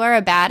 Like You Are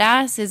a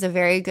Badass is a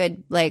very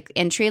good like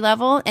entry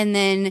level, and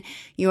then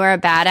You Are a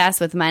Badass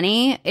with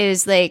Money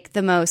is like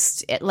the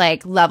most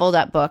like leveled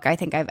up book I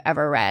think I've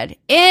ever read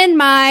in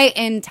my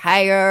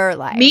entire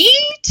life. Me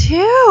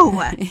too.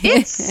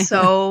 It's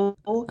so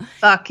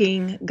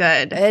fucking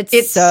good.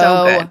 It's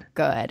so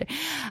good.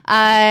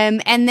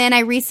 And then I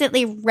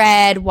recently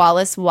read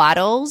Wallace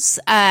Wattles.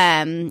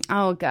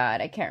 Oh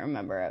God, I can't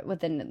remember what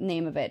the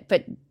name of it,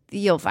 but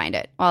you'll find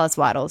it, Wallace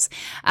Wattles.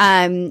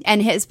 And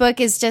his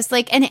book is just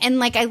like, and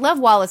like, I love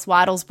Wallace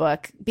Wattles'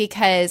 book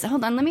because,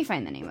 hold on, let me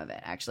find the name of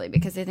it actually,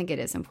 because I think it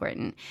is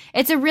important.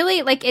 It's a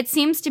really, like, it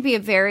seems to be a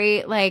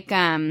very, like,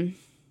 hold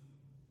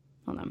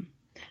on.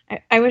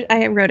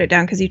 I wrote it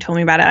down because you told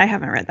me about it. I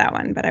haven't read that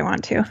one, but I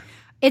want to.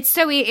 It's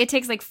so, it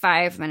takes like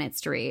 5 minutes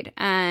to read.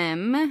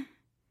 The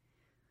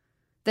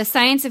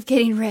Science of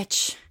Getting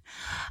Rich.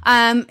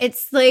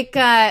 It's like,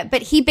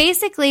 but he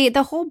basically,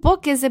 the whole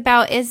book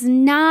is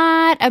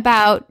not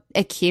about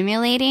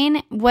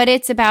accumulating. What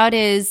it's about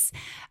is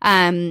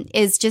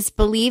just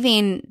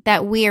believing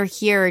that we are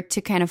here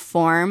to kind of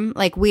form,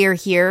 like we're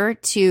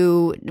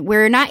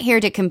not here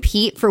to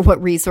compete for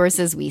what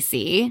resources we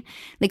see.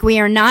 Like we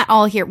are not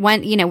all here.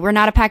 We're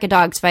not a pack of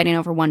dogs fighting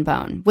over one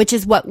bone, which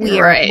is what we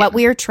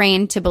are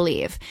trained to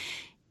believe.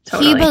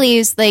 Totally. He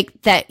believes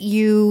like that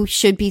you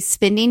should be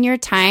spending your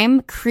time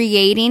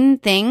creating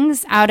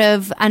things out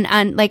of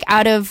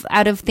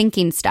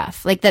thinking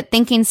stuff. Like that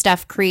thinking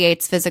stuff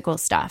creates physical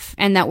stuff,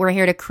 and that we're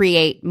here to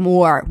create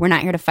more. We're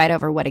not here to fight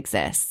over what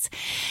exists.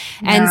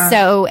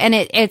 Yeah. And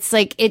it's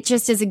like it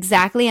just is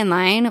exactly in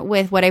line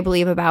with what I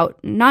believe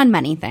about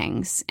non-money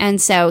things.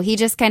 And so he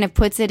just kind of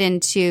puts it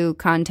into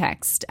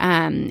context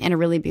in a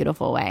really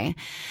beautiful way.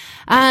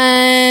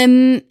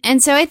 And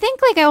so I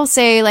think like I will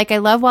say like I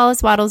love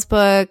Wallace Wattles'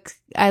 book.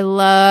 I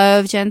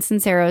love Jen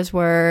Sincero's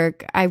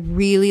work. I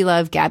really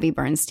love Gabby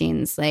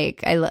Bernstein's.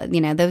 Like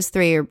those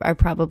three are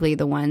probably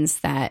the ones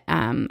that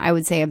I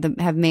would say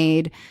have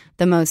made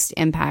the most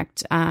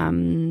impact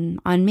on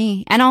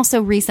me. And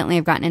also recently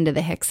I've gotten into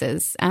the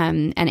Hickses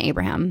and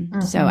Abraham.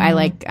 Mm-hmm. So I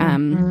like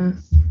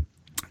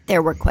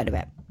their work quite a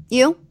bit.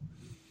 You?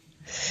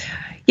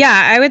 Yeah,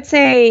 I would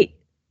say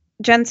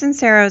Jen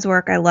Sincero's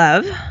work I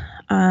love.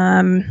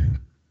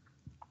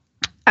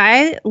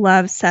 I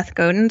love Seth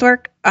Godin's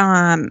work.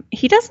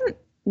 He doesn't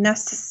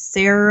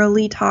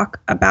necessarily talk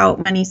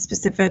about money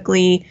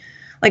specifically.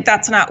 Like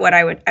that's not what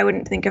I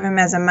wouldn't think of him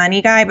as a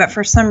money guy, but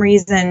for some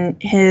reason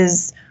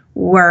his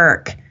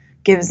work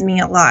gives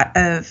me a lot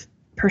of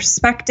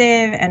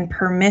perspective and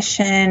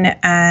permission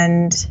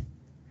and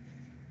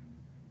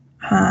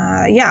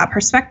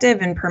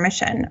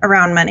permission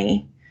around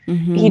money.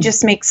 Mm-hmm. He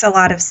just makes a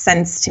lot of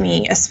sense to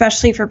me,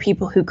 especially for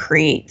people who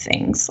create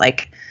things.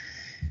 Like,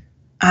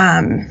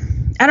 I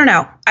don't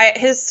know.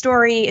 His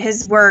story,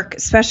 his work,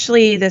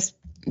 especially this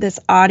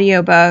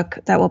audiobook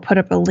that we'll put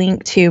up a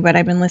link to, but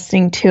I've been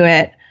listening to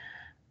it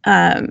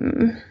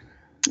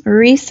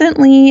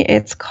recently.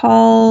 It's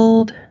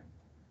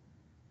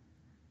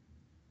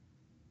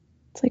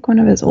like one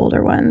of his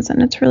older ones,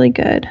 and it's really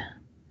good.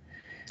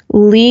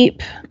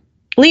 Leap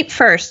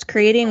First,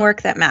 Creating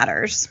Work That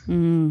Matters.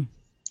 Mm.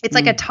 It's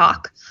like a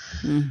talk.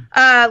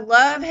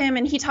 Love him.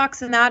 And he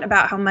talks in that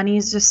about how money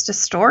is just a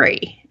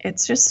story.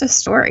 It's just a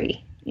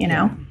story, you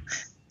know?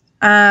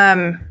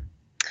 I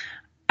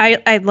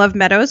love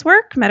Meadow's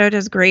work. Meadow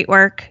does great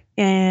work.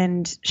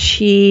 And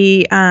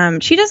she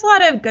does a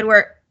lot of good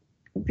work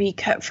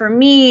because for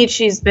me,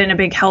 she's been a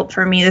big help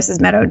for me. This is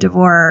Meadow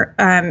DeVore.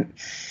 Who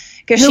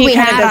we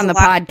had on the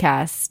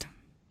podcast.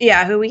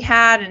 Yeah, who we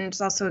had, and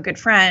is also a good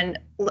friend,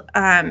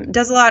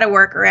 does a lot of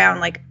work around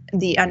like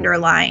the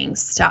underlying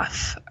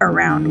stuff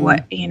around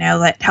what,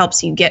 that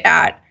helps you get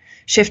at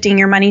shifting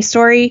your money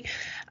story.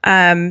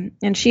 And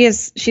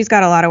she's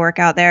got a lot of work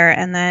out there.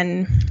 And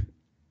then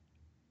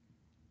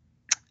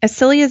as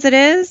silly as it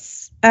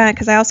is,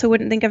 because I also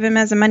wouldn't think of him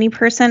as a money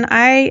person,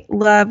 I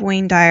love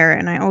Wayne Dyer,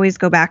 and I always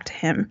go back to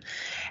him.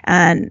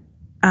 And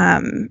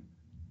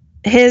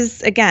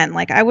his, again,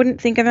 like I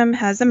wouldn't think of him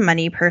as a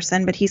money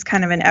person, but he's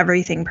kind of an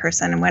everything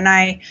person.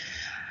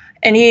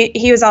 And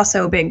he was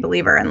also a big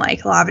believer in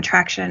like law of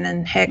attraction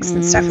and Hicks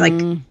and stuff. Like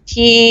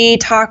he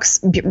talks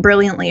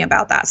brilliantly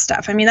about that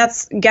stuff. I mean, a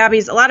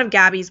lot of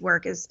Gabby's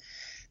work is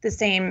the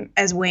same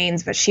as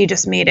Wayne's, but she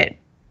just made it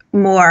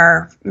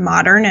more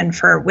modern and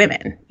for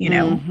women,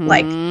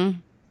 like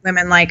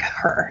women like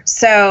her.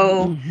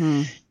 So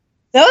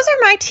those are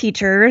my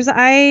teachers. What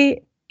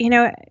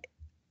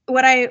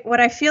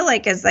I feel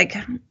like is like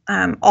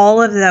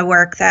all of the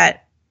work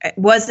that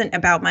wasn't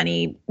about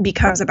money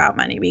becomes about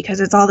money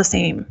because it's all the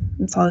same.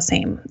 It's all the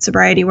same.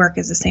 Sobriety work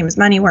is the same as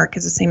money work,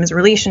 is the same as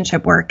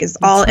relationship work, is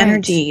all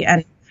energy.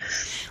 And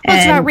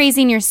it's about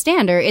raising your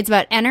standard. It's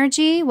about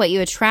energy, what you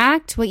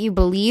attract, what you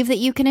believe that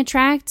you can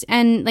attract,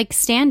 and like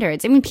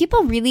standards. I mean,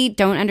 people really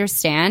don't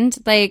understand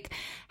like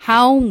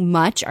how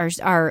much our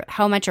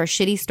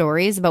shitty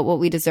stories about what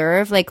we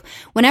deserve. Like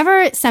whenever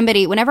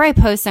I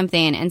post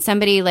something and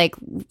somebody like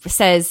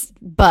says,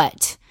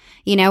 but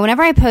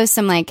whenever I post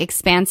some like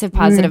expansive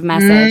positive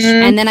message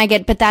and then I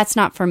get, but that's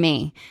not for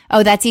me.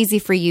 Oh, that's easy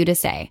for you to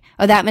say.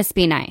 Oh, that must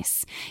be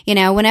nice.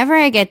 Whenever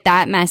I get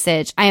that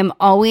message, I am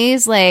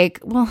always like,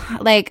 well,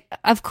 like,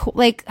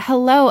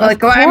 hello. Like,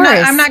 of course.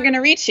 I'm not going to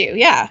reach you.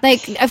 Yeah.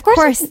 Like, of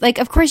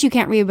course you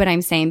can't read what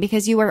I'm saying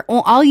because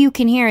all you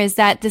can hear is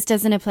that this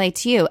doesn't apply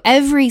to you.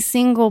 Every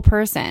single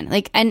person,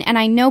 like, and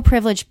I know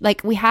privilege,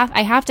 like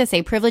I have to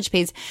say privilege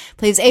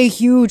plays a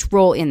huge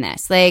role in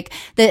this. Like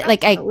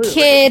like a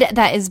kid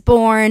that is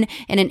born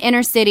in an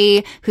inner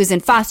city who's in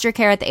foster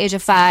care at the age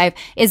of 5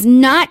 is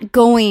not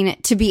going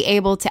to be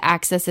able to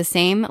access the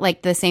same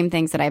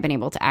things that I've been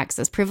able to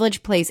access.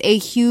 Privilege plays a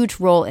huge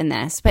role in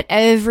this, but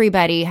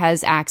everybody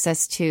has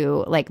access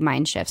to like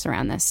mind shifts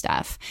around this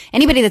stuff.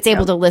 Anybody that's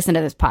able to listen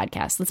to this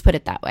podcast, let's put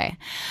it that way.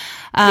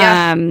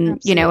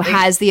 you know,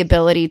 has the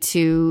ability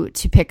to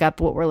pick up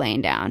what we're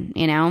laying down,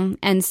 you know?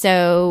 And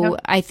so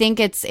I think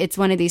it's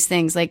one of these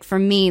things, like for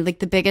me, like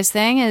the biggest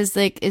thing is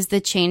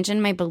the change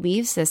in my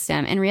belief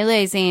system and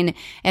realizing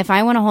if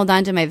I want to hold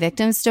on to my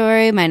victim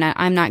story,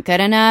 I'm not good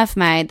enough,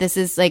 this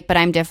is like, but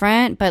I'm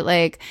different, but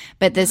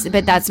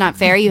that's not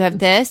fair. You have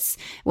this.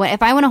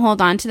 If I want to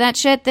hold on to that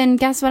shit, then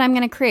guess what? I'm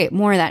going to create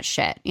more of that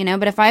shit, you know?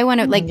 But if I want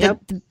to, like,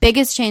 the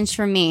biggest change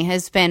for me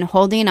has been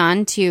holding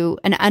on to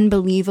an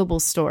unbelievable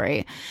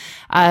story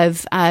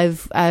of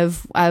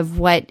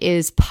what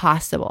is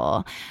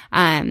possible.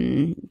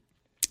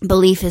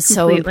 Belief is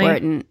so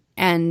important.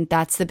 And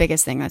that's the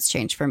biggest thing that's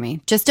changed for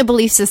me. Just a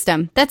belief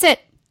system. That's it.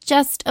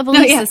 Just a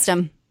belief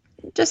system.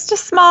 Just a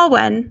small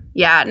one.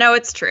 Yeah, no,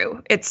 it's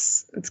true.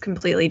 It's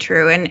completely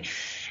true. And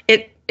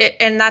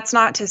and that's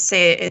not to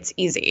say it's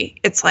easy.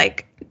 It's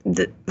like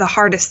the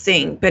hardest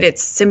thing, but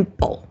it's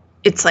simple.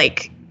 It's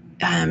like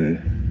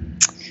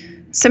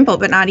simple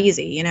but not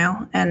easy, you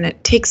know? And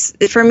it takes,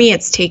 for me,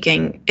 it's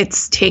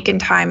taken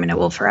time, and it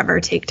will forever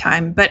take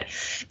time. But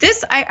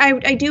this,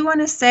 I do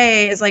want to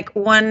say, is like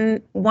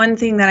one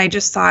thing that I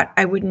just thought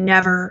I would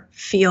never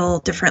feel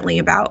differently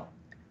about.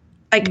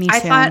 Like, I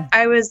thought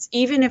I was,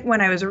 even if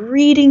when I was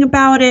reading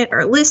about it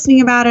or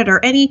listening about it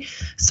or any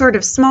sort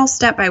of small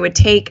step I would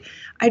take,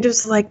 I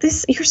just like,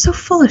 this, you're so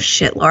full of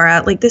shit,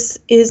 Laura. Like, this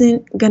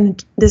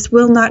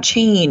will not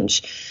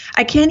change.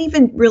 I can't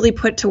even really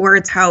put to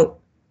words how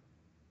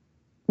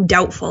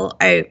doubtful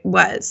I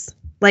was.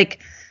 Like,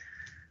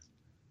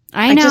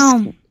 I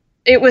know.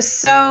 It was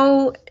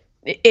such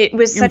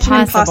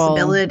an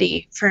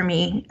impossibility for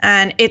me.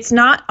 And it's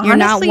not, honestly, you're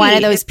not one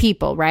of those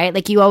people, right?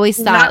 Like, you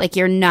always thought, like,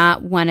 you're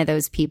not one of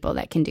those people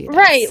that can do this.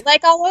 Right.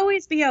 Like, I'll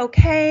always be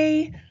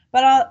okay.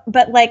 But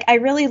like, I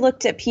really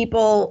looked at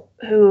people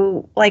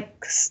who,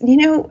 like, you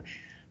know,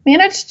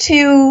 managed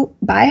to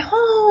buy a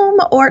home,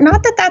 or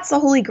not that that's the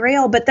holy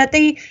grail, but that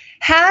they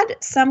had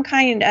some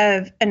kind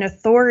of an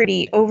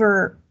authority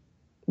over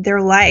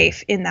their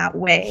life in that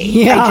way.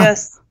 Yeah. I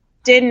just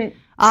didn't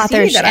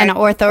see that. And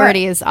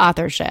authority is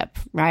authorship,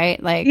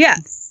 right? Like,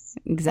 yes,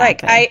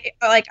 exactly.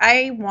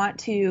 I want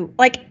to,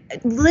 like,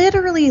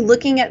 literally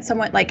looking at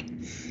someone, like,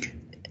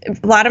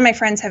 a lot of my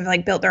friends have,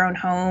 like, built their own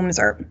homes,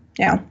 or,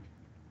 you know,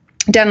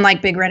 done,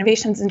 like, big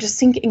renovations, and just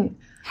thinking,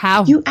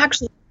 how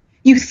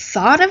you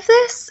thought of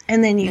this,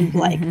 and then you,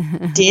 like,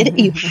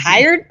 you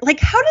hired, like,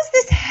 how does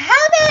this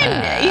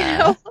happen? You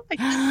know, like,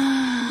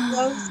 it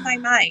blows my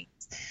mind.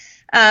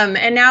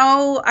 And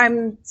now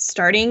I'm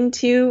starting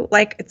to,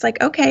 like, it's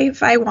like, okay,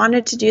 if I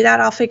wanted to do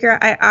that,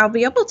 I'll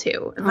be able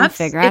to. And I'll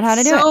figure out how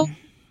to do it.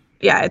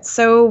 Yeah, it's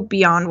so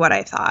beyond what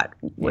I thought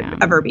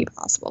would ever be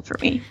possible for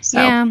me.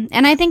 So. Yeah,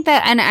 and I think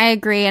that, and I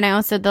agree. And I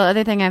also, the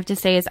other thing I have to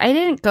say is I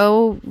didn't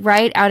go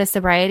right out of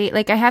sobriety.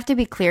 Like, I have to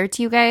be clear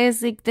to you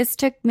guys. Like, this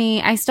took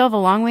me, I still have a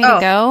long way to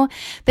go,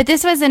 but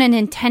this wasn't an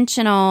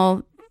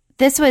intentional,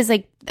 this was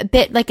like a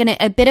bit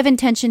of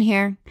intention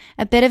here,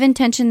 a bit of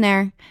intention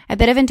there, a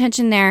bit of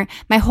intention there.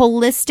 My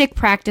holistic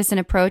practice and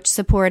approach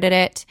supported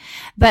it.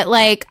 But,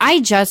 like,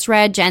 I just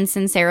read Jen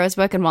Sincero's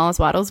book and Wallace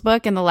Wattles'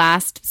 book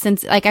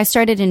since I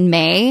started in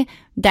May,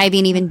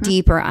 diving even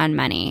deeper on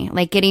money,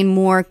 like getting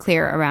more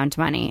clear around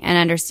money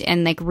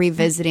and like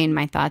revisiting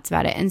my thoughts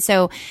about it. And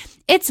so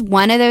it's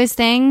one of those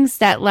things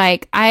that,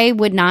 like, I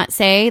would not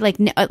say, like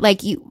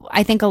you,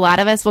 I think a lot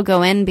of us will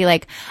go in and be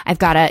like, I've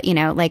got to, you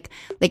know, like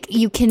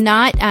you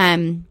cannot,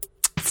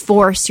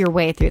 force your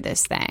way through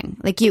this thing.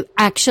 Like, you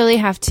actually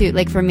have to,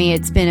 like, for me,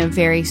 it's been a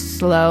very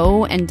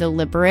slow and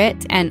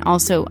deliberate and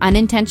also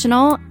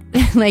unintentional,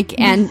 like,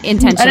 and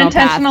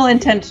intentional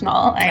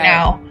intentional. I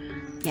know.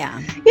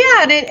 Yeah.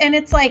 Yeah. And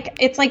it's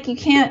like you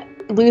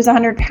can't lose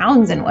 100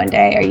 pounds in one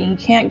day, or you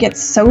can't get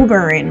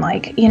sober in,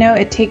 like, you know,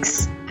 it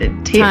takes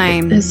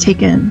time. It's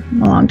taken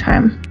a long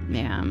time.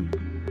 Yeah.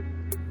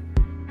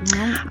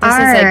 Well,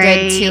 this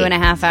is a good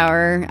 2.5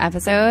 hour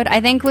episode.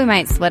 I think we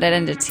might split it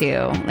into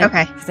two.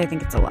 Okay. Because I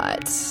think it's a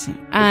lot.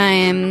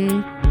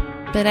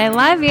 But I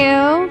love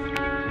you.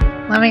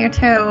 Love you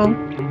too.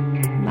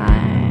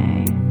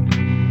 Bye.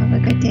 Have a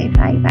good day.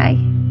 Bye. Bye.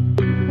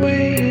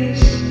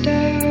 Waist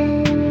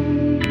down.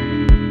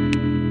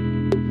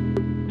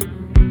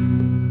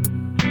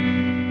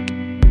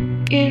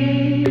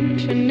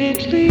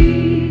 Infinitely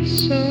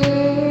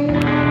so.